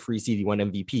 2 or 3 seed. He won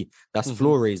MVP. That's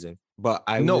floor raising. But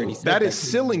that is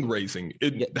ceiling raising.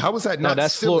 How is that not?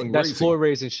 That's ceiling raising? That's floor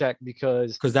raising, Shaq,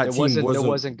 because that team there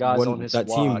wasn't guys on his that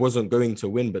squad. Team wasn't going to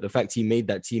win, but the fact he made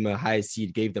that team a high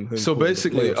seed gave them home. So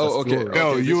basically,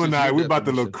 you and I, we about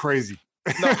to look crazy.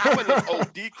 No, I'm a little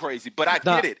OD crazy, but I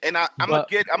get it, and I'm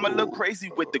a little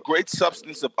crazy with the great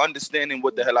substance of understanding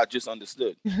what the hell I just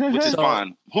understood, which is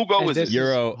fine. Who is it?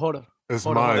 Euro. Hold on. It's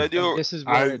mine.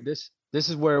 This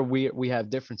is where we have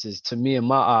differences. To me, in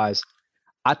my eyes,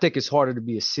 I think it's harder to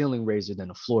be a ceiling raiser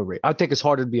than a floor raiser. I think it's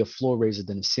harder to be a floor raiser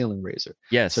than a ceiling raiser.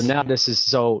 Yes. So now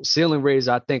ceiling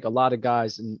raiser. I think a lot of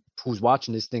guys who's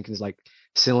watching this thinking is like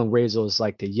ceiling raiser is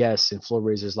like the yes and floor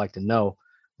raiser is like the no.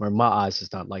 Where in my eyes,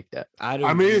 it's not like that.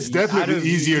 I mean, it's definitely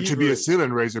easier to be a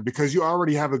ceiling raiser because you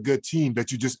already have a good team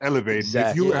that you just elevate.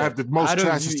 Exactly. If you have the most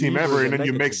trashiest team ever and then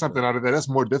you make something out of that, that's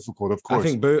more difficult, of course.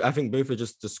 I think both are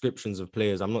just descriptions of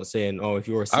players. I'm not saying, if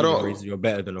you're a ceiling raiser, you're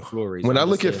better than a floor raiser. When I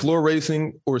look at floor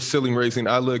raising or ceiling raising,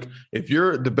 I look, if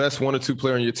you're the best 1 or 2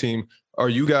 player on your team, are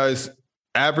you guys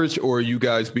average or are you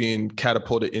guys being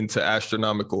catapulted into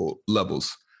astronomical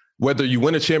levels? Whether you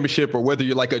win a championship or whether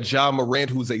you're like a Ja Morant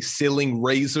who's a ceiling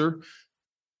raiser,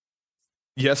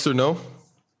 yes or no,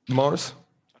 Mars?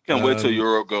 I can't wait till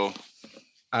Euro go.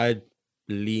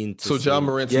 lean to So Ja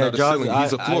Morant's not a ceiling.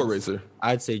 He's a floor raiser.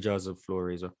 I'd say Ja's a floor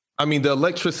raiser. I mean, the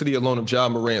electricity alone of Ja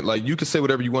Morant, like you can say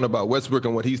whatever you want about Westbrook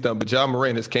and what he's done, but Ja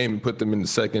Morant has came and put them in the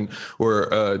second,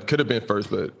 or could have been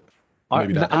first, but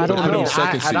maybe not. I don't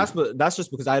know. That's just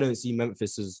because I don't see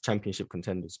Memphis as championship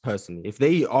contenders personally. If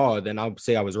they are, then I'll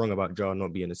say I was wrong about Ja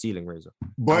not being a ceiling raiser.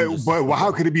 But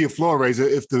how could it be a floor raiser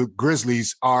if the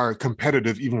Grizzlies are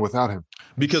competitive even without him?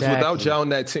 Because without Ja on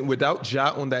that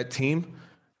team,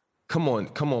 come on.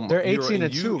 They're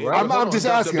 18-2, right? I'm just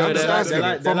asking.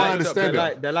 From my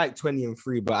understanding, they're like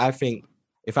 20-3. But I think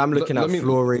if I'm looking at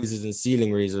floor raisers and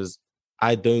ceiling raisers,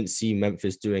 I don't see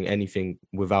Memphis doing anything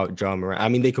without Ja Morant. I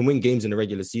mean, they can win games in the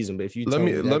regular season, but if you let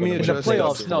me address the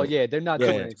playoffs, they're not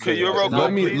doing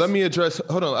it. Let me address.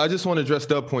 Hold on, I just want to address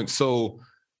that point. So,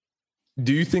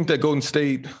 do you think that Golden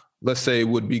State, let's say,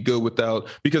 would be good without?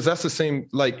 Because that's the same.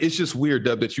 Like, it's just weird,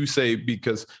 Dub, that you say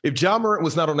because if Ja Morant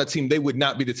was not on that team, they would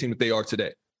not be the team that they are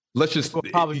today. Let's just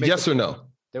yes or no.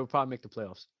 They would probably make the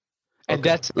playoffs.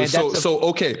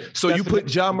 So you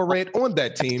put Ja Morant on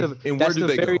that team, and where do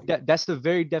they go? That's the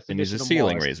very definition. And he's a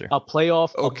ceiling raiser. A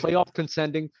playoff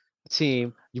contending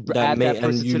team. You add that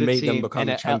person to the make team them become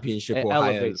a championship or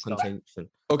higher contention.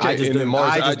 Okay,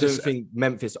 I just don't think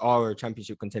Memphis are a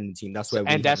championship contending team. That's where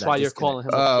that's why you're calling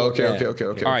him. Okay.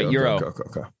 All right, Euro.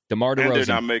 DeMar DeRozan. And they're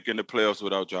not making the playoffs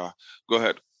without Ja. Go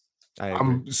ahead.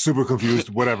 I'm super confused.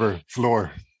 Whatever.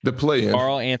 Floor. The play-in.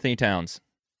 Karl Anthony Towns.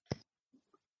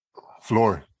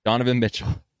 Floor. Donovan Mitchell.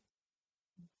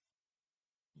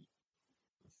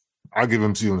 I'll give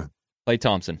him ceiling. Klay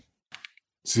Thompson.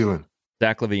 Ceiling.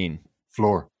 Zach LaVine.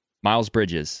 Floor. Miles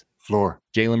Bridges. Floor.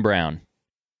 Jaylen Brown.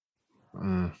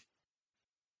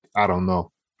 I don't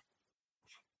know.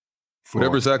 Floor.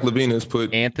 Whatever Zach LaVine has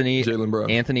put Jaylen Brown.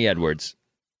 Anthony Edwards.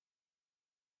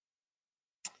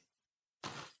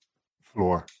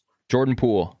 Floor. Jordan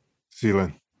Poole.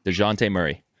 Ceiling. DeJounte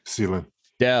Murray. Ceiling.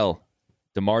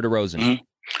 DeMar DeRozan.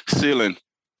 Ceiling.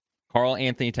 Karl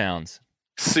Anthony Towns.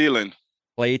 Ceiling.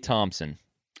 Klay Thompson.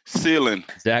 Ceiling.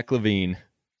 Zach LaVine.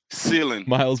 Ceiling.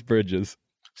 Miles Bridges.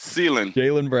 Ceiling.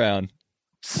 Jaylen Brown.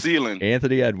 Ceiling.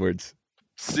 Anthony Edwards.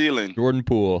 Ceiling. Jordan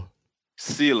Poole.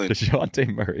 Ceiling. DeJounte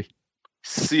Murray.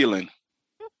 Ceiling.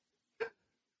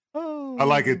 I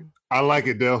like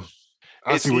it, Dale.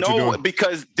 I see what you're doing.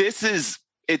 Because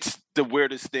it's the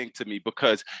weirdest thing to me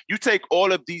because you take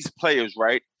all of these players,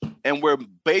 right? And we're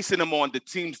basing them on the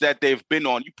teams that they've been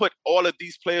on. You put all of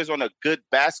these players on a good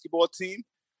basketball team.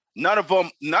 None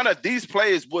of these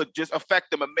players would just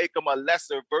affect them and make them a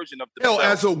lesser version of themselves.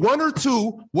 As a 1 or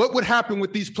 2, what would happen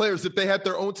with these players if they had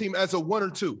their own team as a 1 or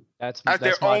 2? That's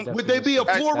their own. Would they be a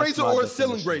floor raiser or a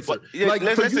ceiling raiser?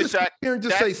 Listen, Shaq, here and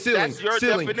just say ceiling. That's your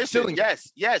definition. Ceiling.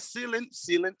 Yes,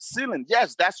 ceiling.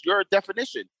 Yes, that's your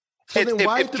definition. So then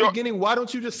why at the beginning, why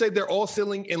don't you just say they're all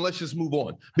ceiling and let's just move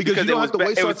on? Because you don't have to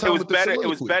waste our time with the soliloquy. It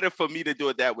was better for me to do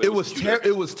it that way. It was terrible.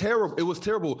 It was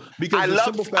terrible because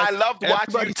I loved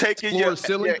watching you taking your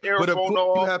earphone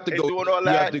off you have to go, and doing all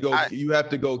that. You have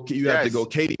to go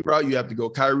KD route. You have to go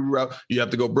Kyrie route. You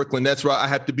have to go Brooklyn Nets route. I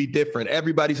have to be different.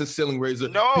 Everybody's a ceiling raiser.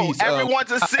 No,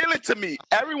 everyone's a ceiling to me.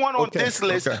 Everyone on this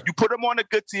list, you put them on a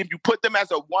good team. You put them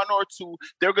as a 1 or 2.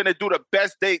 They're going to do the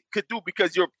best they could do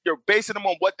because you're basing them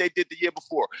on what they did the year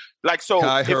before. Like, so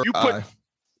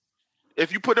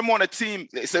if you put them on a team,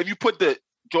 so if you put the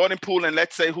Jordan Poole and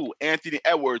let's say Anthony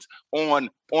Edwards on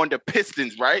the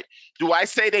Pistons, right? Do I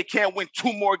say they can't win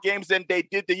 2 more games than they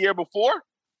did the year before?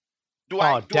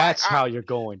 That's how you're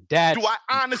going. That's do I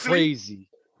honestly, crazy.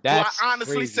 That's do I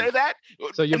honestly crazy. Say that?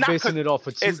 So you're basing it off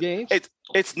of 2 games?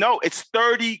 It's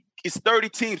 30. It's 30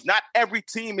 teams. Not every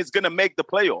team is going to make the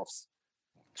playoffs.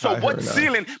 So what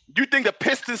ceiling? Do you think the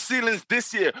Pistons ceilings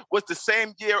this year was the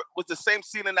same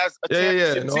ceiling as a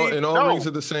championship team? And all rings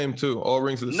are the same too. All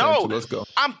rings are the same too. Let's go.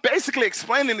 I'm basically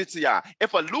explaining it to y'all.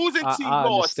 If a losing team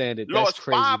lost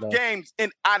crazy, 5 games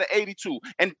out of 82,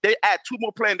 and they add 2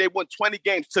 more players and they won 20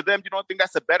 games, to them, you don't think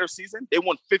that's a better season? They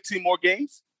won 15 more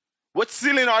games? What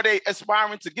ceiling are they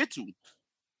aspiring to get to?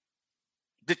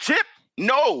 The chip?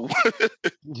 No.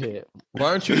 Yeah. Why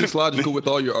aren't you just logical with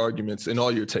all your arguments and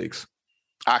all your takes?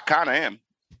 I kind of am.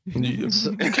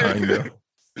 Kind of.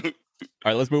 All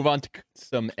right, let's move on to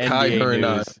some NBA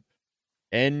news.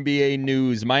 NBA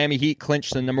news. Miami Heat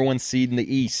clinched the number 1 seed in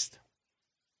the East.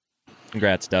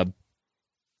 Congrats, Dub.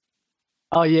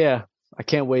 Oh, yeah. I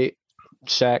can't wait.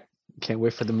 Shaq, can't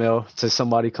wait for the mail to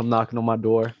somebody come knocking on my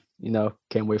door.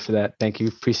 Can't wait for that. Thank you.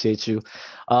 Appreciate you.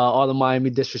 All the Miami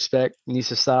disrespect needs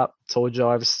to stop. Told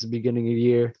y'all ever since the beginning of the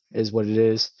year is what it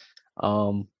is.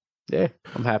 Yeah,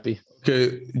 I'm happy.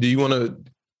 Okay, do you want to,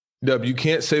 Dub, you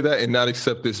can't say that and not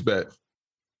accept this bet.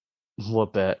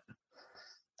 What bet?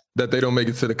 that they don't make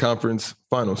it to the conference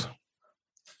finals.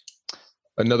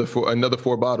 Another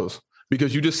four bottles.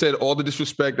 Because you just said all the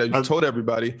disrespect that you told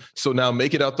everybody. So now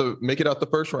make it out the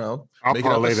first round. I'll make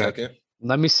it out the that. second.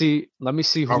 Let me see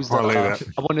who's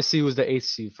the. I want to see who's the 8th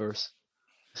seed first,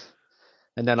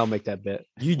 and then I'll make that bet.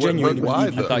 You genuinely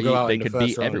I thought they could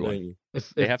beat everyone.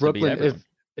 If Brooklyn,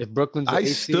 if Brooklyn's the 8th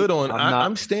seed,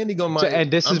 I'm standing on my.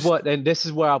 And this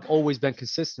is where I've always been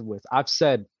consistent with. I've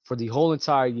said for the whole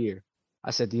entire year,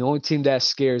 I said the only team that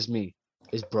scares me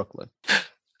is Brooklyn.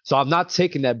 So I'm not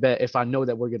taking that bet if I know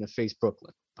that we're going to face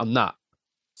Brooklyn. I'm not.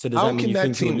 So does that mean you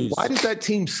think we'll lose? Why does that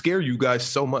team scare you guys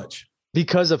so much?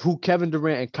 Because of who Kevin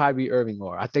Durant and Kyrie Irving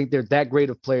are. I think they're that great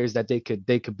of players that they could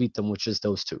beat them with just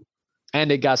those two. And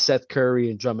they got Seth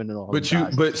Curry and Drummond and all.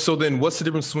 But so then what's the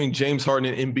difference between James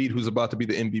Harden and Embiid, who's about to be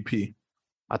the MVP?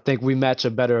 I think we match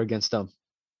up better against them.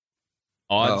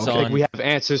 Odds I think we have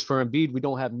answers for Embiid. We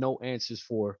don't have no answers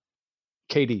for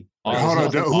KD.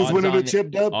 Hold on, who's winning the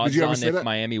chip, Dub? Did you ever say that? If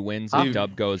Miami wins,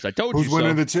 Dub goes, I told you so. Who's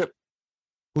winning the chip?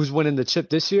 Who's winning the chip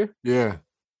this year? Yeah.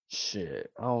 Shit.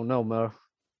 I don't know, man.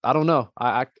 I don't know.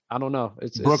 I don't know.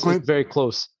 It's very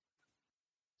close.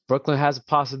 Brooklyn has a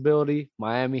possibility.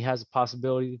 Miami has a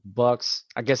possibility. Bucks.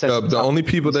 I guess that's the only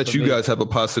people that you guys have a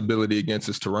possibility against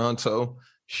is Toronto,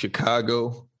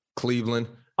 Chicago, Cleveland.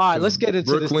 All right, let's get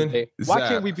into Brooklyn, this debate. Why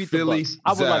can't we beat Philly, the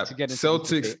Bucks? I would like to get into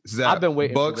Celtics, this debate. I've been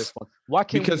waiting for this one. Why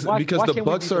can't because the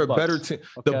Bucks are a better team.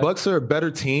 Okay. The Bucks are a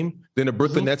better team than the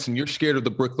Brooklyn Nets, and you're scared of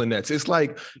the Brooklyn Nets. It's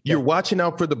like you're watching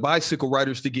out for the bicycle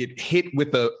riders to get hit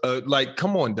with a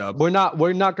come on, Dub. We're not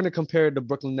going to compare the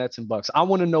Brooklyn Nets and Bucks. I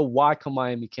want to know why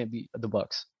Miami can't beat the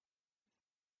Bucks.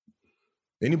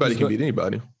 Anybody can beat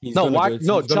anybody. Tell me.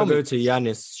 Go to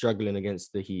Giannis struggling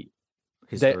against the Heat.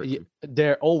 He's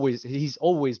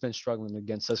always been struggling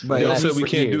against us. But they said we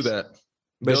can't do that.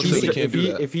 But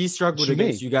if he struggled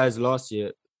against you guys last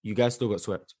year, you guys still got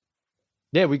swept.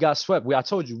 Yeah, we got swept. I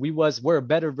told you we're a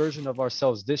better version of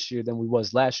ourselves this year than we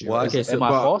was last year. Well, okay, am I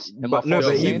false?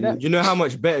 You know how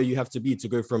much better you have to be to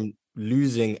go from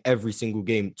losing every single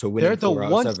game to winning. They're the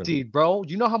 1 seed, bro.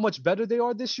 You know how much better they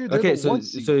are this year? They're so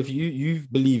if you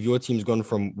believe your team's gone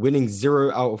from winning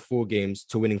 0 out of 4 games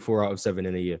to winning 4 out of 7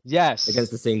 in a year. Yes.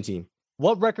 Against the same team.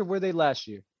 What record were they last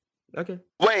year? Okay.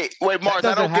 Wait, Mars,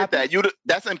 I don't get that.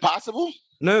 That's impossible?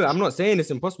 No, I'm not saying it's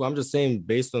impossible. I'm just saying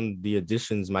based on the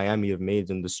additions Miami have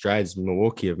made and the strides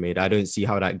Milwaukee have made, I don't see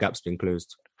how that gap's been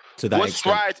closed to that extent.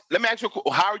 Strides? Let me ask you,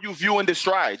 how are you viewing the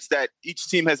strides that each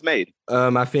team has made?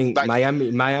 I think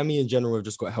Miami in general have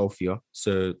just got healthier.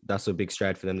 So that's a big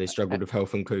stride for them. They struggled with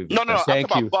health and COVID. No,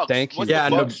 thank you. Thank you. Yeah,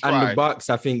 and the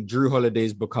Bucks, I think Drew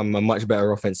Holiday's become a much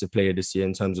better offensive player this year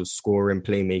in terms of scoring,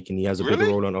 playmaking. He has a bigger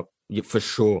role on for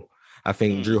sure. I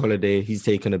think Drew Holiday, he's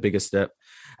taken a bigger step.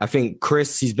 I think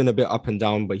Chris, he's been a bit up and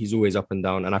down, but he's always up and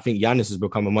down. And I think Giannis has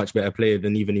become a much better player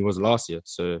than even he was last year.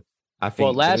 So I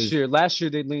think last year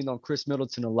they leaned on Chris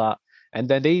Middleton a lot. And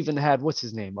then they even had, what's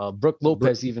his name? Brooke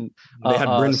Lopez even. They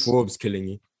had Bryn Forbes killing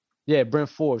you. Yeah, Bryn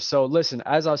Forbes. So listen,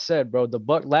 as I said, bro, the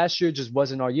Buck last year just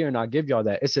wasn't our year, and I'll give y'all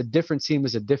that. It's a different team,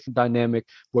 it's a different dynamic.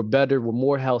 We're better, we're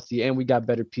more healthy, and we got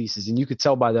better pieces. And you could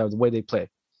tell by that the way they play.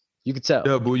 You could tell.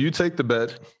 Yeah, but you take the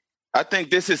bet. I think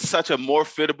this is such a more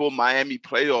fittable Miami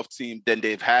playoff team than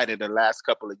they've had in the last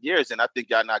couple of years, and I think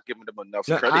y'all not giving them enough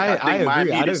credit. I think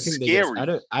Miami is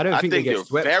scary. I don't think they get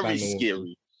swept. Very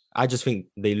scary. I just think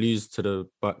they lose to the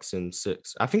Bucks in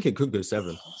 6. I think it could go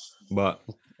 7, but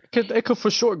it could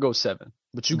for sure go 7.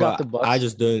 But you got the Bucks. I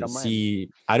just don't see.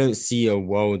 I don't see a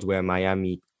world where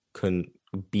Miami can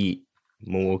beat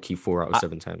Milwaukee 4 out of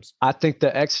 7 times. I think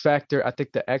the X factor.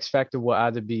 Will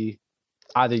either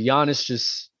Giannis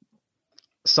just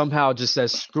somehow just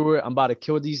says, screw it, I'm about to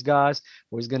kill these guys,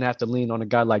 or he's gonna have to lean on a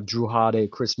guy like Drew Holiday,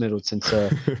 Chris Middleton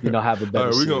to have a better.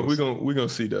 All right, we're gonna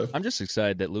see though. I'm just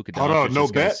excited that Luka Doncic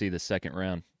is gonna see the second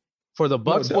round for the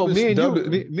Bucks.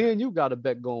 Me and you got a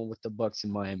bet going with the Bucks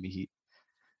in Miami Heat.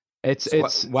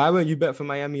 It's why won't you bet for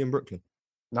Miami and Brooklyn?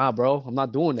 Nah, bro, I'm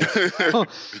not doing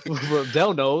that.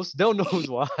 Dell knows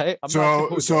why.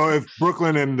 So if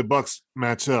Brooklyn and the Bucks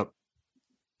match up.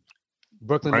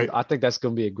 Brooklyn, right? I think that's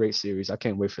going to be a great series. I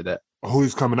can't wait for that.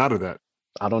 Who's coming out of that?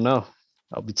 I don't know.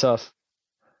 That'll be tough.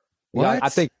 What? Yeah, I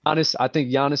think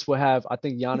Giannis will have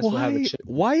a chip.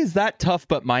 Why is that tough,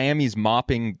 but Miami's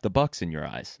mopping the Bucks in your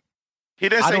eyes? He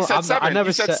didn't say 7. I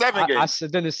never said 7 games. I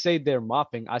didn't say they're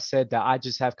mopping. I said that I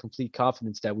just have complete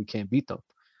confidence that we can't beat them.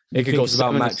 It could go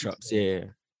about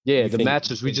matchups. Yeah, the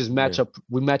matchups we just match up.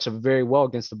 We match up very well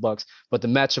against the Bucks, but the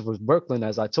matchup with Brooklyn,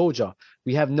 as I told y'all,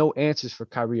 we have no answers for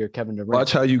Kyrie or Kevin Durant.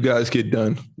 Watch how you guys get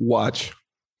done. Watch.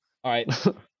 All right,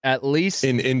 at least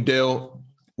in Dale.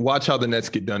 Watch how the Nets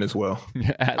get done as well.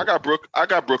 I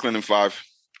got Brooklyn in 5.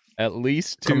 At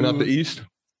least 2. Coming out the East?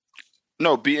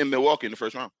 No, beating Milwaukee in the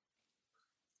first round.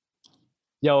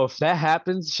 Yo, if that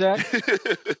happens,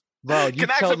 Shaq, bro, you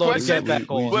tell Lo to get back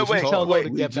on. Wait, tell Lo to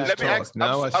get back on.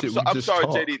 I'm sorry,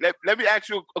 JD. Let me ask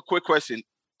you a quick question.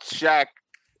 Shaq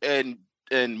and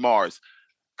Mars,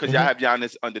 because y'all have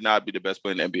Giannis undeniably the best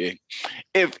player in the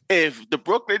NBA. If the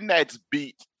Brooklyn Nets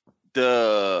beat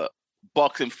the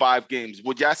Bucks in 5 games,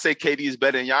 would y'all say KD is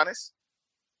better than Giannis?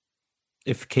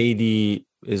 If KD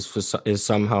is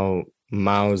somehow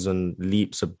miles and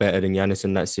leaps are better than Giannis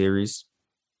in that series,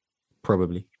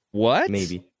 probably. What?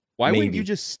 Maybe. Why wouldn't you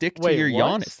just stick to your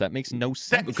Giannis? That makes no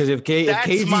sense. Because if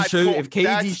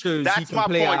KD shows he can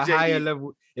play at a higher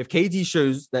level, if KD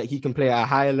shows that he can play at a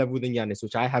higher level than Giannis,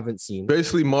 which I haven't seen.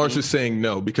 Basically, Mars is saying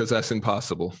no because that's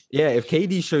impossible. Yeah, if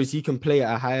KD shows he can play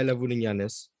at a higher level than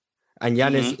Giannis, and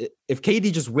Giannis, if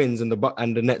KD just wins and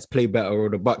the Nets play better or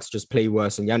the Bucks just play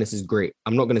worse and Giannis is great,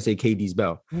 I'm not going to say KD's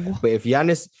better. But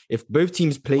if both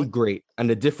teams play great and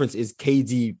the difference is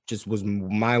KD just was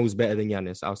miles better than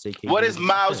Giannis, I'll say KD. What is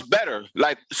miles better?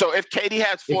 Like, so if KD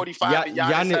has 45 and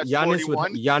Giannis has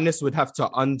 41? Giannis would have to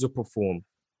underperform.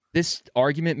 This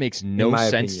argument makes no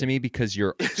sense to me because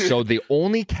so the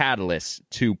only catalyst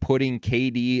to putting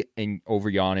KD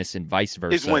over Giannis and vice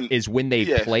versa is when they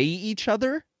play each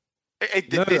other. I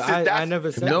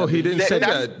never said no, that. he didn't say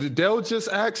that. Dell just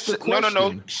asked the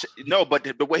question. No, but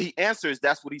the way he answers,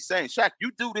 that's what he's saying. Shaq, you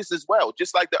do this as well,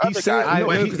 just like the other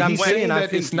guy. He's saying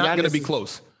that it's not going to be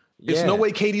close. There's no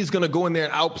way KD is going to go in there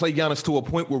and outplay Giannis to a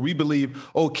point where we believe,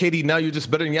 oh, KD, now you're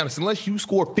just better than Giannis. Unless you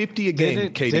score 50 a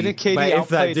game, KD. Didn't KD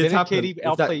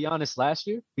outplay Giannis last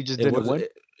year? He just didn't win?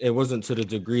 It wasn't to the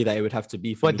degree that it would have to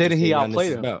be. But didn't he outplay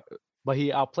him? But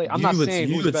he outplayed. I'm not saying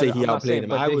you would say he outplayed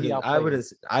him.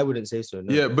 I wouldn't say so.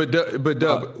 No. Yeah, but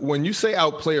Dub, when you say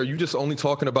outplay, are you just only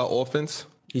talking about offense?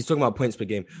 He's talking about points per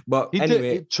game. But he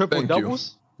anyway, did triple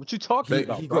doubles. What you talking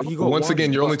about? Once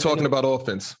again, you're only talking about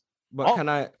offense. But can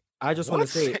I just want to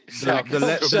say the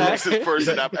closest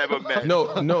person I've ever met.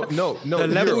 No. The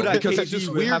level that KD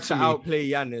would have to outplay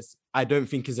Giannis, I don't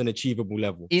think is an achievable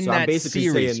level. In that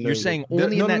series, you're saying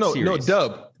only in that series.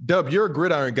 No, Dub, you're a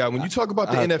gridiron guy. When you talk about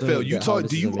the NFL,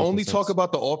 do you only talk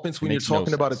about the offense when you're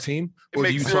talking about a team, or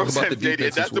do you talk about the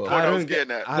defense as well? That's the point I was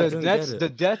getting at.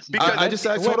 The Nets. I just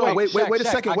asked. Hold on. Wait a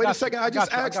second. I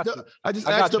just asked the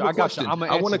question.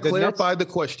 I want to clarify the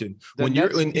question. When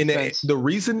you're in the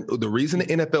reason the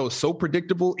NFL is so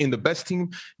predictable in the best team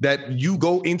that you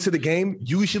go into the game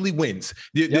usually wins.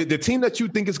 The team that you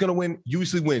think is going to win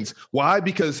usually wins. Why?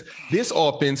 Because this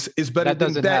offense is better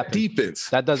than that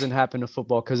defense. That doesn't happen in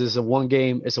football because it's a one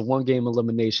game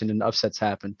elimination and upsets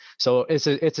happen. So it's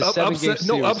a 7-game series.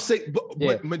 No upset,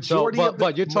 but majority of the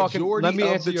but you're talking. Let me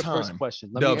answer your first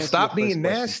question. Stop being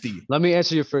nasty. Let me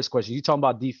answer your first question. You talking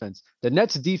about defense? The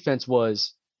Nets' defense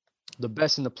was the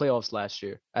best in the playoffs last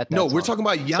year. We're talking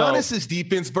about Giannis's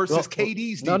defense versus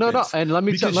KD's defense. No. And let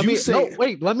me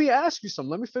ask you something.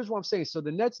 Let me finish what I'm saying. So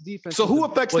the Nets defense. So who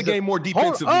affects the game more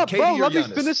defensively, KD or Giannis? Let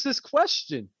me finish this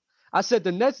question. I said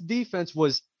the Nets defense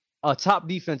was a top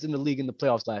defense in the league in the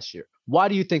playoffs last year. Why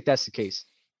do you think that's the case?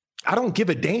 I don't give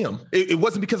a damn. It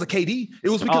wasn't because of KD. It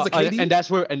was because of KD. And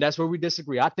that's where we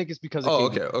disagree. I think it's because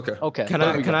of KD. Okay.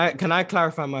 Can I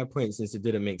clarify my point since it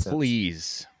didn't make sense?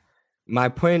 Please. My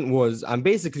point was, I'm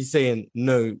basically saying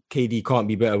no, KD can't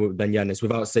be better than Giannis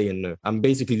without saying no. I'm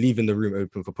basically leaving the room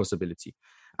open for possibility.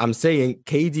 I'm saying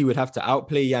KD would have to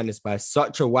outplay Giannis by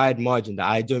such a wide margin that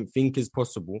I don't think is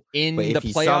possible. In the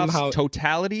playoffs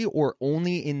totality or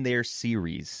only in their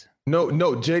series? No,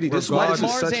 JD, this is why this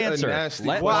is such answer. A nasty.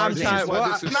 It's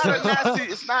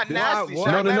not nasty.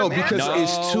 No, because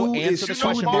it's two different.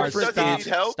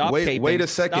 Wait a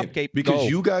second, because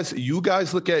you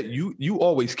guys look at you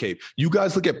always cape. You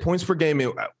guys look at points per game.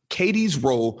 And KD's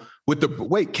role with the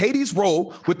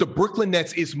Brooklyn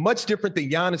Nets is much different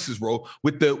than Giannis's role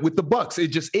with the Bucks. It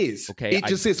just is. Okay, it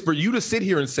just is. For you to sit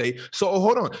here and say, so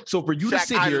hold on. So for you to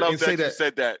sit here and say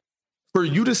that. For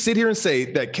you to sit here and say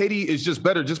that KD is just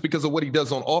better just because of what he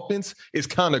does on offense is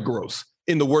kind of gross.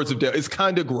 In the words of Dale, it's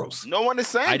kind of gross. No one is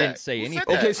saying that. I didn't say anything.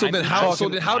 Okay, so then how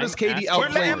does KD outplay?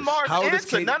 We're letting Mars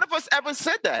answer. None of us ever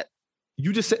said that.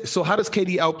 You just said, so how does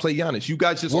KD outplay Giannis? You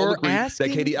guys just all agree that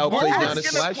KD outplayed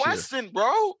Giannis last year. Question,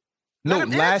 bro. No,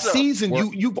 last season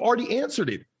you've already answered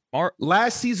it.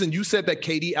 Last season you said that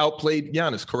KD outplayed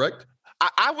Giannis, correct?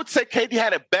 I would say KD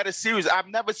had a better series. I've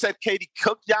never said KD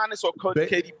cooked Giannis or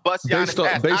KD bust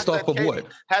Giannis. Based off of what?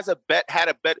 Had a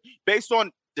better based on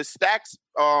the stacks,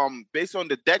 based on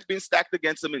the deck being stacked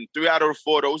against him in 3 out of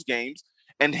 4 of those games,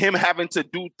 and him having to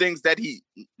do things that he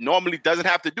normally doesn't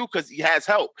have to do because he has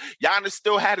help. Giannis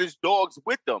still had his dogs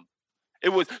with them. It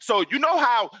was so you know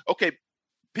how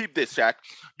peep this, Shaq.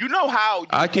 You know how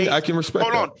I can respect.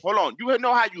 Hold on. You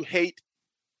know how you hate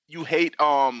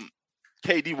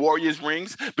KD Warriors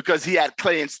rings because he had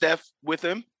Clay and Steph with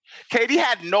him. KD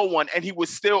had no one, and he was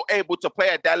still able to play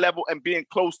at that level and being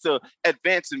close to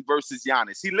advancing versus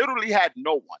Giannis. He literally had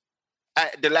no one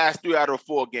at the last 3 out of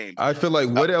 4 games. I feel like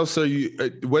what else do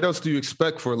you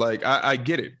expect for like? I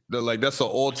get it. That's an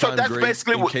all-time. So that's great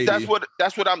basically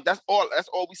that's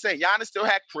all we saying. Giannis still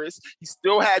had Chris. He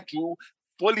still had Drew.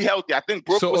 Fully healthy. I think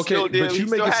Brooke was still there. But you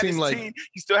make it seem like team.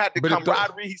 He still had the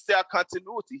camaraderie. He still had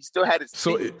continuity. He still had his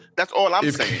team. That's all I'm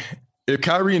saying. If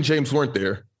Kyrie and James weren't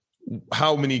there,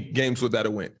 how many games would that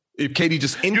have went? If KD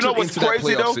just entered into that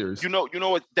playoff series. You know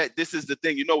what? That this is the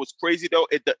thing. You know what's crazy though?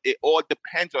 It all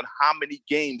depends on how many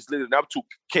games leading up to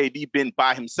KD been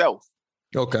by himself.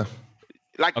 Okay.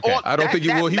 Like I don't think he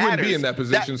will. He wouldn't be in that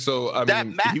position.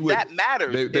 He would. That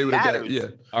matters. They would have. Yeah.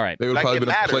 All right. They would probably been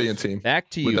a playing team. Back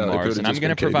to you, Mars, and I'm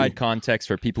going to provide context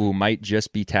for people who might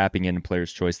just be tapping into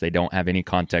Player's Choice. They don't have any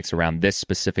context around this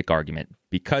specific argument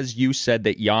because you said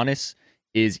that Giannis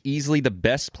is easily the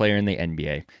best player in the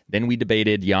NBA. Then we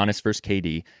debated Giannis versus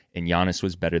KD, and Giannis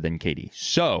was better than KD.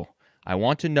 So I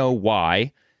want to know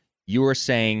why you are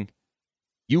saying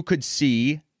you could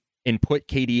see and put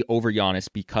KD over Giannis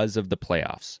because of the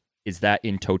playoffs. Is that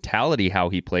in totality how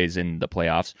he plays in the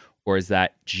playoffs, or is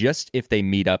that just if they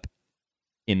meet up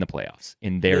in the playoffs,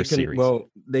 in their series? Well,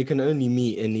 they can only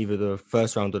meet in either the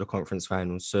first round or the conference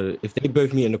finals. So if they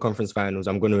both meet in the conference finals,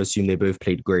 I'm going to assume they both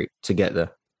played great to get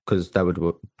there, because that would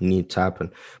need to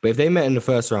happen. But if they met in the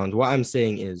first round, what I'm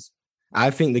saying is, I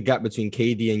think the gap between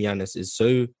KD and Giannis is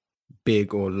so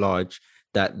big or large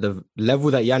that the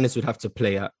level that Giannis would have to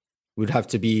play at would have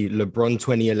to be LeBron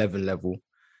 2011 level.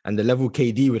 And the level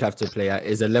KD would have to play at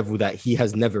is a level that he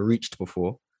has never reached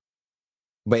before.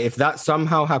 But if that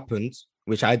somehow happened,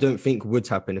 which I don't think would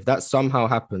happen, if that somehow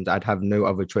happened, I'd have no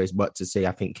other choice but to say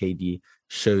I think KD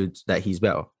showed that he's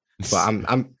better. But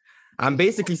I'm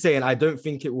basically saying I don't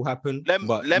think it will happen,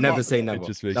 but never say never.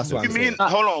 That's what I'm saying.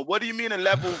 Hold on. What do you mean a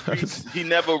level he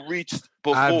never reached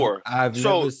before? I've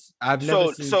never seen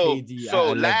KD.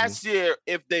 So last year,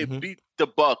 if they beat the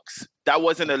Bucks, that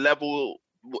wasn't a level.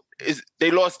 They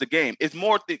lost the game. It's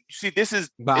more. See, this is.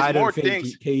 But I don't think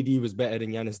KD was better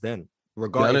than Giannis then.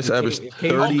 Regardless, Giannis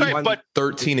averaged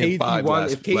 13 and 5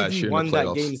 last year. If KD won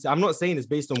that game, I'm not saying it's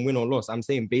based on win or loss. I'm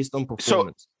saying based on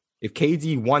performance. If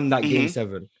KD won that game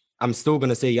 7. I'm still going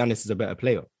to say Giannis is a better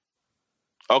player.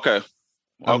 Okay.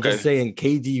 I'm just saying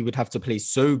KD would have to play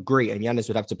so great and Giannis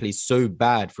would have to play so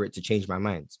bad for it to change my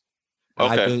mind.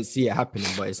 I don't see it happening,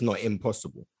 but it's not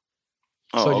impossible.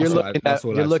 So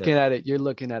you're looking at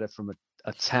it from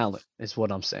a talent is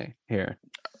what I'm saying here.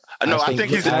 No,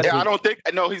 he's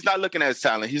not looking at his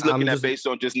talent. He's looking at based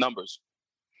on just numbers.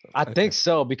 I think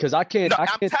so because I can't. I'm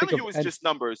telling you, it's just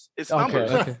numbers. It's numbers.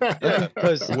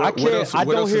 Because I can't. I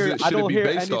don't hear. I don't hear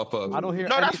based off of. I don't hear.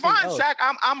 No, that's fine, Shaq.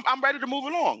 I'm ready to move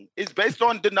along. It's based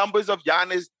on the numbers of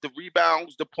Giannis, the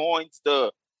rebounds, the points,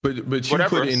 the. But you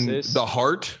put in the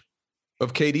heart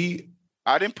of KD.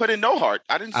 I didn't put in no heart.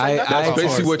 I didn't say that. That's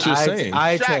basically what you're saying.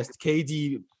 I test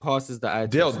KD passes the eye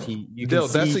test. You can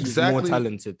see he's more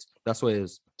talented. That's what it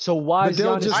is. So why is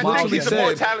Giannis? I think he's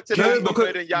more talented than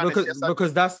Giannis.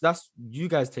 Because that's you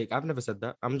guys take. I've never said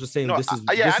that. I'm just saying this is.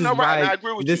 Yeah, I know, right? I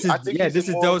agree with you. This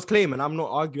is Dell's claim, and I'm not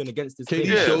arguing against this.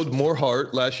 KD showed more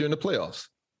heart last year in the playoffs.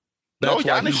 No,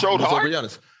 Giannis showed heart.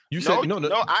 You said no.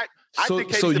 I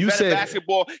think KD's better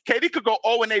basketball. KD could go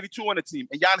 0-82 on the team,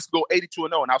 and Giannis could go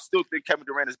 82-0, and I still think Kevin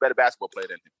Durant is a better basketball player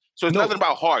than him. So it's nothing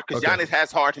about heart, because Giannis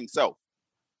has heart himself.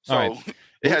 So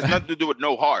it has nothing to do with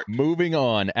no heart. Moving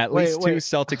on. At least 2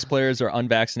 Celtics players are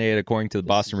unvaccinated, according to the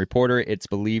Boston Reporter. It's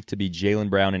believed to be Jaylen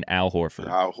Brown and Al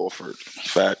Horford.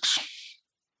 Facts.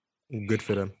 Good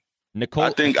for them.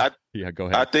 Nicole, go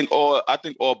ahead. I think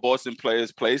all Boston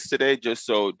players plays today just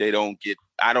so they don't get.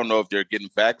 I don't know if they're getting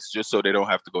vaxxed, just so they don't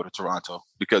have to go to Toronto.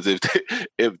 Because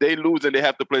if they lose and they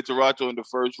have to play Toronto in the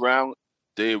first round,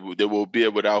 they will be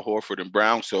without Horford and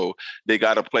Brown. So they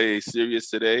got to play serious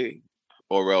today,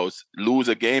 or else lose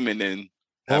a game and then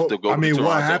have to go. I mean,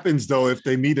 what happens though if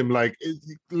they meet him? Like,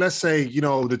 let's say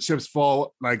the chips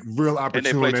fall, like real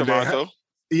opportunity, and they play Toronto.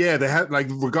 Yeah, they have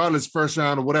regardless first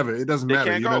round or whatever. It doesn't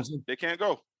matter. They can't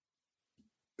go.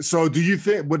 So do you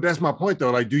think? But that's my point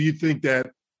though. Like, do you think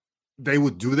that they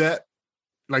would do that?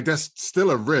 Like, that's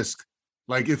still a risk.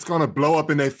 Like, it's gonna blow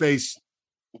up in their face.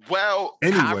 Well,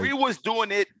 anyway. Kyrie was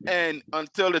doing it, and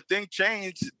until the thing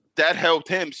changed, that helped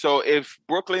him. So if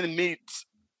Brooklyn meets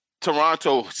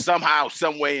Toronto somehow,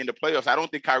 some way in the playoffs. I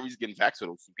don't think Kyrie's getting back to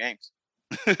those 2 games.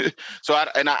 So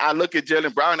I look at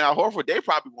Jaylen Brown and Al Horford, they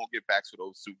probably won't get back to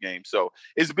those 2 games. So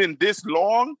it's been this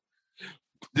long.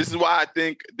 This is why I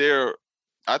think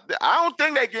I don't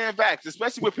think they're getting vaxxed,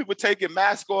 especially with people taking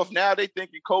masks off now. They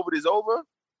thinking COVID is over.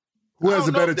 Who has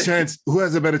a better chance? Who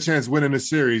has a better chance winning the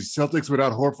series? Celtics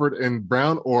without Horford and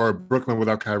Brown, or Brooklyn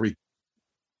without Kyrie?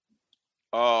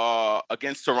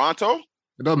 Against Toronto?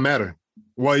 It doesn't matter.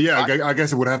 Well, yeah, I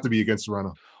guess it would have to be against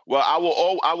Toronto. Well, I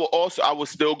will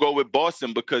still go with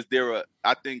Boston because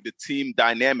I think the team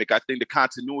dynamic, I think the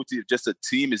continuity of just a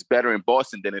team is better in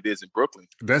Boston than it is in Brooklyn.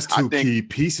 That's 2 key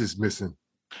pieces missing.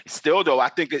 Still, though, I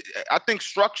think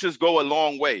structures go a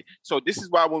long way. So this is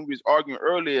why when we was arguing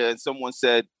earlier and someone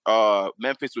said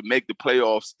Memphis would make the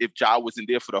playoffs if Ja wasn't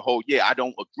there for the whole year, I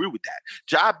don't agree with that.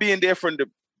 Ja being there from the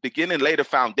beginning laid a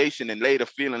foundation and laid a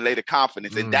feeling, laid a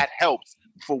confidence, and that helps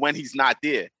for when he's not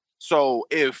there. So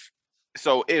if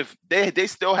they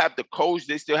still have the coach,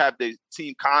 they still have the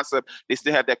team concept, they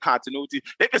still have that continuity,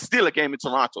 they could steal a game in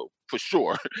Toronto for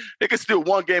sure. They could steal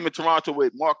 1 game in Toronto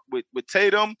with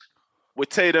Tatum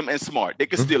and Smart. They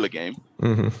could steal a game.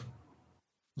 Mm-hmm.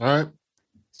 All right.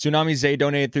 Tsunami Zay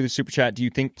donated through the super chat. Do you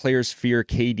think players fear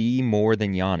KD more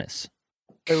than Giannis?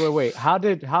 Wait. How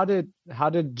did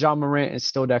Ja Morant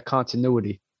instill that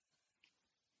continuity?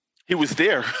 He was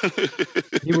there.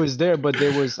 He was there, but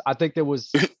I think there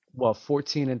was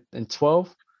 14 and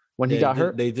 12 when he got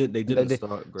hurt. They didn't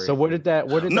start great. So where did that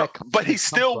come but he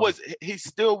still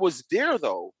was there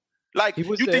though. Like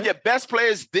you think your best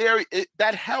players there,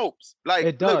 that helps. Like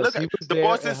it does. Look at the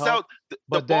Boston Celtics.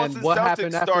 But then what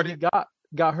happened after he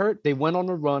got hurt? They went on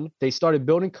a run. They started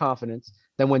building confidence.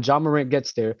 Then when Ja Morant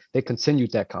gets there, they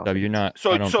continued that confidence. You're not.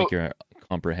 I don't think you're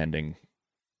comprehending.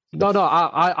 No.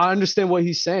 I understand what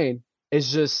he's saying.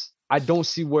 It's just I don't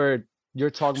see where you're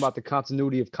talking about the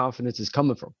continuity of confidence is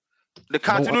coming from. The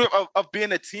continuity of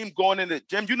being a team going in the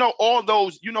gym. All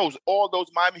those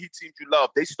Miami Heat teams you love.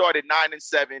 They started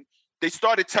 9-7. They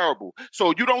started terrible.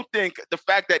 So you don't think the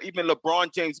fact that even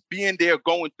LeBron James being there,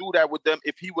 going through that with them,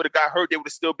 if he would have got hurt, they would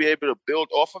have still be able to build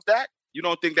off of that? You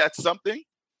don't think that's something?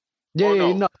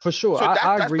 No, for sure. So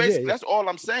I agree. That's all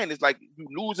I'm saying. It's like you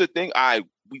lose a thing.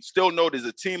 We still know there's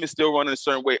a team is still running a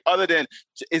certain way. Other than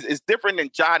it's different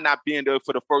than Ja not being there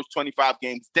for the first 25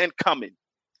 games, then coming.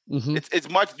 Mm-hmm. It's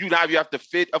much you have to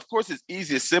fit. Of course, it's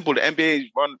easy, it's simple. The NBA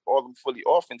run all them fully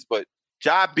offense, but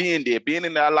Ja being there, being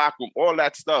in that locker room, all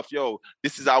that stuff,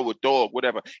 this is our dog,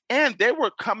 whatever. And they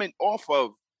were coming off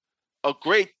of a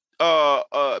great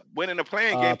winning a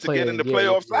playing game to get in the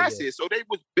playoffs last year. So they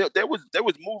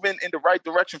was moving in the right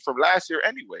direction from last year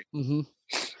anyway. Mm-hmm.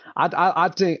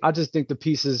 I just think the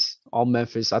pieces on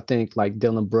Memphis. I think like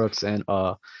Dylan Brooks and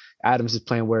Adams is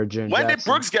playing where Jaren When Jackson. Did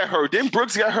Brooks get hurt? Didn't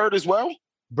Brooks get hurt as well?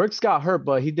 Brooks got hurt,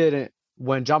 but he didn't.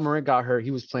 When Ja Morant got hurt,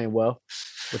 he was playing well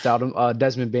without him.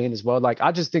 Desmond Bane as well. Like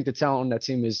I just think the talent on that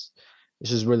team is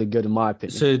just really good in my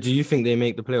opinion. So do you think they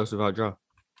make the playoffs without Ja?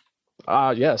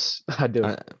 Yes, I do.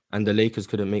 And the Lakers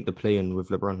couldn't make the play-in with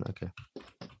LeBron. Okay.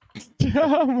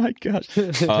 Oh my gosh.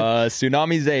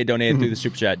 Tsunami Zay donated through the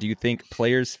super chat. Do you think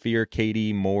players fear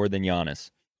KD more than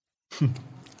Giannis?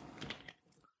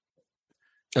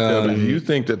 Do you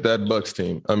think that Bucks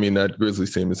team, that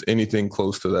Grizzlies team, is anything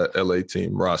close to that LA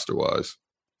team roster wise?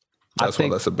 That's why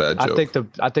that's a bad joke.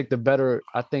 I think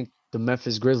the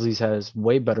Memphis Grizzlies has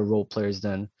way better role players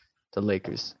than the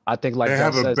Lakers. I think they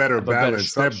have a better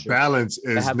balance. Their balance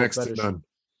is next to none.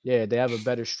 Yeah, they have a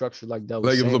better structure like that.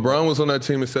 Like if LeBron was on that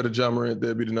team instead of Ja Morant,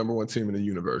 they'd be the number 1 team in the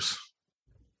universe.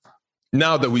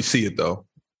 Now that we see it though,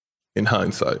 in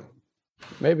hindsight.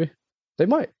 Maybe. They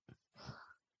might.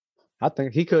 I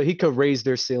think he could raise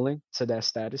their ceiling to that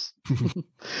status. I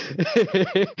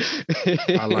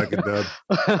like it, Dub.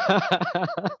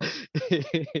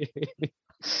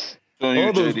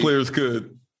 All those players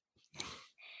could.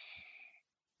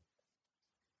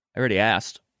 I already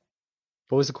asked.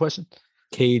 What was the question?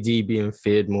 KD being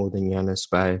feared more than Giannis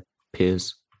by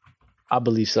peers. I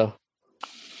believe so.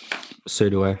 So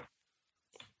do I.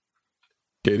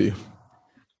 KD.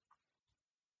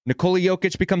 Nikola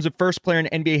Jokic becomes the first player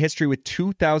in NBA history with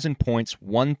 2,000 points,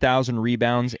 1,000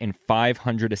 rebounds, and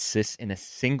 500 assists in a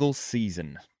single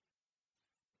season.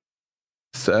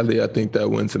 Sadly, I think that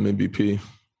wins him MVP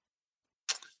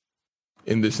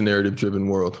in this narrative-driven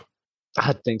world.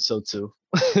 I think so too.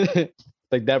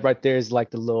 Like that right there is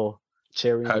like the little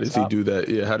cherry. How does he do that?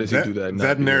 Yeah, how does he do that?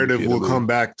 That narrative will come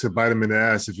back to bite him in the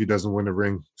ass if he doesn't win the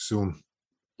ring soon.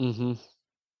 Mm-hmm.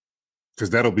 Because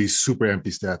that'll be super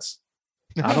empty stats.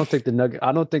 I don't think the Nuggets.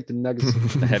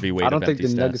 The heavyweight. I don't think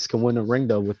the Nuggets can win a ring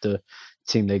though with the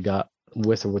team they got.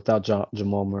 with or without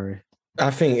Jamal Murray. I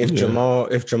think if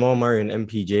Jamal Murray and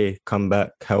MPJ come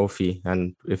back healthy,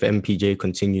 and if MPJ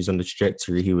continues on the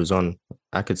trajectory he was on,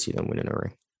 I could see them winning a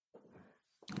ring.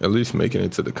 At least making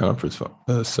it to the conference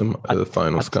finals.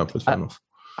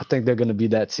 I think they're going to be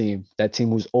that team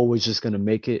who's always just going to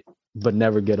make it, but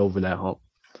never get over that hump,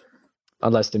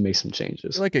 unless they make some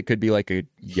changes. I feel like it could be like a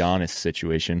Giannis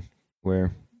situation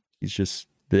where he's just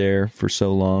there for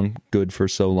so long, good for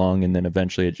so long, and then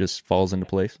eventually it just falls into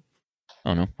place. I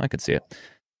don't know. I could see it.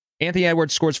 Anthony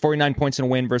Edwards scores 49 points in a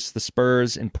win versus the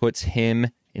Spurs and puts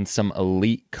him in some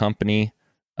elite company.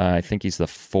 I think he's the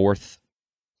fourth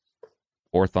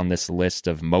on this list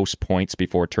of most points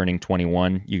before turning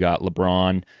 21. You got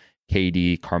LeBron,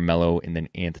 KD, Carmelo, and then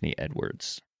Anthony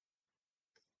Edwards.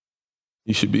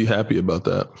 You should be happy about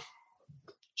that.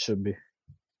 Should be.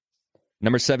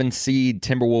 Number 7 seed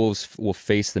Timberwolves will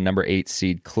face the number 8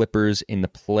 seed Clippers in the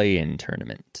play-in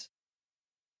tournament.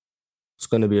 It's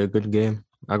going to be a good game.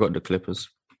 I got the Clippers.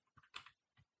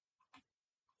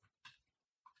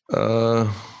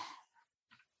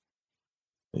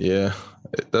 Yeah,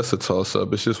 that's a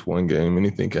toss-up. It's just one game.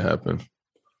 Anything can happen.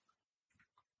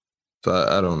 So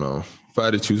I don't know. If I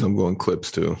had to choose, I'm going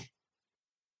Clips too.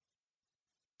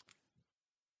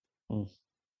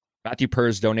 Matthew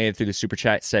Purrs donated through the Super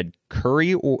Chat, said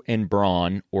Curry and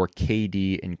Braun or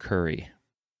KD and Curry?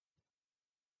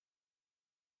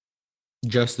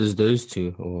 Just as those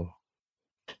two, or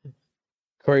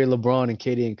Curry, LeBron, and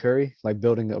KD and Curry, like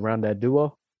building around that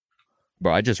duo.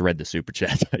 Bro, I just read the Super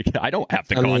Chat. I don't have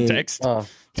the context.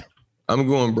 I'm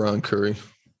going Braun Curry.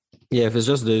 Yeah, if it's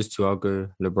just those two, I'll go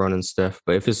LeBron and Steph.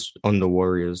 But if it's on the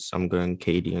Warriors, I'm going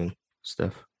KD and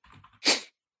Steph.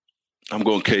 I'm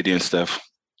going KD and Steph.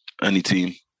 Any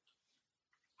team.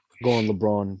 Going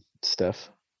LeBron,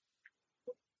 Steph.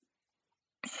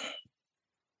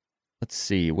 Let's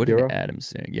see. What did Adam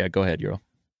say? Yeah, go ahead, Euro.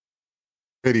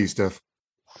 KD, Steph.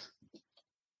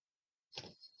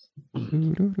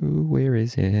 Where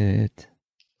is it?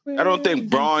 I don't think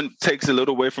Braun takes a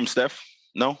little away from Steph.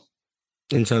 No?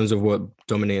 In terms of what,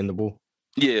 dominating the ball?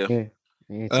 Yeah.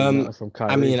 I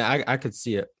mean, I could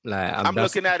see it. Like I'm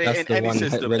looking at it in any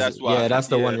system. That's why. Yeah, that's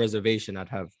the one reservation I'd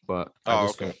have. But I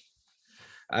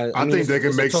think they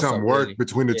can make something work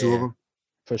between the two of them.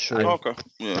 For sure. Okay.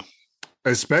 Yeah.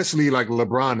 Especially like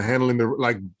LeBron handling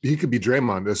he could be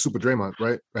Draymond, the super Draymond,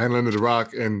 right? Handling the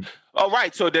rock and. Oh,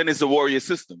 right. So then it's the Warrior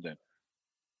system then.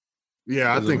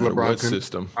 Yeah, I think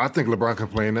LeBron can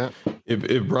play in that.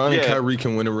 If Bron and Kyrie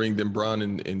can win a ring, then Bron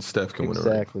and Steph can win a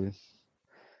ring. Exactly.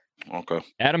 Okay.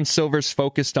 Adam Silver's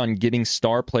focused on getting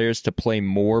star players to play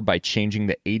more by changing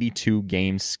the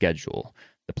 82-game schedule.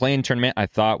 The play-in tournament, I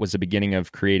thought, was the beginning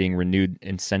of creating renewed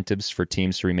incentives for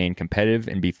teams to remain competitive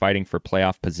and be fighting for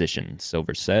playoff position,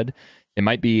 Silver said. It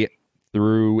might be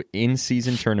through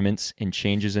in-season tournaments and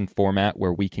changes in format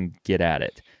where we can get at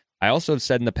it. I also have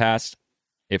said in the past,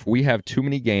 if we have too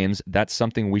many games, that's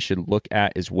something we should look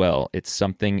at as well. It's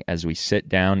something as we sit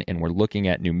down and we're looking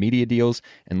at new media deals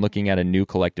and looking at a new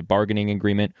collective bargaining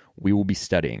agreement, we will be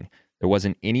studying. There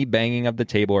wasn't any banging of the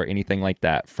table or anything like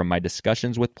that. From my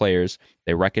discussions with players,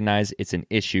 they recognize it's an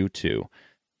issue too.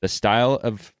 The style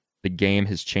of the game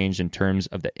has changed in terms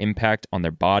of the impact on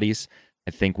their bodies.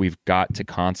 I think we've got to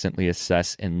constantly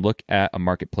assess and look at a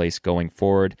marketplace going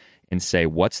forward and say,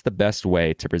 what's the best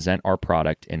way to present our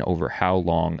product and over how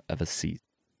long of a season?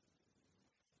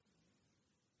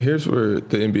 Here's where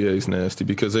the NBA is nasty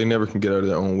because they never can get out of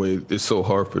their own way. It's so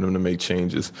hard for them to make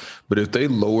changes. But if they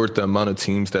lowered the amount of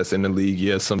teams that's in the league,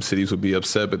 yes, some cities would be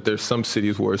upset, but there's some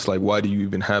cities where it's like, why do you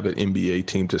even have an NBA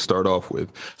team to start off with?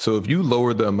 So if you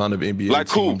lower the amount of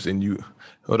NBA teams and you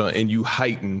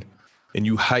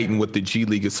heighten what the G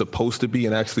League is supposed to be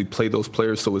and actually play those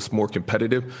players so it's more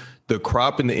competitive, the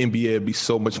crop in the NBA would be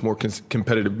so much more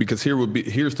competitive because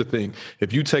here's the thing.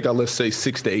 If you take out, let's say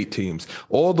 6 to 8 teams,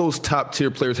 all those top tier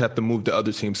players have to move to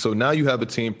other teams. So now you have a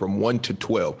team from 1 to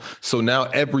 12. So now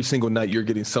every single night you're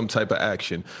getting some type of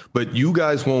action, but you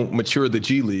guys won't mature the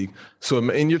G League.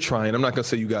 And you're trying, I'm not going to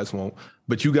say you guys won't,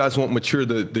 but you guys won't mature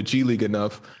the G League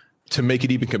enough to make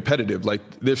it even competitive. Like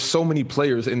there's so many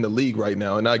players in the league right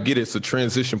now, and I get it's a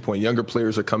transition point. Younger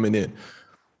players are coming in,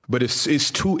 but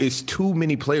it's too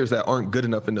many players that aren't good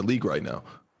enough in the league right now.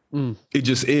 It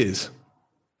just is.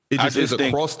 It just is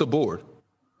across the board.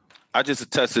 I just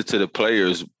attested to the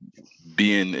players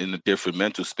being in a different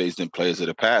mental space than players of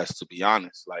the past, to be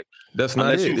honest. Like that's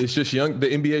not it. It's just young. The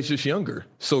NBA is just younger.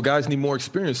 So guys need more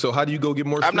experience. So how do you go get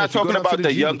more experience? I'm not talking about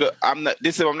the younger. I'm not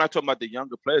talking about the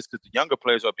younger players because the younger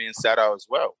players are being sat out as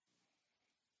well.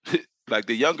 Like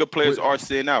the younger players are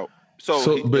sitting out.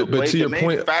 But to your the main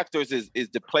point, factors is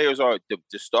the players are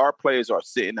the star players are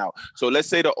sitting out. So let's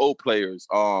say the old players,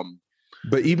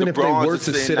 but even if they were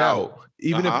to sit out,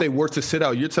 if they were to sit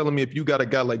out, you're telling me if you got a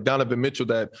guy like Donovan Mitchell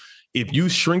that if you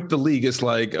shrink the league, it's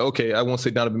like, okay, I won't say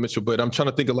Donovan Mitchell, but I'm trying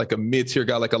to think of like a mid-tier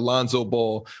guy like Alonzo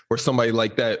Ball or somebody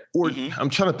like that. Or I'm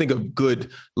trying to think of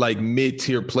good like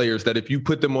mid-tier players that if you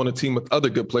put them on a team with other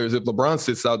good players, if LeBron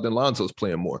sits out, then Lonzo's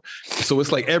playing more. So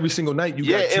it's like every single night you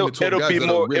got 10 to 12 guys that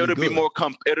are really good.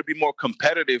 It'll be more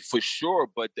competitive for sure,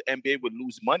 but the NBA would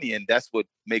lose money, and that's what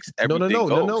makes everything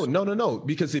No.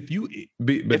 Because if you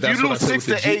lose 6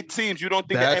 to 8 teams, you don't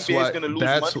think the NBA is going to lose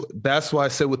money? That's why I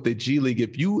said with the G League,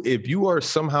 if you are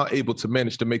somehow able to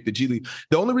manage to make the G League,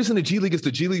 the only reason the G League is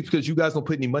the G League is because you guys don't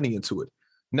put any money into it.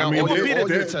 Now, I mean,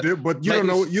 but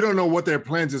you don't know what their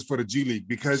plans is for the G League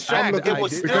because I'm looking.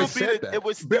 This is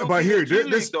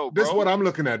what I'm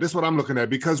looking at. This is what I'm looking at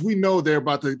because we know they're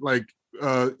about to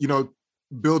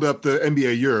build up the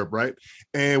NBA Europe, right?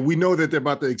 And we know that they're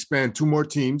about to expand 2 more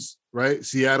teams, right?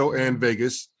 Seattle and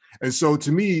Vegas. And so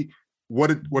to me,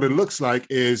 what it looks like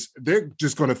is they're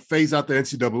just going to phase out the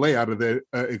NCAA out of the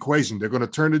equation. They're going to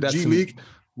turn the G League.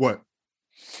 What?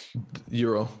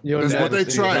 Euro. That's what they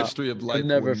tried.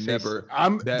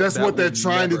 That's what they're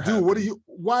trying to do. What do you?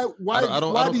 Why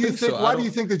do you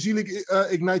think the G League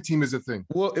Ignite team is a thing?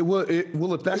 Well,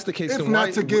 if that's the case, then why?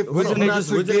 Wouldn't they just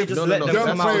let them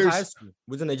come out of high school?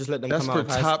 Wouldn't they just let them come out of high school?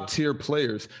 That's for top tier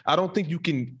players. I don't think you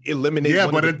can eliminate. Yeah,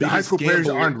 but the high school players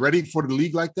aren't ready for the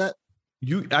league like that.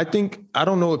 I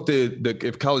don't know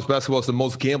if college basketball is the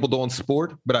most gambled on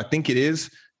sport, but I think it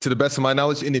is to the best of my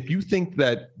knowledge. And if you think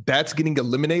that that's getting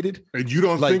eliminated, and you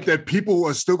don't think that people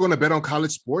are still going to bet on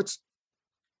college sports,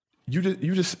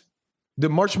 the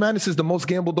March Madness is the most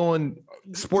gambled on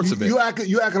sports event.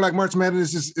 You acting like March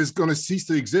Madness is going to cease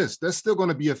to exist. That's still going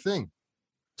to be a thing.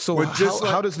 So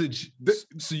how does the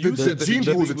gene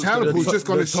pool, the talent pool is just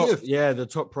going to shift? Yeah, the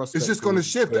top prospects. It's just going to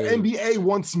shift. The NBA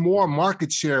wants more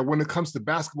market share when it comes to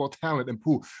basketball talent and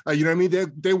pool. You know what I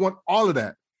mean? They want all of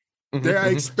that.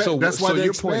 That's why they're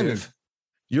expanding.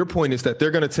 Your point is that they're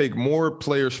going to take more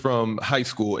players from high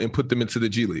school and put them into the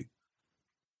G League.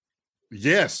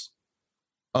 Yes.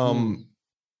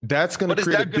 That's going to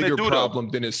create a bigger problem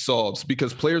than it solves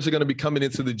because players are going to be coming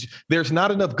into there's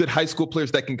not enough good high school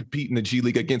players that can compete in the G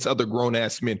League against other grown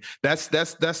ass men. That's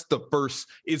the first.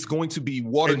 It's going to be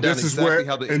watered down. This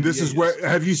is where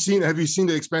have you seen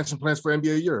the expansion plans for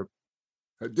NBA Europe?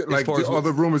 Like all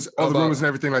the rumors and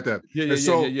everything like that.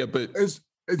 Yeah. But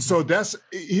so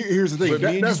here's the thing. But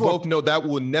me and you both know that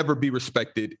will never be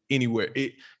respected anywhere.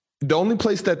 The only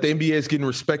place that the NBA is getting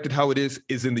respected how it is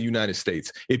in the United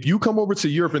States. If you come over to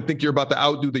Europe and think you're about to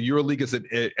outdo the EuroLeague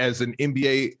as an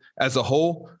NBA as a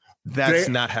whole, that's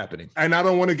not happening. And I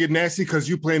don't want to get nasty because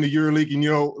you play in the EuroLeague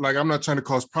and, I'm not trying to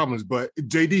cause problems, but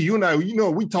JD, you and I,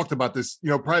 we talked about this,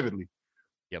 privately.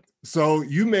 Yep. So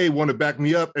you may want to back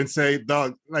me up and say,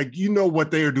 dog,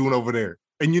 what they are doing over there.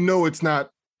 And it's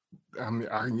not, I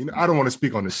don't want to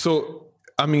speak on this. So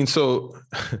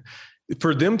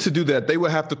for them to do that, they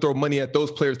would have to throw money at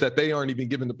those players that they aren't even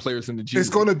giving the players in the G League. It's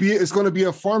going to be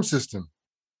a farm system.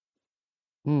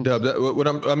 What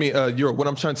I'm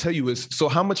trying to tell you is, so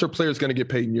how much are players going to get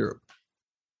paid in Europe?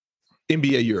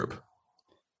 NBA Europe.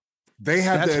 They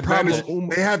have the advantage.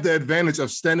 They have the advantage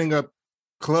of standing up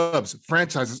clubs,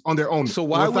 franchises on their own. So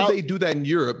why would they do that in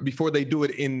Europe before they do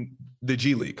it in the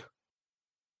G League?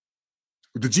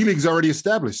 The G League is already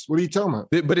established. What are you talking about?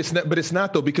 But it's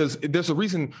not though, because there's a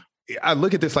reason. I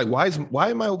look at this like, why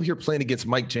am I over here playing against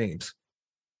Mike James?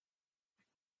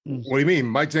 What do you mean?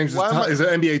 Mike James is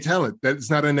an NBA talent. That's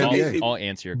not an NBA. I'll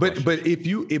answer your question. But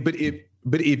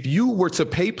if you were to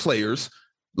pay players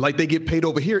like they get paid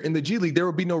over here in the G League, there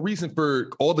would be no reason for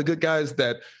all the good guys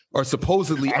that are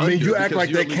supposedly. I mean, you act like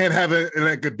they can't have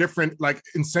a different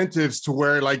incentives to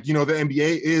where the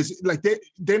NBA is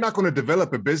they're not going to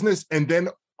develop a business and then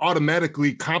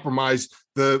automatically compromise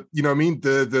the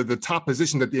top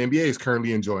position that the NBA is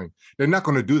currently enjoying. They're not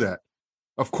going to do that.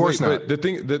 Of course not. But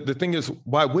the thing is,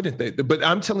 why wouldn't they? But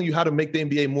I'm telling you how to make the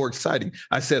NBA more exciting.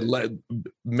 I said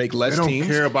make less teams. They don't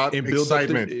care about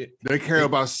excitement. They care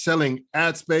about selling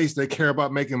ad space. They care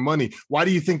about making money. Why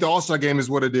do you think the All-Star game is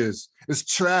what it is? It's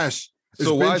trash.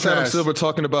 So why is Adam Silver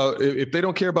talking about, if they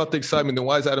don't care about the excitement, then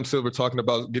why is Adam Silver talking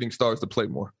about getting stars to play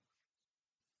more?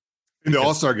 In the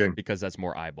All-Star game. Because that's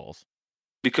more eyeballs.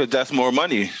 Because that's more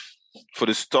money for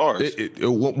the stars.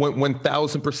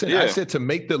 1,000%. Yeah. I said to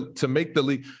make the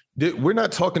league. We're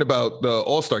not talking about the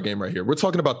All-Star game right here. We're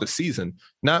talking about the season,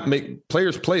 not make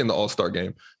players play in the All-Star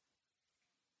game.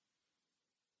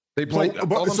 They play.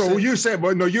 You're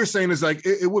saying is like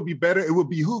it would be better. It would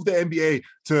behoove the NBA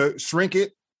to shrink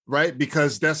it, right?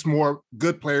 Because that's more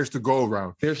good players to go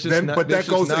around. That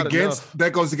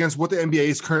goes against what the NBA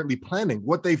is currently planning,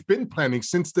 what they've been planning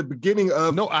since the beginning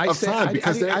of time.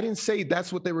 I didn't say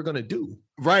that's what they were going to do.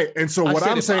 Right. And so what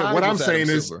I'm saying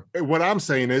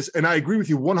is, and I agree with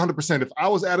you 100%. If I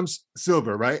was Adam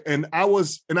Silver, right, and I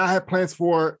had plans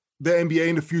for the NBA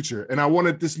in the future, and I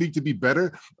wanted this league to be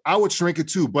better, I would shrink it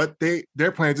too. But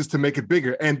their plans is to make it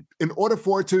bigger. And in order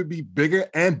for it to be bigger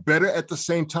and better at the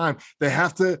same time, they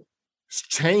have to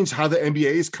change how the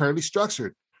NBA is currently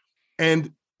structured.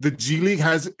 And the G League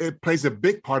plays a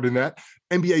big part in that.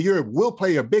 NBA Europe will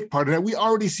play a big part in that. We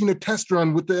already seen a test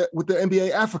run with the NBA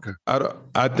Africa.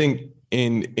 I think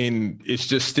it's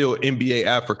just still NBA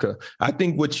Africa. I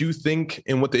think what you think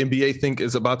and what the NBA think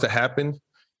is about to happen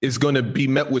is going to be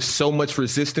met with so much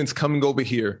resistance coming over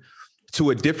here to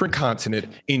a different continent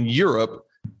in Europe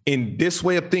in this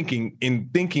way of thinking,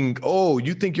 oh,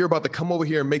 you think you're about to come over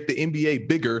here and make the NBA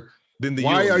bigger than the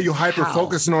Why Euro are you League?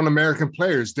 hyper-focusing on American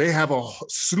players? They have a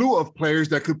slew of players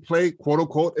that could play,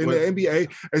 quote-unquote, in the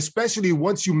NBA, especially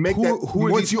once you make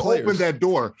once you open that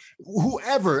door.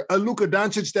 Whoever, a Luka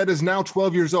Doncic that is now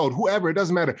 12 years old, whoever, it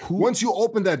doesn't matter. Once you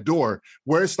open that door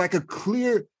where it's like a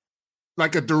clear,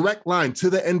 like a direct line to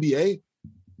the NBA,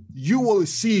 you will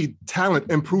see talent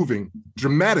improving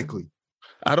dramatically.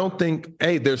 I don't think,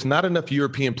 there's not enough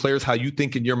European players. How you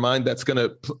think in your mind that's going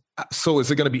to, so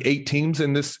is it going to be 8 teams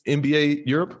in this NBA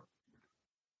Europe?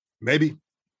 Maybe.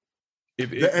 The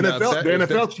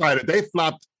NFL tried it. They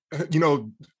flopped,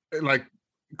 like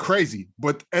crazy.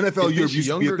 But NFL Europe used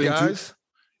to be a thing too.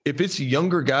 If it's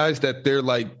younger guys that they're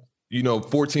like,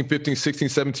 14, 15, 16,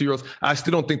 17-year-olds, I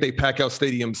still don't think they pack out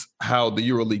stadiums how the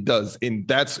EuroLeague does. And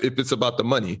that's if it's about the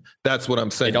money. That's what I'm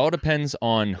saying. It all depends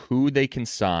on who they can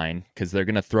sign, because they're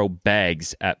going to throw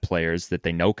bags at players that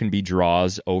they know can be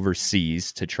draws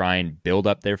overseas to try and build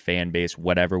up their fan base,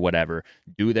 whatever,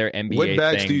 do their NBA what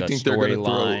bags thing, do you think they're going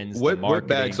to throw? What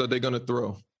bags are they going to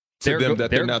throw?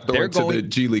 They're not throwing to the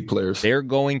G League players. They're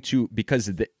going to,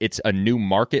 because it's a new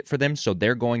market for them, so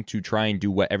they're going to try and do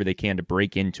whatever they can to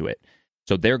break into it.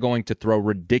 So they're going to throw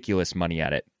ridiculous money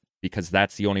at it, because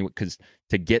that's the only, because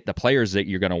to get the players that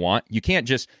you're going to want, you can't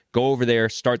just go over there,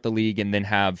 start the league, and then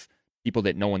have people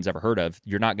that no one's ever heard of.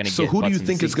 You're not going to get. So who do you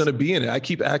think is going to be in it? I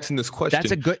keep asking this question.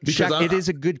 That's a good. It is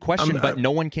a good question, but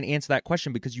no one can answer that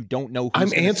question because you don't know.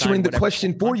 I'm answering the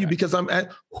question for you because I'm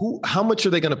at how much are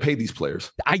they going to pay these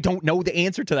players? I don't know the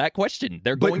answer to that question.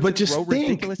 They're going to throw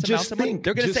ridiculous amounts of money.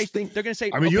 They're going to say. They're going to say.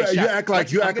 I mean, you act like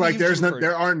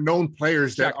there aren't known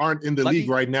players that aren't in the league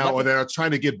right now or that are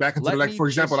trying to get back into like, for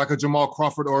example, like a Jamal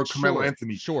Crawford or Carmelo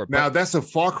Anthony. Sure. Now that's a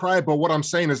far cry, but what I'm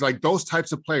saying is like those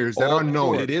types of players that are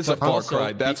known. It is a far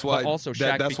cry. That's why. Also,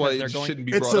 Shaq, that's why it shouldn't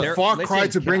be brought up. It's a far cry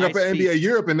to bring up an NBA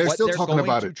Europe, and they're still talking about it.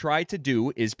 What they're going to try to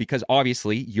do is, because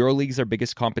obviously EuroLeague's their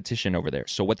biggest competition over there.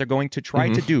 So what they're going to try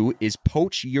to do is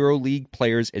poach EuroLeague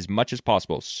players as much as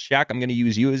possible. Shaq, I'm going to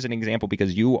use you as an example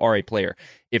because you are a player.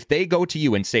 If they go to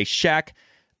you and say, Shaq,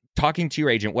 talking to your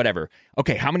agent, whatever.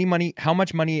 Okay, how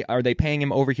much money are they paying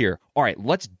him over here? All right,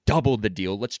 let's double the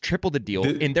deal. Let's triple the deal.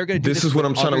 And they're going to do this is what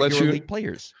I'm trying to let EuroLeague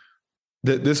players.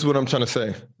 This is what I'm trying to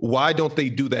say. Why don't they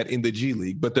do that in the G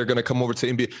League, but they're going to come over to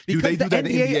NBA? Do they do that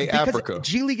in NBA Africa?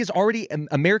 G League is already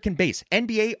American based.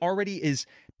 NBA already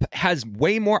has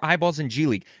way more eyeballs than G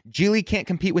League. G League can't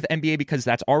compete with NBA because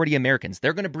that's already Americans.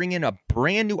 They're going to bring in a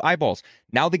brand new eyeballs.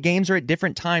 Now the games are at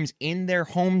different times in their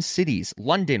home cities,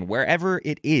 London, wherever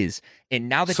it is. And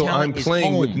now the talent is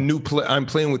home. I'm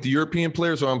playing with European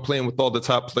players, or I'm playing with all the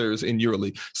top players in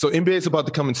EuroLeague. So NBA is about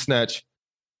to come and snatch.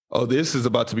 Oh, this is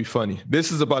about to be funny.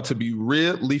 This is about to be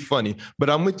really funny. But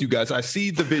I'm with you guys. I see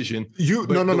the vision. But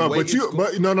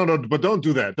don't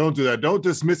do that. Don't do that. Don't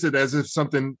dismiss it as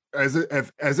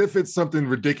if it's something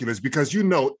ridiculous, because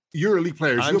EuroLeague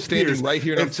players. I'm standing right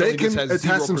here and I'm telling you this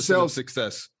has 0% of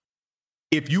success.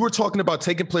 If you were talking about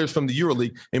taking players from the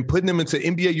EuroLeague and putting them into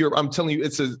NBA Europe, I'm telling you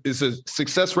it's a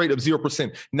success rate of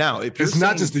 0%. Now, if it's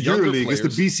not just the EuroLeague, it's the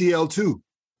BCL too.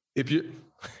 If you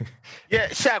Yeah,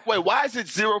 Shaq, wait, why is it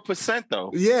 0%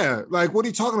 though? Yeah, like what are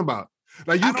you talking about?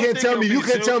 Like you can't tell me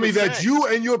that you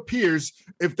and your peers,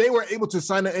 if they were able to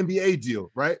sign an NBA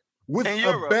deal, right? With in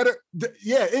Europe,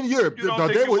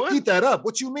 they would eat that up.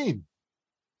 What you mean?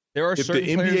 There are if the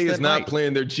NBA is not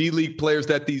playing their G League players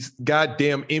that these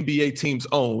goddamn NBA teams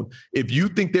own, if you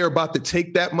think they're about to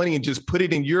take that money and just put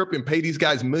it in Europe and pay these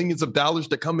guys millions of dollars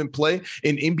to come and play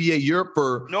in NBA Europe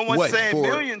for no one's saying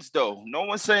millions though. No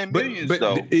one's saying millions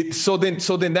though. So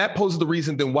then that poses the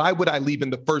reason. Then why would I leave in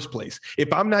the first place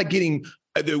if I'm not getting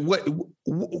what?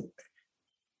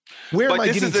 Where am I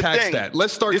getting taxed at?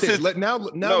 Let's start there.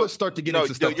 Let's start to get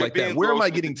into stuff like that. Where am I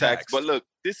getting taxed? But look,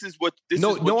 this is what.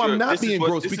 I'm not being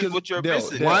gross because what you're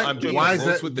missing. Why is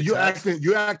that?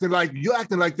 You're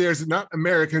acting like there's not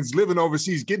Americans living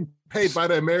overseas getting paid by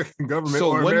the American government.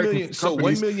 So or 1 American million. So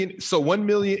companies. 1 million. So 1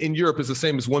 million in Europe is the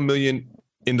same as 1 million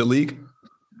in the league.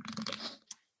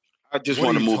 I just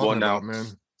want to move on now, man.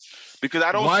 Because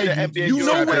I don't see the NBA. You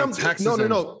know what I'm taxes?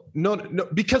 No.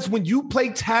 Because when you play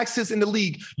taxes in the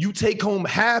league, you take home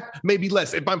half, maybe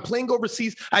less. If I'm playing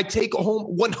overseas, I take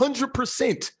home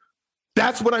 100%.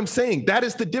 That's what I'm saying. That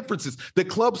is the differences. The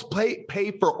clubs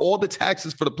pay for all the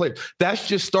taxes for the players. That's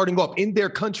just starting off in their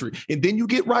country, and then you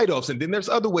get write-offs, and then there's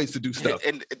other ways to do stuff.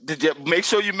 And make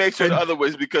sure the other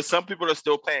ways, because some people are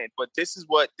still paying. But this is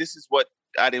what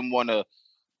I didn't want to.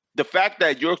 The fact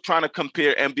that you're trying to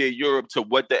compare NBA Europe to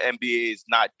what the NBA is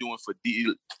not doing for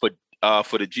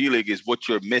the G League is what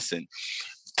you're missing.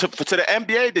 To the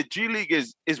NBA, the G League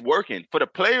is working. For the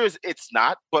players, it's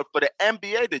not. But for the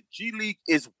NBA, the G League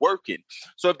is working.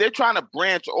 So if they're trying to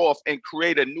branch off and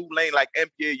create a new lane like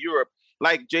NBA Europe,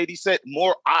 like JD said,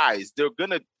 more eyes, they're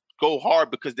going to go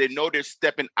hard because they know they're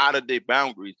stepping out of their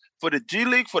boundaries. For the G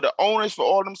League, for the owners, for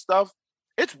all them stuff,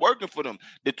 it's working for them.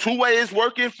 The two-way is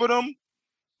working for them.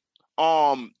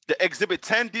 The Exhibit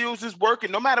 10 deals is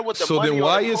working no matter what the so money.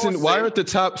 So then why aren't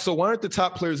the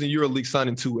top players in EuroLeague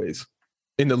signing two ways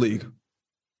in the league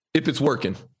if it's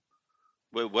working?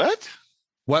 Wait, what?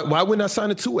 Why wouldn't I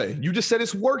sign a two-way? You just said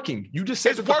it's working. You just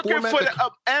said it's working for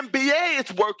the NBA.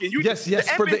 It's working. Yes.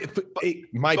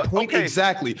 My point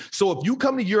exactly. So if you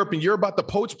come to Europe and you're about to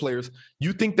poach players,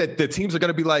 you think that the teams are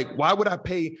going to be like, why would I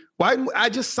pay? Why I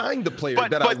just signed the player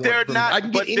that I want? I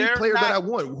can get any player that I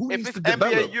want. Who needs to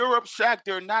develop? NBA Europe, Shaq,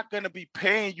 they're not going to be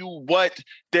paying you what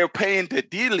they're paying the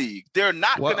D League. They're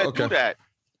not going to do that.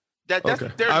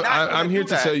 I'm here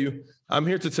to tell you. I'm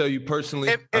here to tell you personally.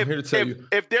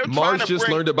 If they're Mars just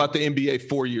learned about the NBA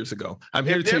 4 years ago. I'm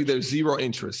here to tell you there's zero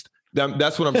interest.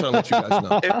 That's what I'm trying to let you guys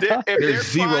know.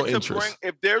 There's zero interest.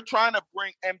 If they're trying to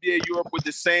bring NBA Europe with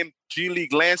the same G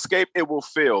League landscape, it will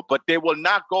fail. But they will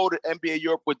not go to NBA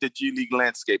Europe with the G League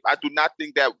landscape. I do not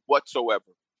think that whatsoever.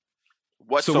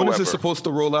 So when is this supposed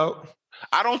to roll out?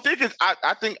 I don't think it's. I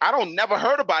don't never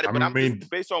heard about it. But I'm just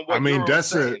based on what that's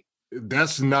saying.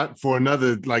 That's not for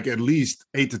another, like, at least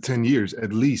 8 to 10 years,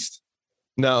 at least.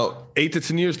 Now, 8 to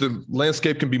 10 years, the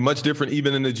landscape can be much different,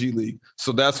 even in the G League.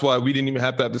 So that's why we didn't even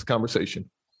have to have this conversation.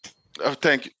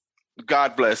 Thank you.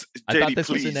 God bless. I thought this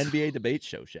was an NBA debate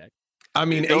show, Shaq. I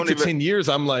mean, 8 to 10 years,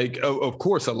 I'm like, of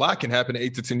course, a lot can happen in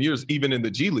 8 to 10 years, even in the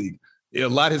G League. A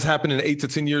lot has happened in 8 to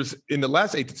 10 years, in the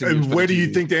last 8 to 10 years. And where do you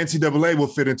think the NCAA will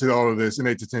fit into all of this in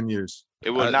 8 to 10 years?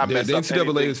 It will not mess up anything.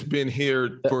 The NCAA has been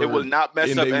here for. It will not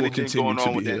mess up anything going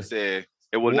on with NCAA.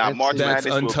 It will not. March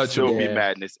Madness will still be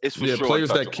madness. It's for sure players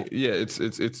untouchable.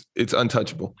 It's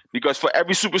untouchable. Because for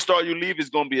every superstar you leave, it's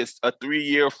going to be a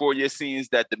 3-year, 4-year scenes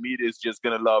that the media is just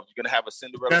going to love. You're going to have a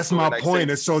Cinderella. That's story my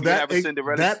point. So that have a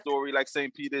Cinderella story like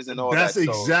St. Peter's and all that. That's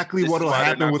exactly what will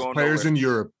happen with players in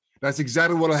Europe. That's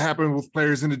exactly what will happen with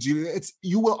players in the G League.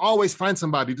 You will always find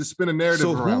somebody to spin a narrative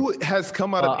around. So who has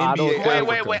come out of NBA?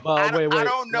 Wait. I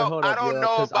don't know. I don't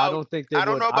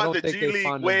know about the G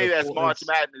League way as March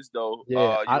Madness though.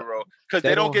 Euro, because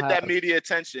they don't get that media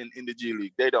attention in the G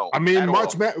League. They don't. I mean,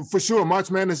 for sure.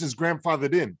 March Madness is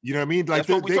grandfathered in. You know what I mean? Like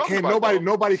they can't.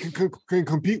 Nobody can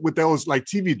compete with those like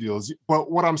TV deals.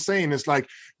 But what I'm saying is like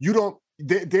you don't.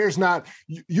 There's not.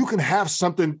 You can have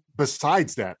something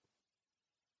besides that.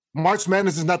 March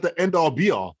Madness is not the end all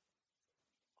be all.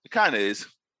 It kind of is.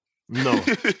 No.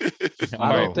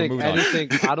 I don't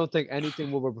think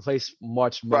anything will replace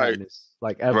March Madness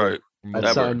like ever. Right.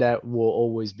 That's something that will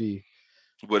always be.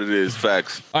 What it is,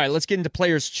 facts. All right, let's get into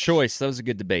players' choice. That was a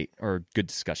good debate, or good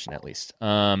discussion at least.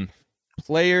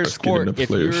 Players' court. Into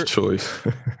players' choice.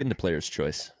 Into players'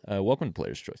 choice. Welcome to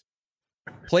Players' Choice.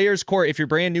 Players Court. If you're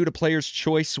brand new to Players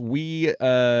Choice,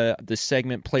 the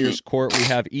segment Players Court, we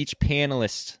have each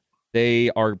panelist. They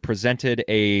are presented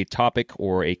a topic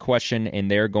or a question, and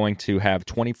they're going to have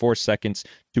 24 seconds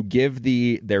to give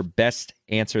their best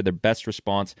answer, their best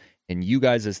response. And you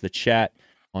guys, as the chat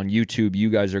on YouTube, you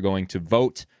guys are going to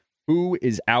vote who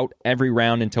is out every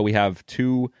round until we have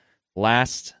 2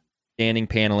 last standing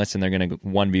panelists, and they're going to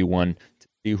 1v1 to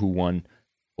see who won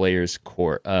Players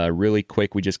Court. Really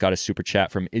quick, we just got a super chat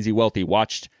from Izzy Wealthy.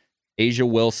 Watched Asia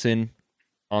Wilson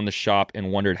on the shop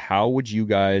and wondered, how would you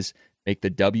guys make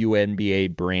the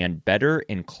WNBA brand better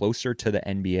and closer to the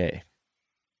NBA?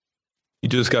 You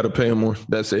just got to pay them more.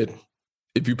 That's it.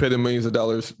 If you pay them millions of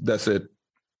dollars, that's it.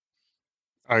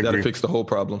 I agree. Got to fix the whole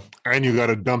problem. And you got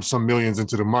to dump some millions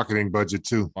into the marketing budget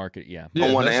too. Yeah. I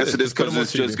don't want to answer this because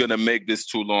it's just going to make this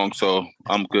too long. So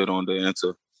I'm good on the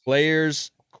answer. Players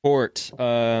court.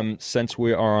 Since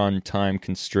we are on time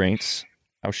constraints,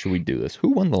 how should we do this? Who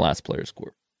won the last players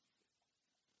court?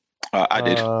 I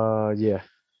did. Yeah.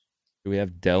 Do we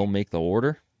have Dell make the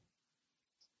order?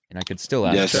 And I could still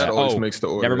ask. Yes, that always makes the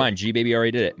order. Never mind. G Baby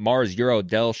already did it. Mars, Euro,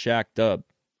 Dell, Shaq, Dub.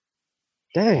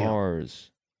 Damn. Mars,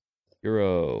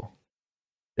 Euro,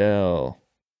 Dell,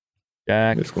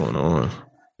 Shaq. What's going on?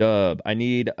 Dub. I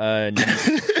need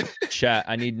chat.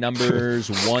 I need numbers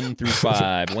 1 through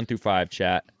 5. 1 through 5,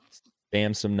 chat.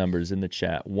 Spam some numbers in the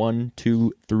chat. 1,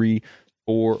 2, 3,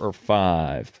 4, or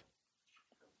 5.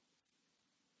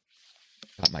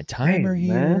 Got my timer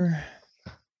here. Man.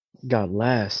 Got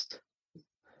last.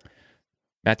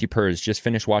 Matthew Purrs just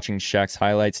finished watching Shaq's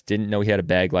highlights. Didn't know he had a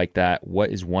bag like that.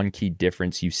 What is one key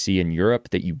difference you see in Europe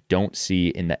that you don't see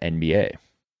in the NBA?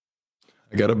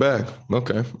 I got a bag.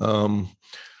 Okay.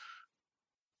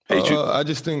 I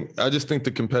just think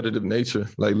the competitive nature,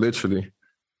 like literally,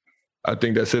 I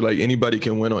think that's it. Like anybody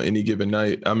can win on any given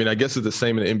night. I mean, I guess it's the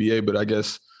same in the NBA, but I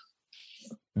guess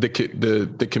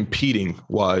the competing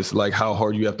wise, like how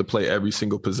hard you have to play every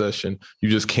single possession. You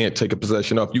just can't take a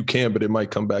possession off. You can, but it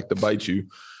might come back to bite you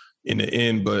in the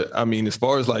end. But I mean, as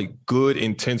far as like good,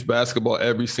 intense basketball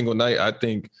every single night, I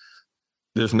think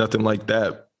there's nothing like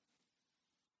that.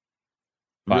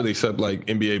 Really, except like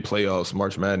NBA playoffs,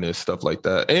 March Madness, stuff like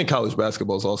that. And college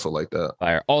basketball is also like that.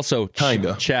 Fire. Also,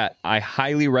 kinda. Chat, I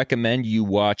highly recommend you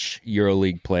watch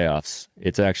EuroLeague playoffs.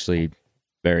 It's actually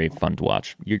very fun to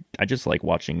watch. I just like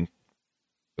watching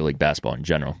EuroLeague basketball in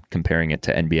general, comparing it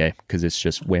to NBA, because it's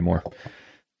just way more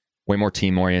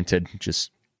team-oriented.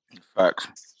 Just facts.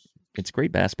 It's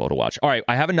great basketball to watch. All right,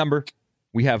 I have a number.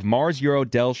 We have Mars, Euro,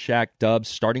 Dell, Shaq, Dubs.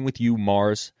 Starting with you,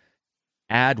 Mars.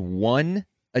 Add one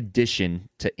addition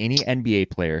to any NBA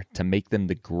player to make them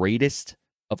the greatest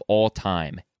of all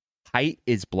time. Height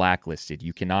is blacklisted.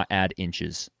 You cannot add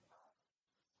inches.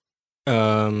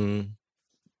 I'm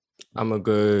gonna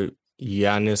go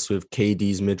Giannis with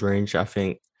KD's mid-range. I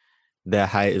think their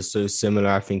height is so similar.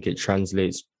 I think it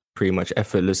translates pretty much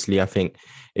effortlessly. I think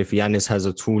if Giannis has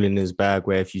a tool in his bag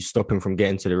where if you stop him from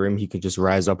getting to the rim, he could just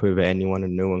rise up over anyone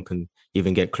and no one can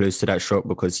even get close to that shot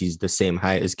because he's the same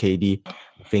height as KD.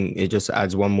 I think it just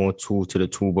adds one more tool to the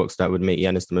toolbox that would make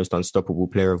Giannis the most unstoppable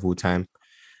player of all time.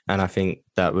 And I think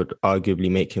that would arguably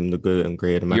make him the GOAT and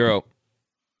greater. Euro.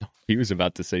 He was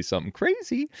about to say something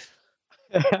crazy.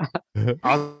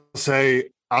 I'll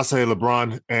say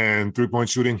LeBron and three-point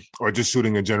shooting, or just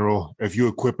shooting in general. If you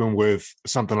equip him with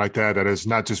something like that is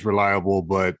not just reliable,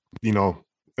 but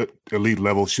elite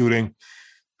level shooting,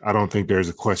 I don't think there's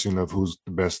a question of who's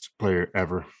the best player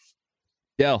ever.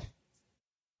 Dell.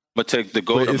 I'm gonna take the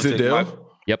GOAT. Wait, is it Dell?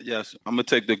 Yep. Yes, I'm gonna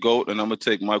take the GOAT, and I'm gonna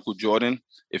take Michael Jordan.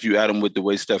 If you add him with the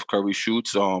way Steph Curry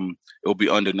shoots, it'll be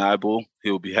undeniable.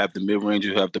 He'll have the mid-range,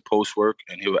 he'll have the post work,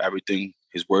 and he'll have everything,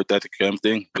 his worth ethic,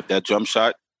 everything with that jump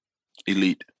shot.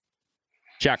 Elite.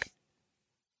 Shaq.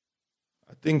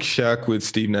 I think Shaq with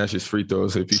Steve Nash's free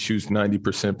throws, if he shoots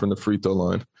 90% from the free throw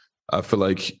line, I feel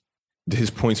like his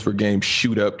points per game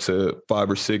shoot up to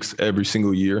 5 or 6 every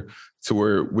single year,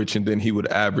 and then he would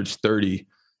average 30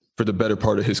 for the better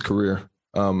part of his career.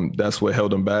 That's what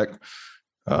held him back.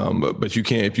 But if you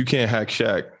can't hack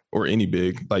Shaq or any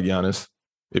big like Giannis,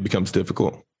 it becomes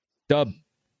difficult. Dub.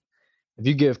 If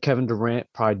you give Kevin Durant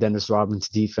probably Dennis Rodman's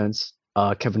defense,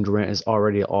 Kevin Durant is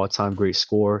already an all-time great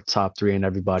scorer, top 3 in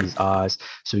everybody's eyes.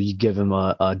 So you give him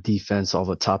a defense of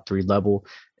a top 3 level,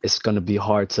 it's going to be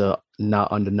hard to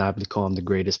not undeniably call him the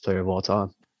greatest player of all time.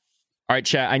 All right,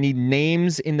 chat. I need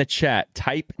names in the chat.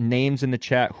 Type names in the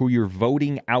chat who you're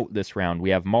voting out this round. We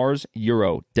have Mars,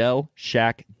 Euro, Dell,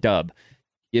 Shaq, Dub.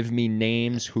 Give me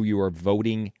names who you are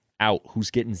voting out.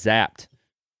 Who's getting zapped?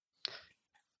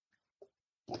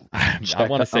 Shaq, I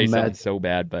want to say something so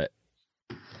bad, but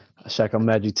Shaq, I'm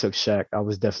mad you took Shaq. I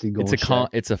was definitely going.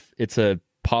 It's a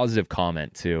positive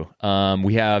comment too.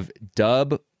 We have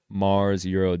Dub, Mars,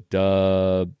 Euro,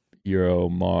 Dub, Euro,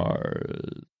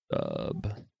 Mars,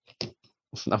 Dub.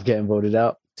 I'm getting voted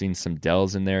out. Seen some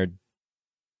Dells in there.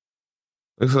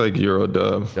 Looks like Euro,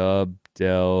 Dub. Dub,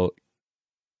 Dell,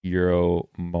 Euro,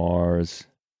 Mars.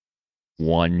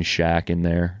 One Shaq in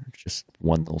there. Just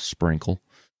one little sprinkle.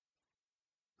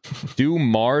 Do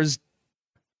Mars,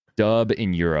 Dub,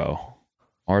 and Euro.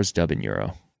 Mars, Dub, and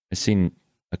Euro. I've seen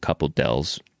a couple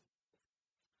Dells.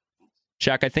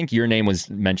 Shaq, I think your name was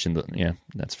mentioned. Yeah,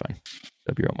 that's fine.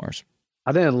 Dub, Euro, Mars.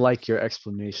 I didn't like your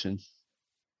explanation.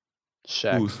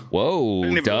 Shaq.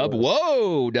 Whoa, Dub.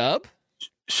 Whoa, Dub.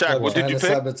 Shaq, what did you pick?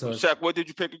 Shaq, what did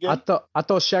you pick again? I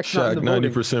thought Shaq's not in the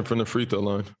 90% from the free throw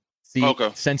line. See,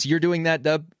 since you're doing that,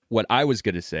 Dub, what I was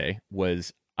gonna say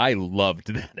was I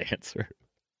loved that answer.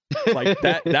 Like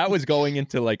that was going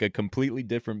into like a completely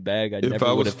different bag. If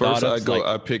I was first,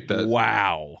 I picked that.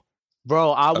 Wow,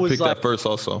 bro, I picked like, that first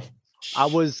also. I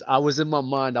was in my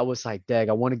mind. I was like, "Dag,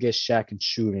 I want to get Shaq in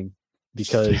shooting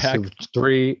because it was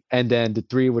 3, and then the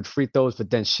 3 with free throws, but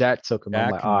then Shaq took him.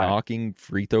 I'm like, all right. Knocking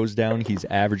free throws down. He's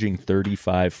averaging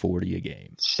 35-40 a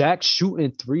game. Shaq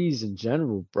shooting threes in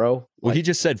general, bro. Well, he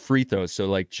just said free throws, so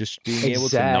like just being able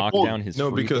to knock down his. No,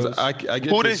 free because throws. I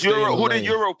get who did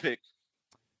Euro pick?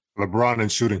 LeBron and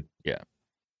shooting. Yeah.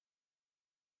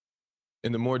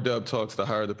 And the more Dub talks, the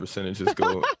higher the percentages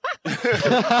go.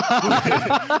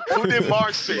 Who did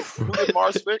Mars pick?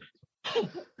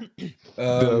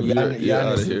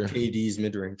 Giannis KD's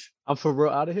mid range. I'm for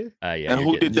real out of here. Yeah. And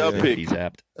who did Dub pick?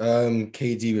 Zapped.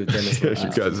 KD with Dennis. Yes, you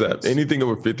got zapped. Anything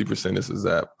over 50% is a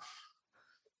zap.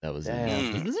 That was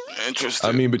interesting.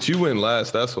 I mean, but you went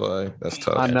last. That's why. That's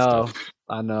tough.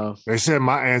 I know. They said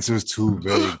my answer is too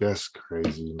vague. That's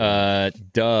crazy.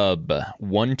 Dub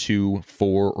 1, 2,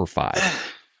 4, or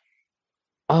 5.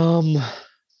 I'm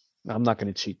not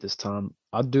gonna cheat this time.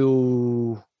 I'll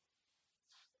do.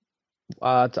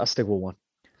 I'll stick with 1.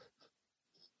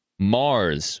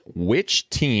 Mars, which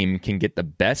team can get the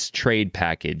best trade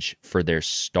package for their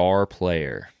star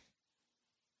player?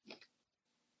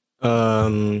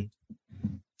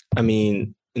 I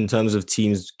mean, in terms of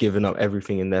teams giving up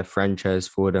everything in their franchise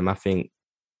for them, I think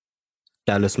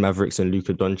Dallas Mavericks and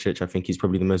Luka Doncic, I think he's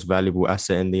probably the most valuable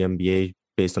asset in the NBA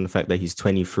based on the fact that he's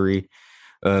 23.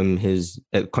 His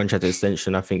contract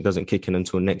extension, I think, doesn't kick in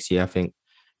until next year. I think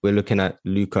we're looking at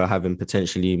Luka having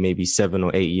potentially maybe 7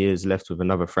 or 8 years left with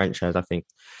another franchise. I think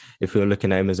if you're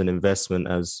looking at him as an investment,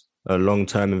 as a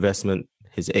long-term investment,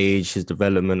 his age, his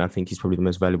development, I think he's probably the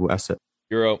most valuable asset.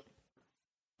 Euro.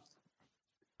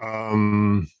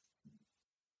 I'm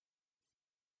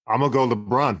gonna go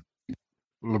LeBron.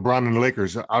 LeBron and the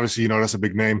Lakers. Obviously, that's a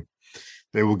big name.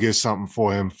 They will get something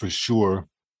for him for sure.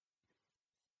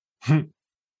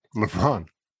 LeBron.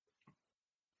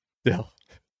 Bill.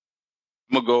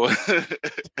 I'm gonna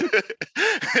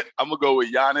go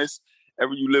with Giannis.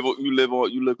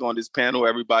 You lived on this panel.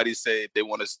 Everybody say they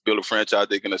want to build a franchise.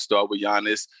 They're gonna start with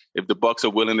Giannis. If the Bucks are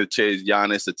willing to chase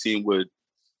Giannis, the team would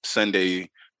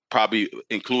probably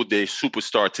include their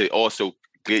superstar to also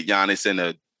get Giannis in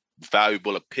a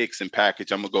valuable of picks and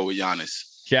package. I'm gonna go with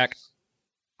Giannis. Jack.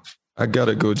 I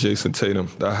gotta go Jason Tatum.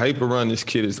 The hype around this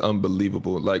kid is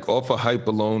unbelievable. Like off of hype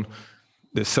alone,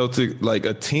 the Celtics, like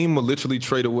a team will literally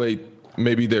trade away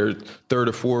maybe their third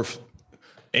or fourth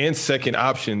and second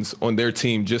options on their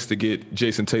team just to get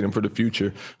Jason Tatum for the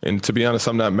future. And to be honest,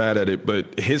 I'm not mad at it,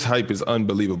 but his hype is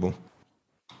unbelievable.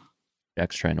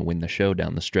 Jack's trying to win the show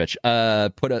down the stretch.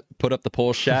 Put up the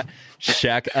poll,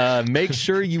 Shaq. Make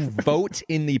sure you vote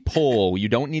in the poll. You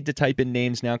don't need to type in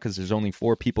names now because there's only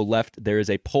 4 people left. There is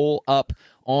a poll up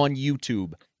on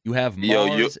YouTube. You have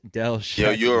Mars, Del,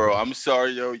 Shaq. Euro. I'm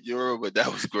sorry, Euro, but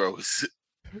that was gross.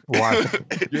 Why?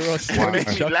 Euro started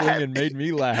chuckling and made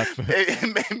me laugh. It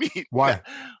made me. Why?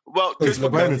 Well, because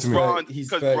Bronze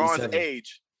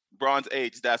age. Bronze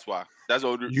age. That's why. That's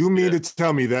older. You mean to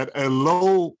tell me that a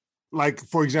low, like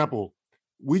for example,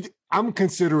 I'm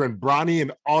considering Bronny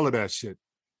and all of that shit.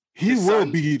 He will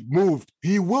be moved.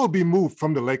 He will be moved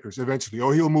from the Lakers eventually,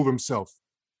 or he'll move himself.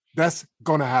 That's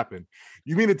gonna happen.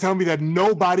 You mean to tell me that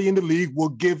nobody in the league will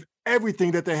give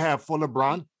everything that they have for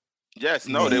LeBron? Yes,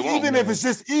 no, they won't. Even if it's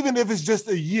just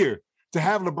a year to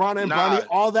have LeBron and Bronny,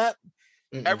 all that,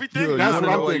 everything. That's what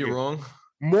I'm thinking. You're wrong.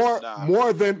 More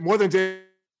than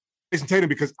Jason Tatum,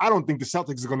 because I don't think the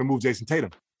Celtics are going to move Jason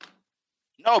Tatum.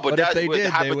 No, but that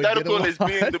hypothetical is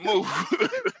being the move.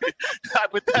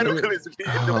 Hypothetical is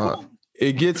being the move.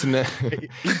 It gets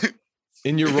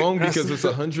and you're wrong because it's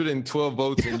 112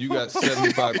 votes and you got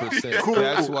 75%. Cool.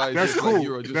 That's why. That's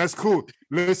cool. That's cool.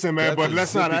 Listen, man, but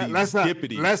let's not act like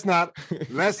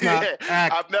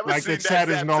the chat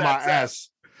isn't on my ass.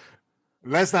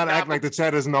 Let's not act like the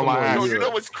chat isn't on my ass. You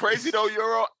know what's crazy though,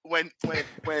 Euro? When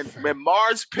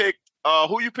Mars picked,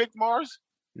 who you picked, Mars?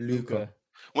 Luka.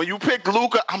 When you picked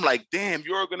Luka, I'm like, damn,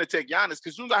 you're going to take Giannis. Because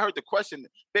as soon as I heard the question,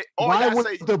 why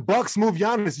would the Bucks move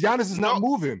Giannis? Giannis is not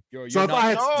moving. So if I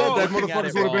had said that,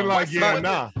 motherfuckers would have been like, yeah,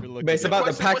 nah. But it's about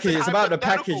the package. It's about the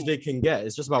package they can get.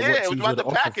 It's just about what teams would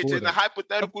offer package for in the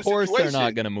hypothetical situation. Of course situation. they're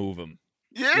not going to move him.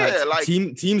 Yeah,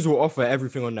 teams will offer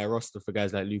everything on their roster for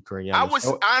guys like Luka and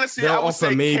Giannis. I would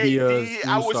say maybe KD,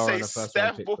 I would say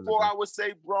Steph before I would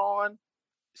say Braun.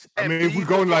 I mean, if we're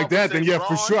going like that, then yeah,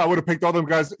 for sure, I would have picked all them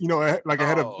guys, ahead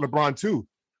of LeBron too.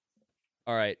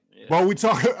 All right. Well, we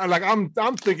talk like I'm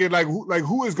thinking like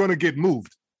who is going to get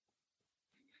moved?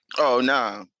 Oh,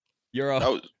 nah.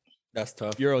 That's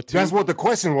tough. Euro 2. That's what the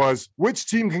question was. Which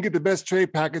team can get the best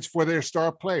trade package for their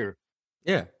star player?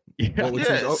 Yeah. What would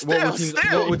teams offer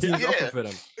for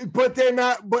them? But they're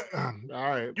not. But all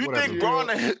right. You whatever. think Braun?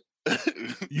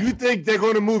 You think they're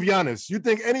going to move Giannis? You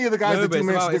think any of the guys that you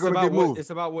mentioned they're going to get moved? It's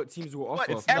about what teams will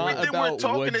offer. But everything we're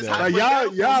talking is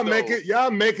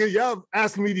y'all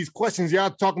asking me these questions. Y'all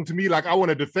talking to me like I want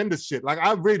to defend this shit. Like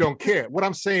I really don't care. What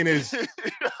I'm saying is,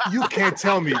 you can't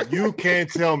tell me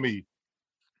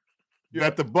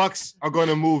that the Bucks are going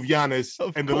to move Giannis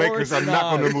and the Lakers are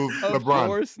not going to move LeBron. Of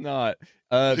course not.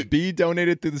 B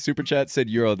donated through the super chat, said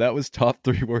Euro. That was top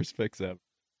 3 worst picks ever.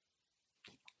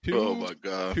 Oh my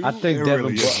God! I think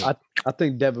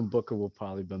Devin Booker will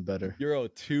probably been better. Euro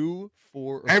 2,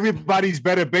 4. Everybody's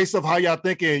better based off how y'all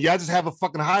thinking. Y'all just have a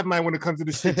fucking hive mind when it comes to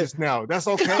the shit just now. That's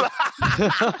okay. I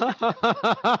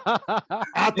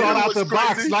thought out the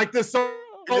box like this.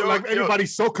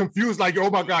 Everybody's so confused. Like, oh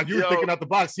my God, you were thinking out the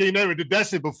box. You ain't never did that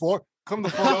shit before. Come the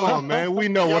fuck on, man. We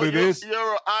know what it is.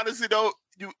 Honestly though.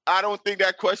 I don't think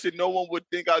that question no one would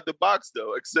think out the box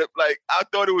though, except like I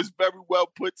thought it was very well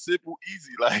put, simple,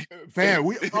 easy. Like, fam,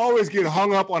 we always get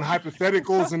hung up on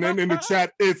hypotheticals, and then in the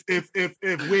chat, if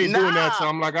we ain't doing that, so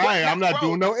I'm like, all right, I'm not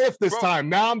doing no if this time.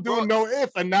 Now I'm doing no if,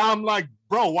 and now I'm like,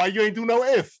 bro, why you ain't do no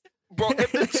if? Bro,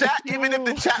 if the chat, even if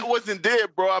the chat wasn't there,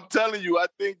 bro, I'm telling you, I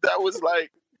think that was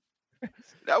like,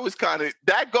 that was kind of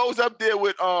that goes up there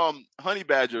with Honey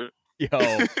Badger.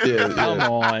 Yo,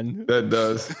 come on. That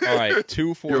does. All right,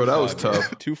 2, 4. Yo, that 5. was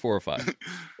tough. 2, 4, or 5.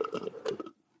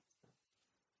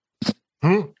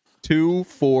 2,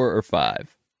 4, or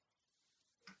 5.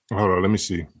 Hold on, let me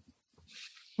see.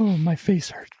 Oh, my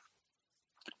face hurt.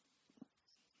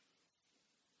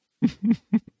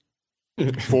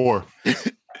 4.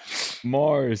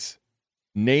 Mars,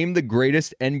 name the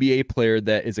greatest NBA player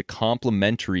that is a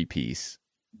complementary piece.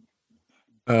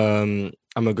 I'm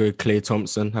going to go Klay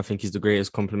Thompson. I think he's the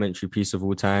greatest complementary piece of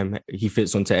all time. He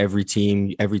fits onto every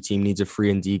team. Every team needs a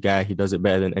 3-and-D guy. He does it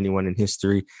better than anyone in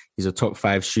history. He's a top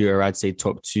 5 shooter. I'd say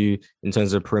top 2 in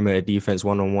terms of perimeter defense,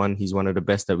 one-on-one. He's one of the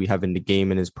best that we have in the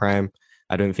game in his prime.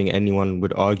 I don't think anyone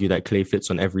would argue that Klay fits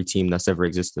on every team that's ever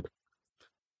existed.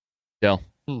 Del.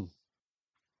 You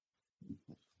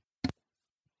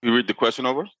read the question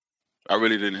over? I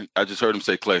really didn't. I just heard him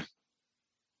say Klay.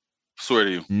 Swear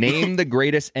to you. Name the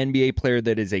greatest NBA player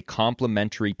that is a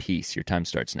complementary piece. Your time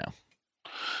starts now.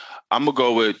 I'm gonna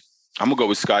go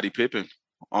with Scottie Pippen.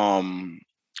 I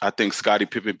think Scottie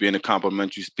Pippen being a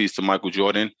complementary piece to Michael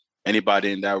Jordan.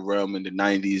 Anybody in that realm in the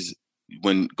 90s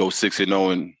when go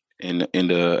 6-0 in the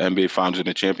NBA Finals and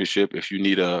the championship. If you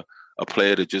need a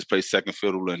player to just play second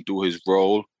fiddle and do his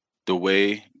role the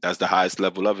way, that's the highest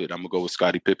level of it. I'm gonna go with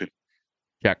Scottie Pippen.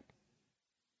 Check.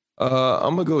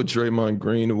 I'm gonna go with Draymond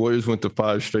Green. The Warriors went to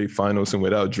 5 straight finals, and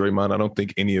without Draymond, I don't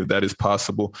think any of that is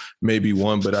possible. Maybe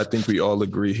one, but I think we all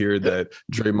agree here that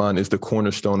Draymond is the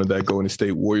cornerstone of that Golden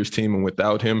State Warriors team, and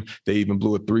without him, they even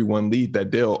blew a 3-1 lead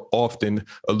that Dale often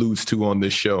alludes to on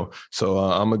this show. So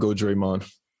I'm gonna go Draymond.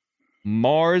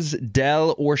 Mars,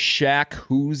 Dell, or Shaq,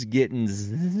 who's getting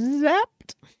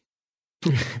zapped?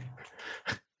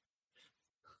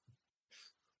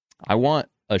 I want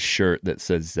a shirt that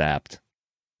says zapped.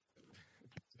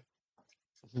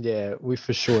 Yeah, we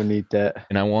for sure need that.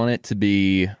 And I want it to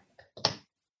be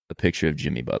a picture of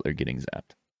Jimmy Butler getting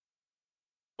zapped.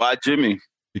 Why Jimmy?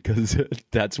 Because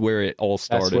that's where it all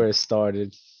started. That's where it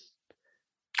started.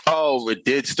 Oh, it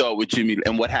did start with Jimmy.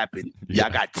 And what happened? Yeah.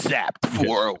 Y'all got zapped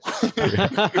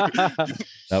 4-0.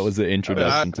 That was the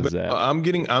introduction to zap. I'm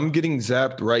getting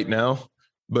zapped right now.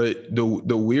 But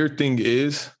the weird thing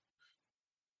is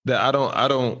that I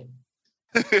don't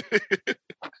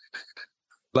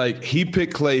like he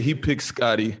picked Klay, he picked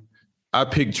Scottie, I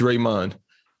picked Draymond.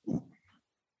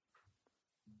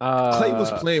 Klay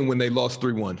was playing when they lost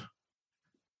 3-1.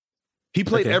 He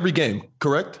played every game,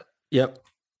 correct? Yep.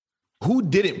 Who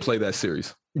didn't play that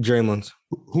series? Draymond.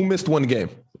 Who missed one game?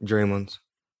 Draymond.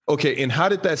 Okay, and how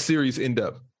did that series end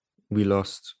up? We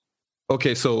lost.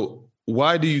 Okay, so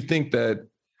why do you think that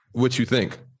what you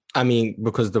think? I mean,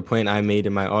 because the point I made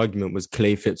in my argument was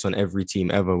Klay fits on every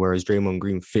team ever, whereas Draymond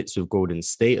Green fits with Golden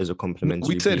State as a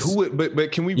complementary We said piece. who,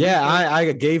 but can we? Yeah,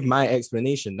 I gave my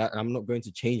explanation. That I'm not going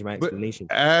to change my explanation.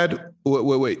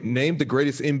 Wait. Name the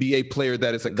greatest NBA player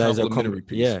that is a complementary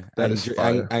piece. Yeah, that is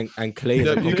fire. And Klay.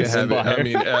 Yeah, you can have it. I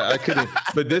mean, I couldn't.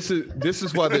 But this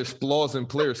is why there's flaws in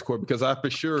players' court, because I for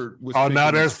sure was. Oh,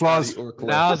 now there's flaws.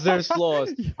 Now there's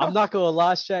flaws. I'm not gonna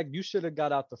lie, Shaq. You should have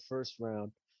got out the first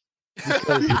round.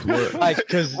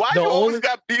 Because why you always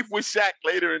got beef with Shaq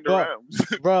later in the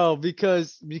rounds, bro?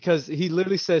 Because he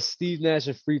literally says Steve Nash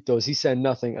and free throws. He said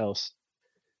nothing else.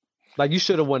 Like you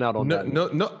should have went out on that. No.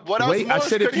 What Wait, else I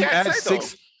said if you add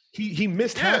six. He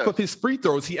missed half of his free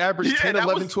throws. He averaged 10,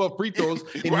 11, 12 free throws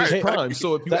in his prime.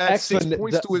 So if you add 6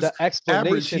 points to his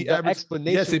average, he averaged.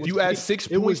 Yes, if you add 6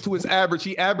 points to his average,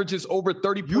 he averages over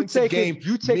 30 points a game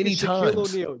many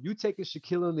times. You taking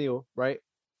Shaquille O'Neal, right?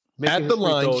 At the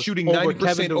line, shooting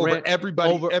 90% over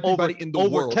everybody in the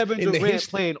world. Over Kevin Durant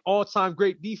playing all-time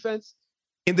great defense.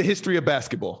 In the history of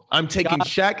basketball. I'm taking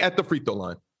Shaq at the free throw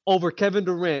line. Over Kevin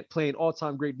Durant playing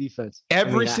all-time great defense.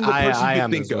 Every single person you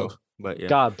can think of. But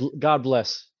yeah. God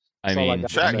bless. I mean,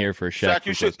 I'm here for Shaq.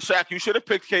 You should have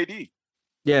picked KD.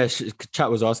 Yeah,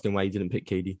 chat was asking why he didn't pick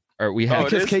KD. Or we had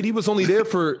because KD was only there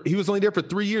for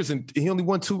 3 years and he only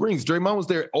won 2 rings. Draymond was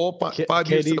there all 5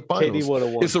 years to the finals.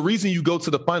 It's the reason you go to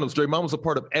the finals. Draymond was a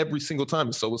part of every single time,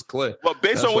 and so was Clay. Well,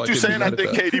 based on what you're saying, I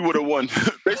think KD would have won.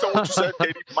 Based on what you said,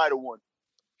 KD might have won.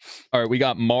 All right, we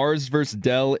got Mars versus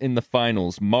Dell in the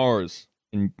finals. Mars,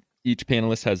 and each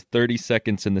panelist has 30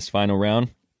 seconds in this final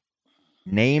round.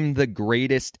 Name the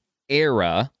greatest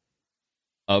era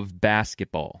of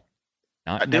basketball.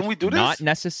 Didn't we do this? Not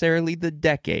necessarily the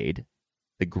decade.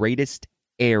 The greatest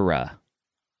era.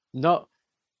 No.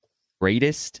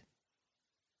 Greatest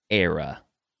era.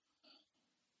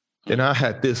 And I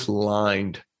had this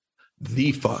lined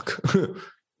the fuck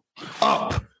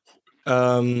up.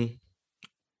 I'm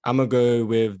gonna go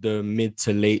with the mid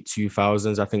to late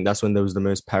 2000s. I think that's when there was the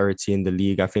most parity in the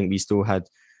league. I think we still had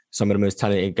some of the most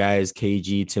talented guys: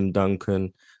 KG, Tim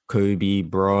Duncan, Kobe,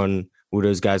 Bron, all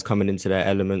those guys coming into their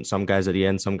element. Some guys at the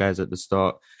end, some guys at the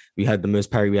start. We had the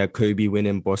most parity. We had Kobe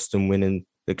winning, Boston winning,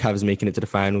 the Cavs making it to the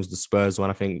finals, the Spurs won.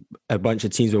 I think a bunch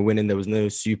of teams were winning. There was no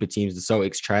super teams. The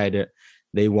Celtics tried it.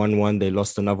 They won one. They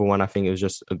lost another one. I think it was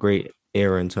just a great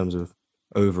era in terms of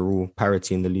overall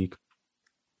parity in the league.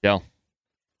 Yeah.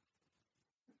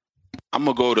 I'm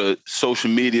going to go to social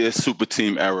media super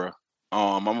team era.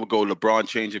 I'm going to go LeBron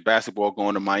changing basketball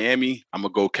going to Miami. I'm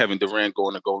going to go Kevin Durant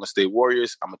going to Golden State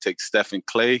Warriors. I'm going to take Steph and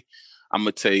Clay. I'm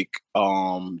going to take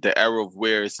the era of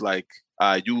where it's like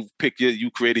you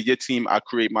created your team, I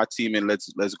create my team, and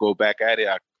let's go back at it.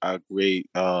 I create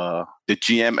the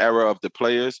GM era of the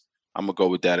players. I'm going to go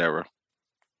with that era.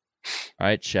 All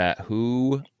right, chat.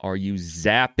 Who are you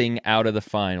zapping out of the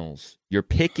finals? You're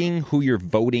picking who you're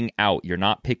voting out. You're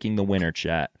not picking the winner,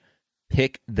 chat.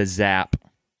 Pick the zap.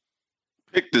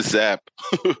 Pick the zap.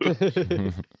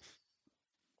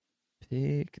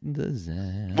 Pick the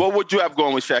zap. What would you have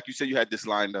going with Shaq? You said you had this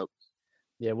lined up.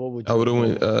 Yeah, what would you? I would have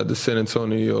went the San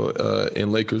Antonio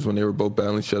and Lakers when they were both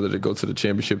battling each other to go to the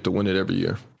championship to win it every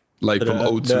year. Like from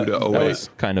 02 to 08. That was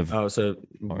kind of... Oh, so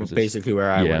basically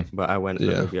where I went. But I went...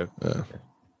 Yeah.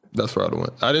 That's where I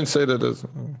went. I didn't say that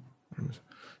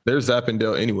there's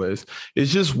Zappendale anyways.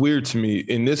 It's just weird to me.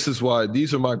 And this is why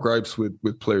these are my gripes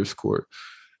with Players Court.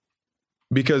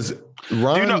 Because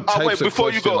Ron types a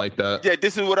question like that. Yeah,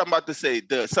 this is what I'm about to say.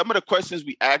 Some of the questions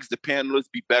we ask the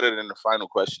panelists be better than the final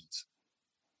questions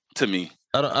to me.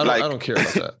 I don't care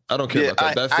about that. I don't care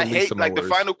about that. That's the least of my worries. The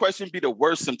final question be the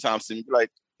worst sometimes to me.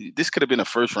 Like, this could have been a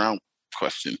first round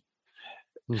question.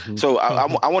 Mm-hmm. So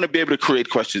I want to be able to create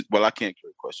questions. Well, I can't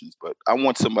create questions, but I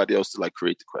want somebody else to like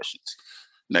create the questions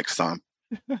next time.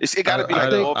 It got to be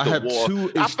like off the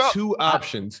wall. Two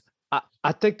options.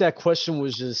 I think that question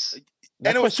was just...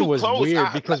 And it was too close.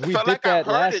 Weird because we did that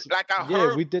last.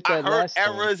 We did that last.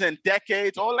 Eras and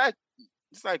decades, all that.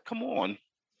 It's like, come on.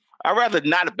 I'd rather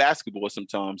not a basketball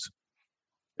sometimes.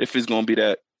 If it's gonna be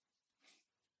that,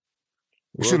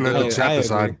 we shouldn't let the chat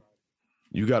decide.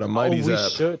 You got a mighty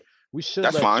zap. We should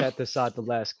let chat decide the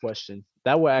last question.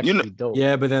 That would actually be dope.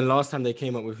 Yeah, but then last time they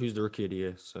came up with who's the rookie of the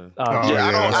year. So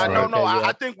I don't know.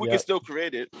 I think we can still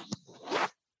create it.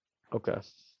 Okay.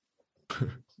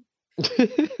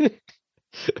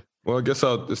 Well, I guess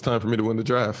it's time for me to win the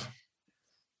draft.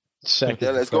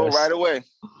 Let's go right away.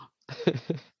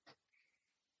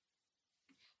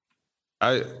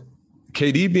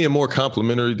 KD being more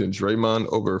complimentary than Draymond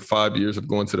over 5 years of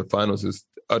going to the finals is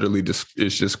utterly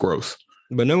just gross.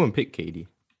 But no one picked KD.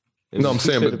 No, I'm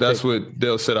saying, but that's what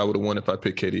Dale said I would have won if I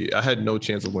picked KD. I had no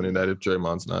chance of winning that if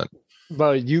Draymond's not.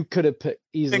 But you could have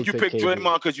easily. I think you picked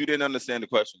Draymond because you didn't understand the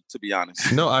question, to be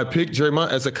honest. No, I picked Draymond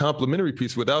as a complimentary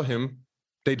piece. Without him,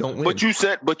 they don't win. But you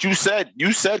said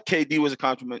KD was a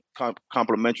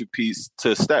complimentary piece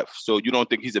to Steph. So you don't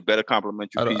think he's a better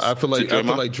complimentary piece? I feel like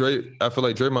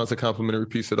Draymond's a complimentary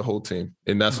piece to the whole team,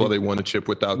 and that's why they won a chip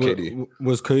without KD.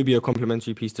 Was Kobe a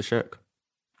complimentary piece to Shaq?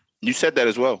 You said that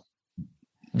as well.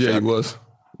 Yeah, he was.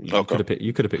 You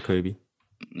could have picked Kobe.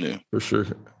 Yeah, for sure.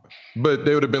 But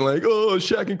they would have been like, "Oh,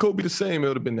 Shaq and Kobe the same." It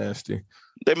would have been nasty.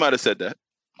 they might have said that.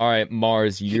 All right,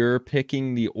 Mars, you're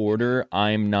picking the order.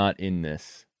 I'm not in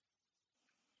this.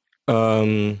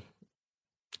 Okay.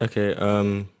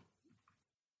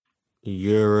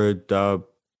 Euro, Dub,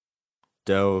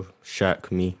 Del,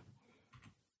 Shaq, me.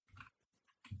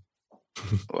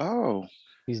 Wow.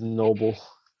 He's noble.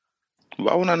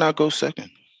 Why would I not go second?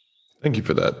 Thank you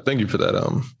for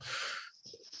that.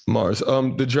 Mars.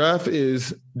 The draft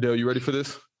is, Dale, you ready for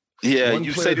this? Yeah, One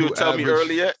you player said you would who tell me averaged-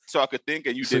 earlier so I could think,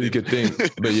 and you So didn't. you could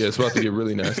think. But yeah, it's about to get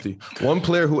really nasty. One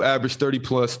player who averaged 30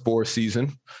 plus for a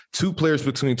season. Two players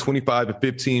between 25 and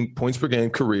 15 points per game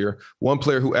career. One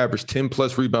player who averaged 10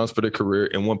 plus rebounds for their career.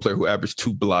 And one player who averaged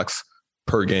 2 blocks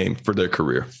per game for their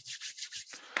career.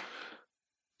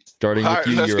 Starting All with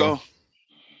right, you, let's Euro. go.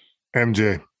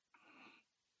 MJ.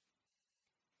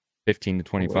 15 to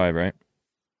 25, right?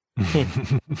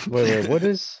 Wait, what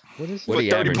is What For do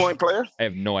you 30 average? point player, I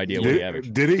have no idea what he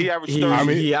averaged. Did he? he averaged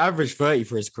 30. He averaged 30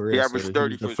 for his career. He averaged so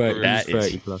 30 he's for his 30 career. he's That is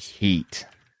 30 plus. heat.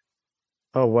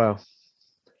 Oh wow.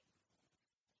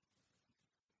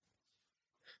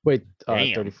 Wait,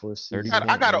 Damn. 34 seasons.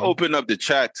 I gotta open up the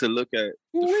chat to look at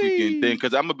the freaking thing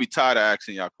because I'm gonna be tired of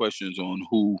asking y'all questions on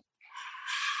who.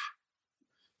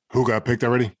 Who got picked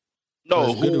already?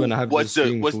 No, It's good who? when I have What's the the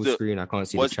screen what's full the screen. I can't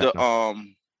see what's the chat the now.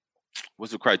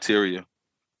 what's the criteria?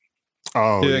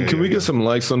 Oh, Yeah, and can we get some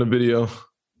likes on the video?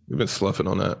 We've been sloughing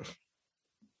on that.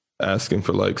 Asking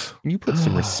for likes. Can you put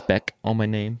some respect on my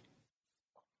name?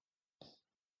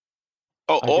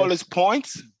 Oh, I all guess- his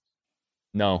points?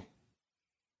 No.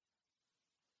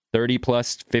 30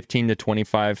 plus, 15 to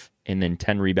 25, and then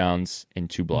 10 rebounds and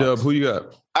 2 blocks. Dub, who you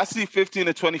got? I see 15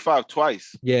 to 25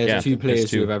 twice. Yeah, it's Yeah, two there's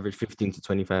players two. who have averaged 15 to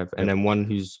 25, and then one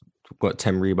who's got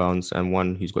 10 rebounds and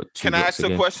one who's got 2 Can I blocks ask a a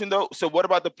game. question though? So what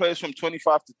about the players from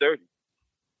 25 to 30?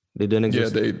 They don't Yeah,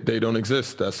 exist they don't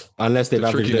exist. That's unless they've the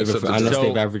averaged trickiness over of the unless draft.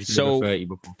 they've averaged So- over 30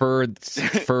 before.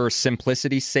 For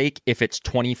simplicity's sake, if it's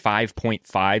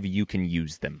 25.5, you can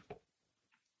use them.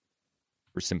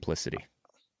 For simplicity.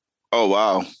 Oh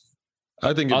wow.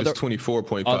 I think if Other- it's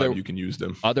 24.5, you can use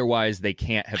them. Otherwise, they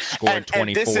can't have scored And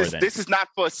 24 then. this is not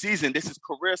for a season. This is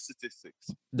career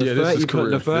statistics. The Yeah, this 30 is pl- career.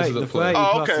 the This 30, is a the play. 30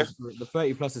 Oh, plus okay. is for, the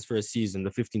 30 plus is for a season.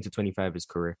 The 15 to 25 is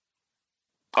career.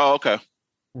 Oh, okay.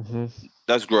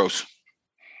 That's gross.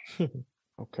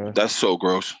 Okay. That's so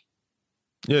gross.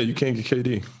 Yeah, you can't get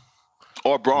KD.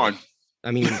 Or Braun. I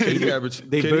mean, KD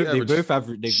averaged. they KD both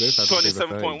averaged over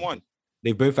 27.1. 30.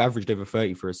 They both averaged over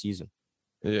 30 for a season.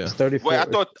 Yeah. It's 34. Wait,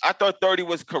 I thought 30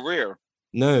 was career.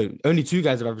 No, only 2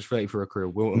 guys have averaged 30 for a career.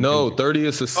 Will and No, Kendrick. 30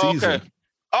 is a Oh, season. okay.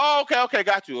 Oh, okay.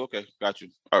 Got you. Okay, got you.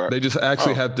 All right. They just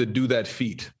actually Oh. have to do that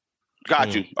feat.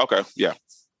 Got you. Okay, yeah.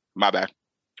 My bad.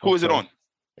 Who is it Okay. on?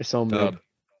 It's on Dub. me.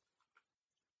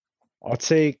 I'll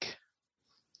take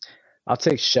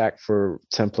Shaq for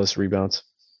 10 plus rebounds.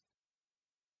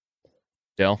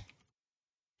 Dale?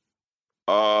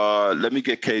 Let me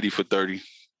get Katie for 30.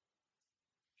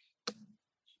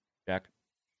 Jack?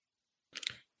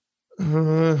 I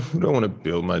don't want to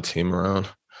build my team around.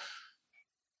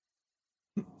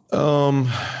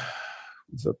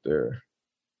 What's up there?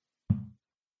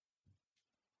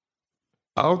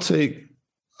 I'll take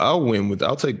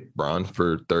Bron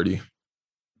for 30.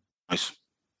 Nice.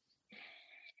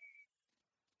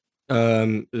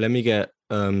 Let me get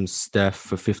Steph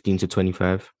for 15 to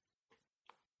 25.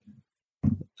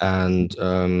 And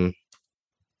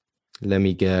let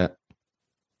me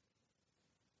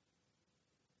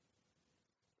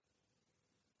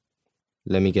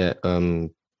get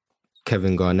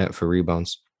Kevin Garnett for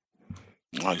rebounds.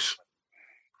 Nice.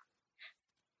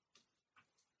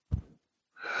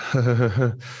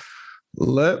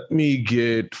 Let me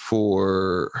get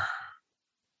for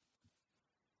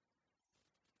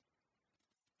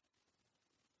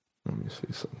let me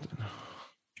see something.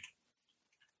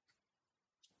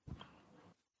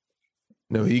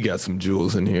 No, he got some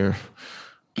jewels in here.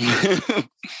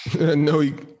 No,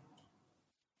 he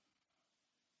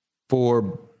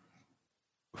for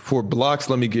blocks,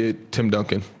 let me get Tim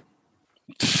Duncan.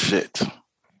 Shit.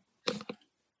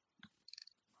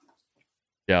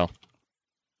 Dale?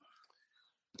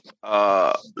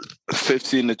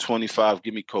 15 to 25.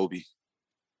 Give me Kobe.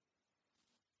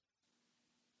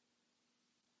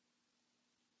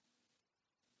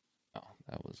 Oh,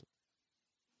 that was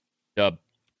Dub.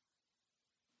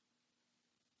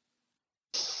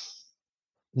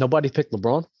 Nobody picked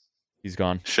LeBron? He's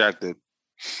gone. Shaq did.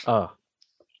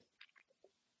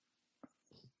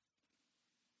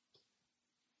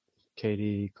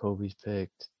 KD, Kobe's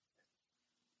picked.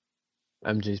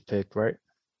 MJ's picked, right?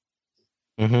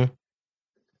 Mm-hmm.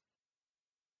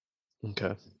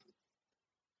 Okay.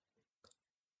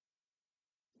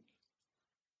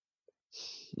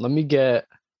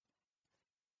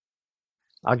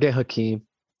 I'll get Hakeem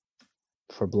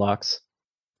for blocks.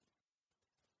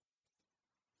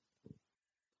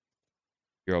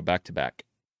 Euro back to back.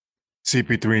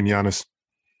 CP3 and Giannis.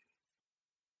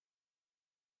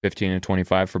 15 and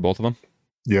 25 for both of them.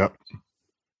 Yep.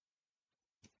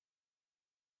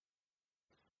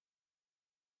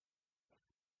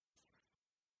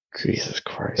 Jesus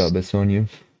Christ. This on you.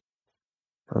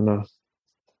 I know.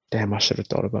 Damn, I should have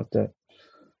thought about that.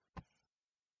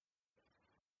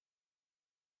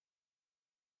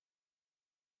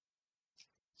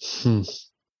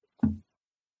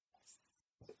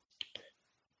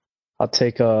 I'll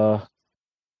take give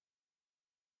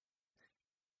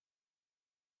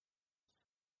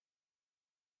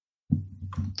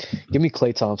me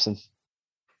Klay Thompson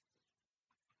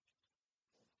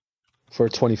for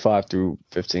 25 through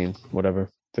 15, whatever,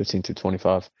 15 through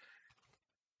 25.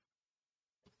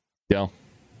 Yeah.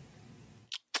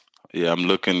 Yeah, I'm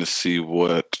looking to see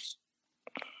what.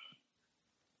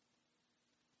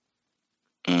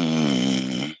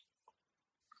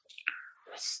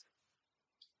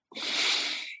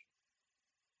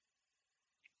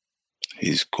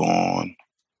 He's gone.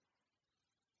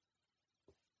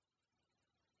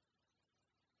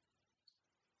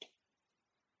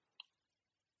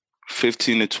 $15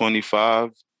 to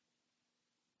 $25.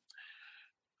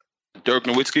 Dirk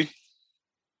Nowitzki.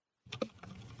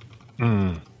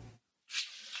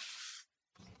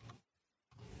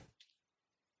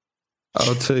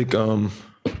 I'll take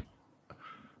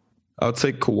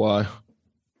Kawhi.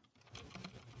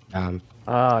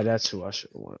 That's who I should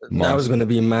have wanted. That was gonna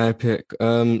be my pick.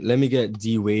 Let me get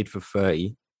D Wade for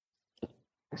 30.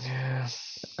 Yeah.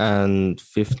 And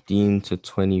 15 to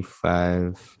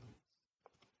 25.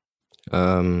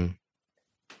 Let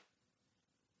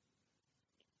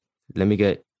me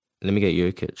get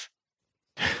Jokic.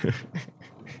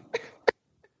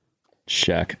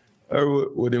 Shaq.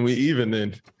 Well, then we even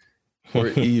then.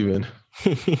 We're even.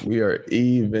 We are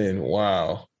even.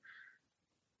 Wow.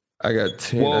 I got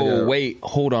 10. Whoa, wait,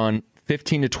 hold on.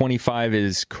 15 to 25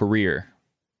 is career.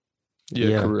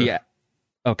 Yeah, career. Yeah.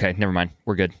 Okay, never mind.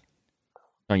 We're good.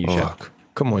 On you, Shaq.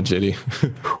 Come on, JD.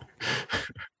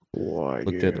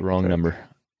 Looked at the wrong number.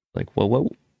 Like, whoa.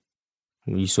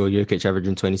 You saw Jokic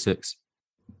averaging 26.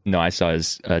 No, I saw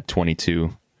his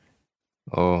 22.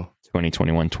 Oh.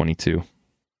 2021, 22.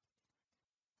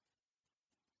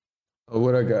 Oh,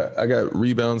 what I got? I got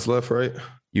rebounds left, right?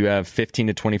 You have 15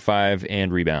 to 25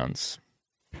 and rebounds.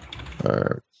 All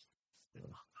right.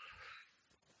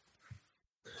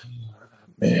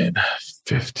 Man,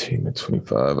 15 to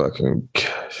 25. I can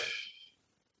cash.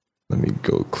 Let me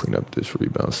go clean up this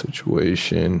rebound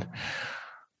situation.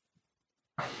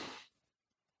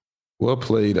 Well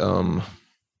played,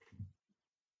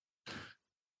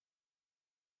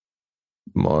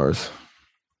 Mars.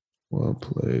 Well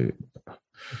played.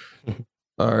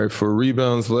 All right, for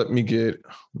rebounds, let me get.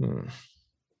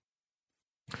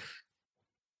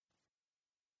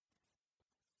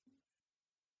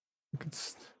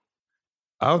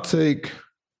 I'll take.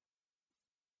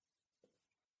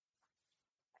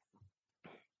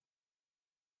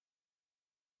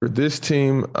 For this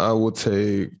team, I will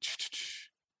take.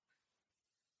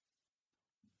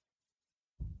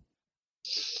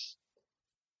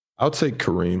 I'll take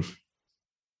Kareem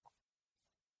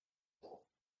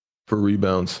for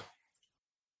rebounds.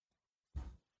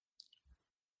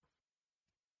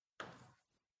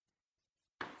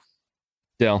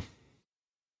 Dale.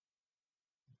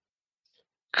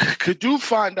 Could you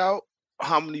find out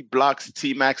how many blocks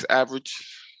T-Max average?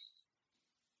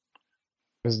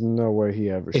 There's no way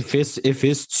he averaged. If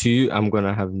it's 2, I'm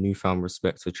gonna have newfound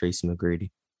respect for Tracy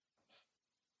McGrady.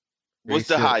 What's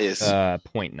the highest?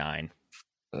 0.9.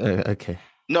 Okay.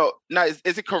 No,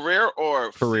 is it career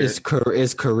or career? It's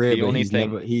career. The but only he's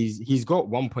thing never he's got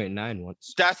 1.9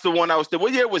 once. That's the one I was.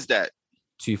 What year was that?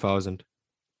 2000.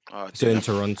 Oh, so in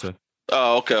Toronto.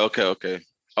 Oh, okay.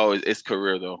 Oh, it's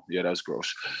career though. Yeah, that's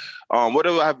gross. What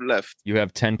do I have left? You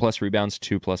have 10 plus rebounds,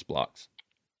 2 plus blocks.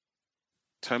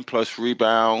 10 plus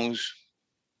rebounds.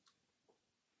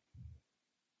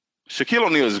 Shaquille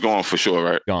O'Neal is gone for sure,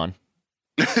 right? Gone.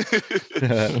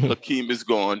 Hakeem is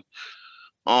gone.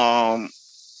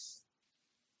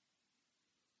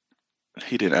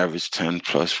 He didn't average 10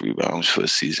 plus rebounds for a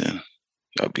season.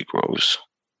 That'd be gross.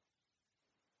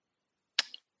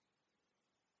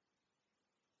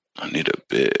 I need a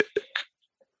big.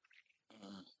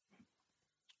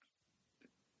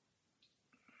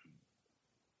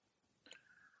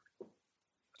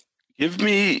 Give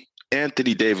me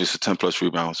Anthony Davis for 10 plus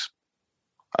rebounds.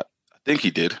 I think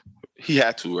he did. He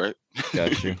had to, right?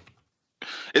 Got you.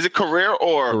 Is it career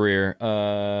or career?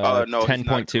 No,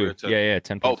 10.2. Yeah,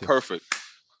 10.2. Oh, perfect.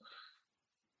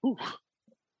 Whew.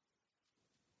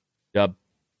 Dub,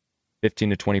 15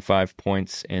 to 25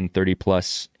 points and 30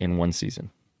 plus in one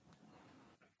season.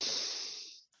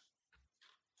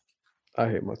 I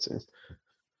hate my team.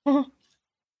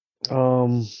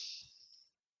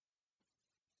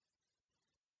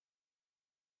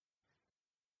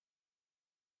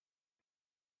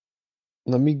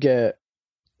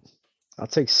 I'll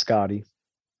take Scotty.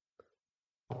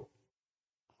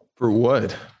 For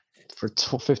what? For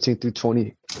 15 through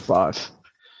 25.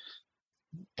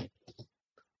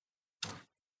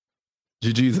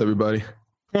 GG's, everybody.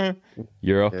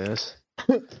 Euro. Yes.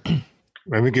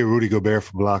 Let me get Rudy Gobert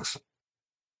for blocks.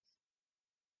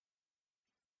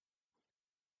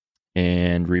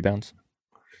 And rebounds.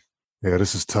 Yeah,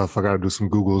 this is tough. I got to do some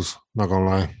Googles. Not going to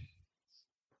lie.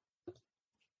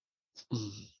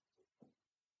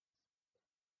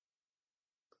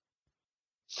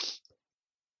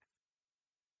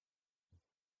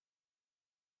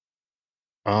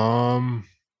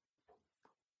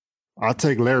 I'll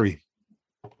take Larry.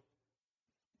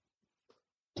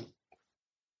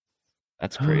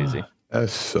 That's crazy.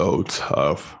 That's so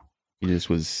tough. He just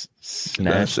was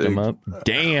snatched him up.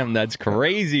 Damn, that's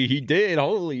crazy. He did.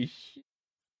 Holy shit.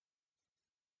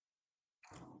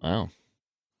 Wow.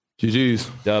 GG's.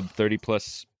 Dub, 30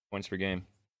 plus points per game.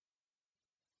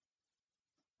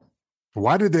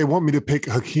 Why did they want me to pick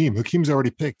Hakeem? Hakeem's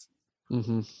already picked.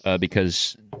 Mm-hmm.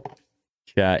 Because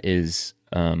chat is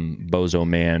Bozo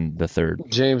Man the third.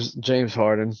 James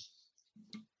Harden.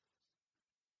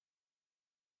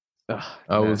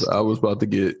 I was about to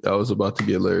get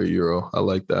Larry Euro. I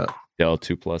like that. Dell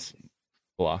 2 plus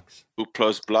blocks. 2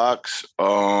 plus blocks.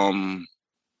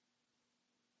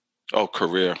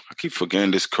 Career. I keep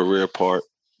forgetting this career part.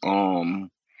 I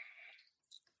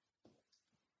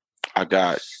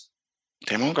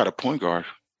don't got a point guard.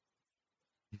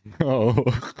 Oh.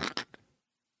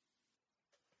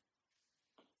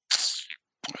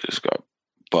 I just got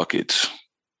buckets.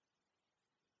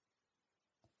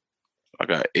 I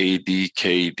got AD,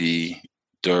 KD,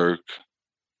 Dirk.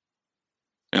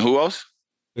 And who else?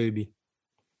 Kobe.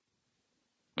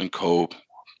 And Kobe.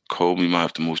 Kobe might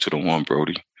have to move to the 1,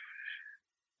 Brody.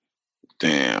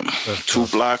 Damn. That's 2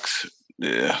 tough. Blocks.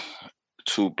 Yeah.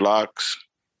 2 blocks.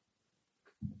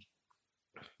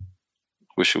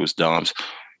 Wish it was Dom's.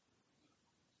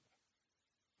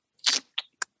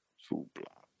 2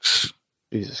 blocks.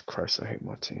 Jesus Christ, I hate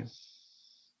my team.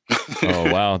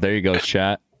 Oh, wow. There you go,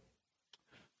 chat.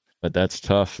 But that's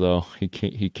tough, though. He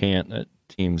can't. That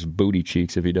team's booty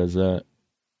cheeks if he does that.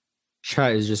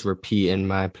 Chat is just repeating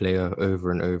my player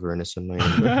over and over, and it's annoying.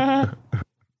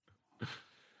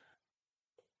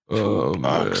 Oh,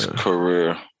 Max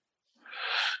career. I'm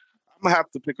gonna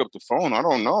have to pick up the phone. I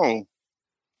don't know.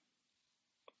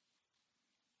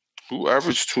 Who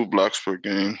averaged 2 blocks per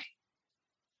game?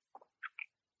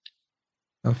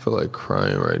 I feel like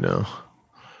crying right now.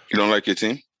 You don't like your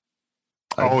team?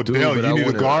 Dale, you need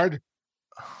a guard?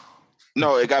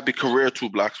 No, it got to be career 2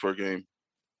 blocks per game.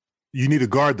 You need a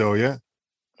guard, though, yeah?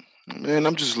 Man,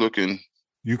 I'm just looking.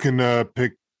 You can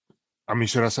pick. I mean,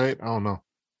 should I say it? I don't know.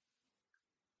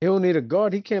 He don't need a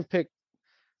guard. He can't pick.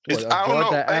 I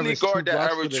don't know any guard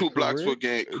that averaged 2 blocks per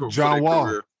game. John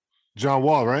Wall. John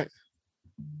Wall, right?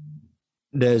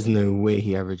 There's no way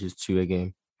he averages 2 a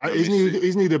game.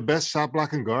 Isn't he the best shot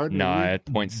blocking guard? Nah, at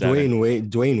 0.7.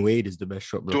 Dwayne Wade is the best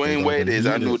shot blocking Dwayne Wade is.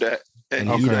 I knew that. And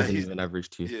he doesn't even average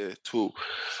 2. Yeah, 2.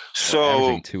 So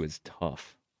averaging 2 is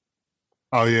tough.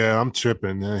 Oh yeah, I'm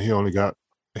tripping. He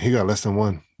got less than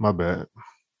 1. My bad.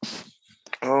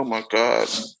 Oh my God.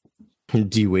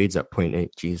 D Wade's at 0.8.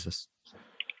 Jesus.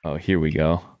 Oh, here we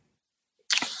go.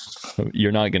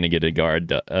 You're not gonna get a guard,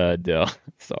 Dell.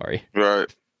 Sorry.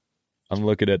 Right. I'm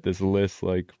looking at this list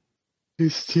like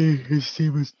his team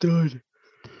is done.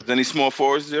 Is any small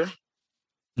forwards there?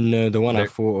 No, the one I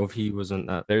thought of, he wasn't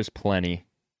that. There's plenty.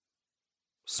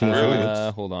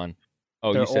 Small hold on.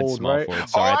 Oh, They're you said old, small right? forward.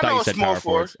 Sorry, I thought you said power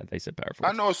forwards. I thought you said power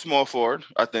forwards. I know a small forward,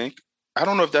 I think. I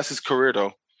don't know if that's his career,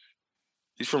 though.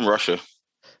 He's from Russia.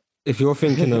 If you're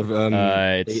thinking of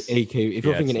AK, if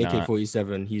you're thinking not.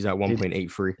 AK-47, he's at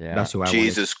 1.83. Yeah. That's who I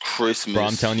Jesus Christmas. Bro,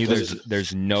 I'm telling you,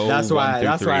 there's no That's 1 through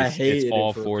 3s. why I hated it's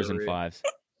all it for 4s and career. 5s.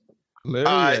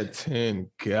 Larry at 10.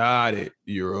 Got it,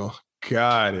 Euro.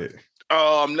 Got it.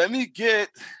 Let me get.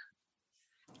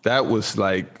 That was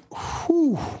like,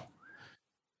 whew.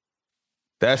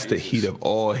 That's the heat of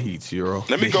all heats, Euro.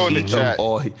 Let me go in the chat.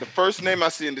 All heat. The first name I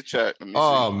see in the chat.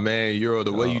 Oh, man, Euro,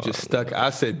 the way you just stuck. I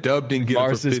said Dub didn't get it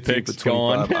for 15 for 25.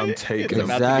 Gone. I'm taking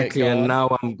him. Exactly, and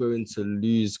now I'm going to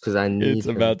lose because I need It's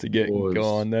about to get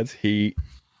gone. That's heat.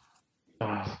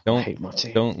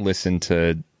 Don't listen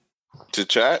to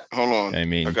chat. Hold on. I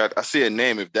mean, I see a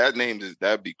name. If that name is,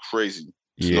 that'd be crazy.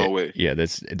 There's no way. Yeah,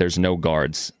 there's no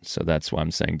guards, so that's why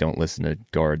I'm saying don't listen to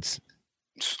guards.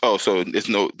 Oh, so it's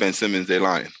no Ben Simmons. They're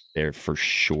lying. They're for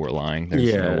sure lying.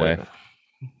 There's no way.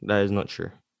 That is not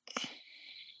true.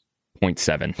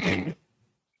 0.7.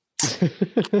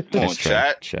 Come on,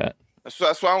 chat. That's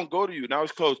why I don't go to you. Now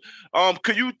it's closed.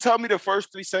 Could you tell me the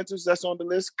first 3 sentences that's on the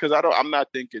list? Because I'm not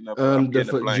thinking of. Do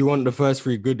you want the first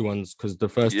 3 good ones? Because the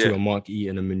first 2 are Mark E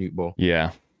and a Minute Ball.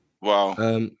 Yeah. Wow.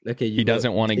 Okay. He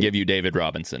doesn't want to give you David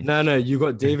Robinson. No. You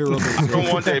got David Robinson. I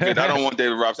don't want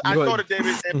David Robinson. I thought of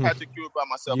David and Patrick Ewing by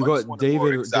myself. You got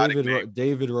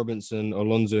David Robinson,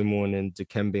 Alonzo Mourning,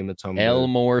 Dikembe Mutombo,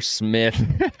 Elmore Smith,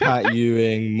 Pat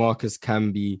Ewing, Marcus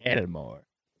Camby, Elmore,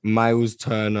 Miles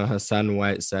Turner, Hassan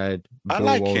Whiteside. I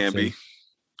like Camby.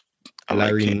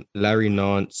 Larry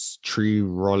Nance, Tree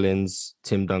Rollins,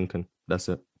 Tim Duncan. That's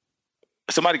it.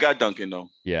 Somebody got Duncan though.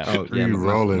 Yeah. Oh, yeah.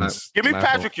 Rollins. Give me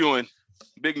Patrick Ewing.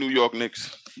 Big New York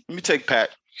Knicks. Let me take Pat.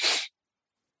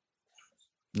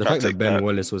 The fact that Ben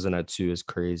Wallace wasn't at 2 is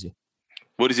crazy.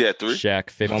 What is he at 3? Shaq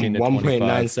 15 to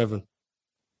 1.97.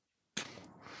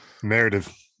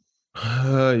 Narrative.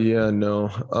 Yeah, no.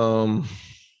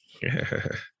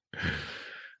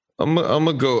 I'm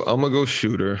gonna go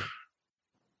shooter.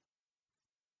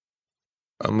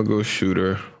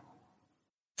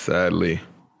 Sadly.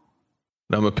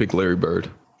 And I'm gonna pick Larry Bird.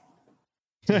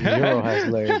 Euro has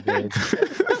Larry Bird.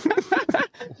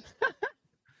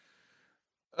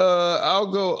 I'll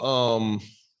go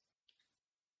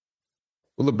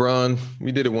LeBron.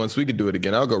 We did it once. We could do it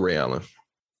again. I'll go Ray Allen.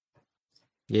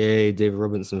 Yay, David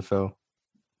Robinson fell.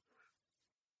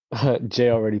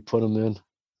 Jay already put him in.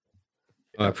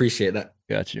 I appreciate that.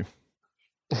 Got you.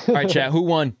 All right, chat. Who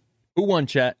won? Who won,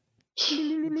 chat?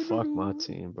 Fuck my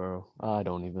team, bro. I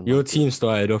don't even. Your team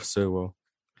started off so well.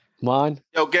 Mine?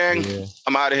 Yo, gang. Yeah.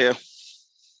 I'm out of here.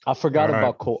 I forgot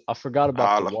about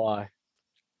Kawhi.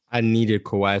 I needed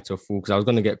Kawhi to fall because I was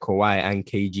gonna get Kawhi and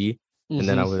KG, and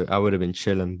then I would have been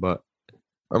chilling. But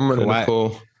I'm running a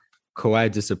pull.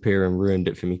 Kawhi disappearing ruined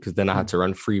it for me because then I had to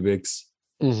run 3 bigs.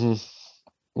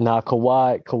 Mm-hmm. Nah,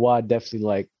 Kawhi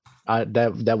definitely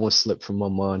that one slipped from my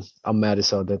mind. I'm mad as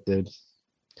hell that did.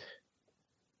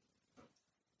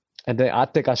 And then I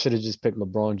think I should have just picked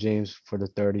LeBron James for the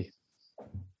 30.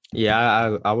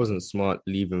 Yeah, I wasn't smart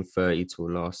leaving 30 till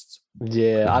last.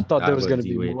 Yeah, I thought there was gonna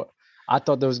be more. I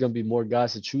thought there was gonna be more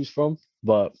guys to choose from,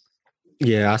 but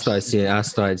yeah, I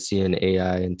started seeing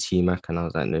AI and T-Mac, and I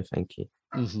was like, no, thank you.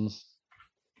 Mm-hmm.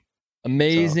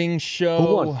 Amazing show.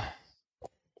 Who won?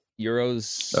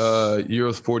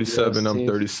 Euros 47. I'm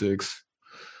 36.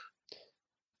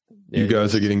 You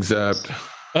guys are getting zapped,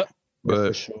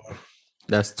 but sure.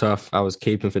 That's tough. I was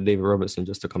caping for David Robertson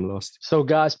just to come last. So,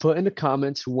 guys, put in the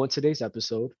comments who won today's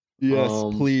episode. Yes,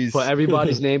 please. Put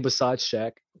everybody's name besides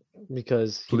Shaq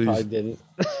because he probably didn't.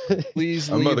 Please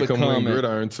I'm leave about to a come comment. Win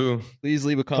Gridiron too. Please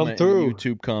leave a comment in the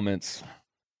YouTube comments.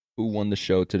 Who won the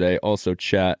show today? Also,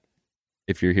 chat.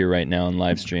 If you're here right now on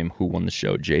live stream, who won the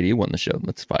show? JD won the show.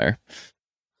 Let's fire.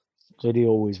 JD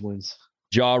always wins.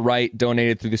 Jaw Wright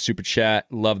donated through the super chat.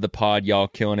 Love the pod. Y'all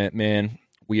killing it, man.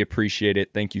 We appreciate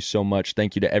it. Thank you so much.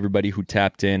 Thank you to everybody who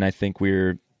tapped in. I think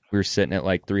we're sitting at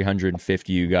like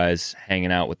 350 you guys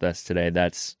hanging out with us today.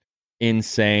 That's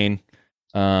insane.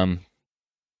 I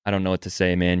don't know what to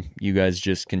say, man. You guys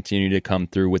just continue to come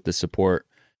through with the support,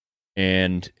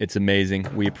 and it's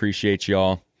amazing. We appreciate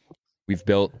y'all. We've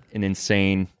built an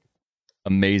insane,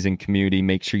 amazing community.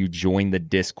 Make sure you join the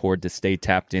Discord to stay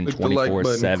tapped in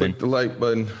 24/7. Click the like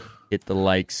button. Hit the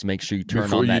likes. Make sure you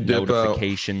turn on that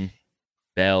notification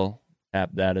bell.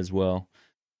 Tap that as well.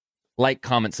 Like,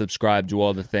 comment, subscribe, do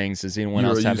all the things. Does anyone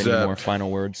else have any more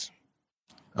final words?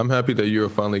 I'm happy that Euro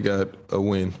finally got a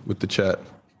win with the chat.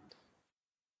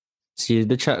 See,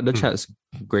 the chat's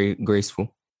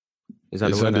graceful. Is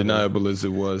that as undeniable as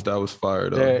it was. That was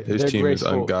fired up. His team is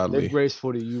ungodly. They're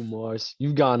graceful to you, Mars.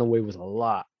 You've gotten away with a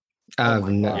lot.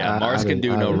 Mars can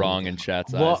do no wrong in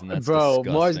chat's eyes, and that's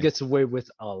disgusting. Mars gets away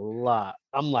with a lot.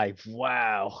 I'm like,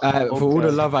 wow. For all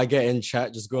the love I get in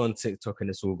chat, just go on TikTok and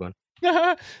it's all gone.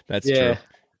 That's true.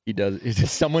 He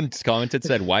does. Someone commented,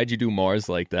 said, "Why'd you do Mars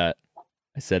like that?"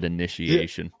 I said,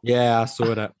 "Initiation." Yeah, I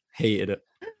saw that. Hated it.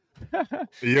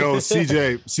 Yo,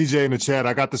 CJ in the chat.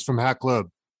 I got this from Hack Club.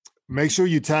 Make sure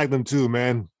you tag them too,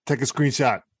 man. Take a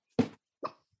screenshot.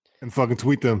 And fucking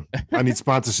tweet them. I need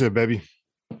sponsorship, baby.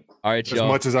 All right, y'all. As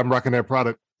much as I'm rocking that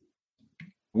product.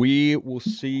 We will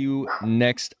see you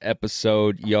next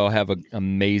episode. Y'all have an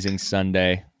amazing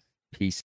Sunday. Peace.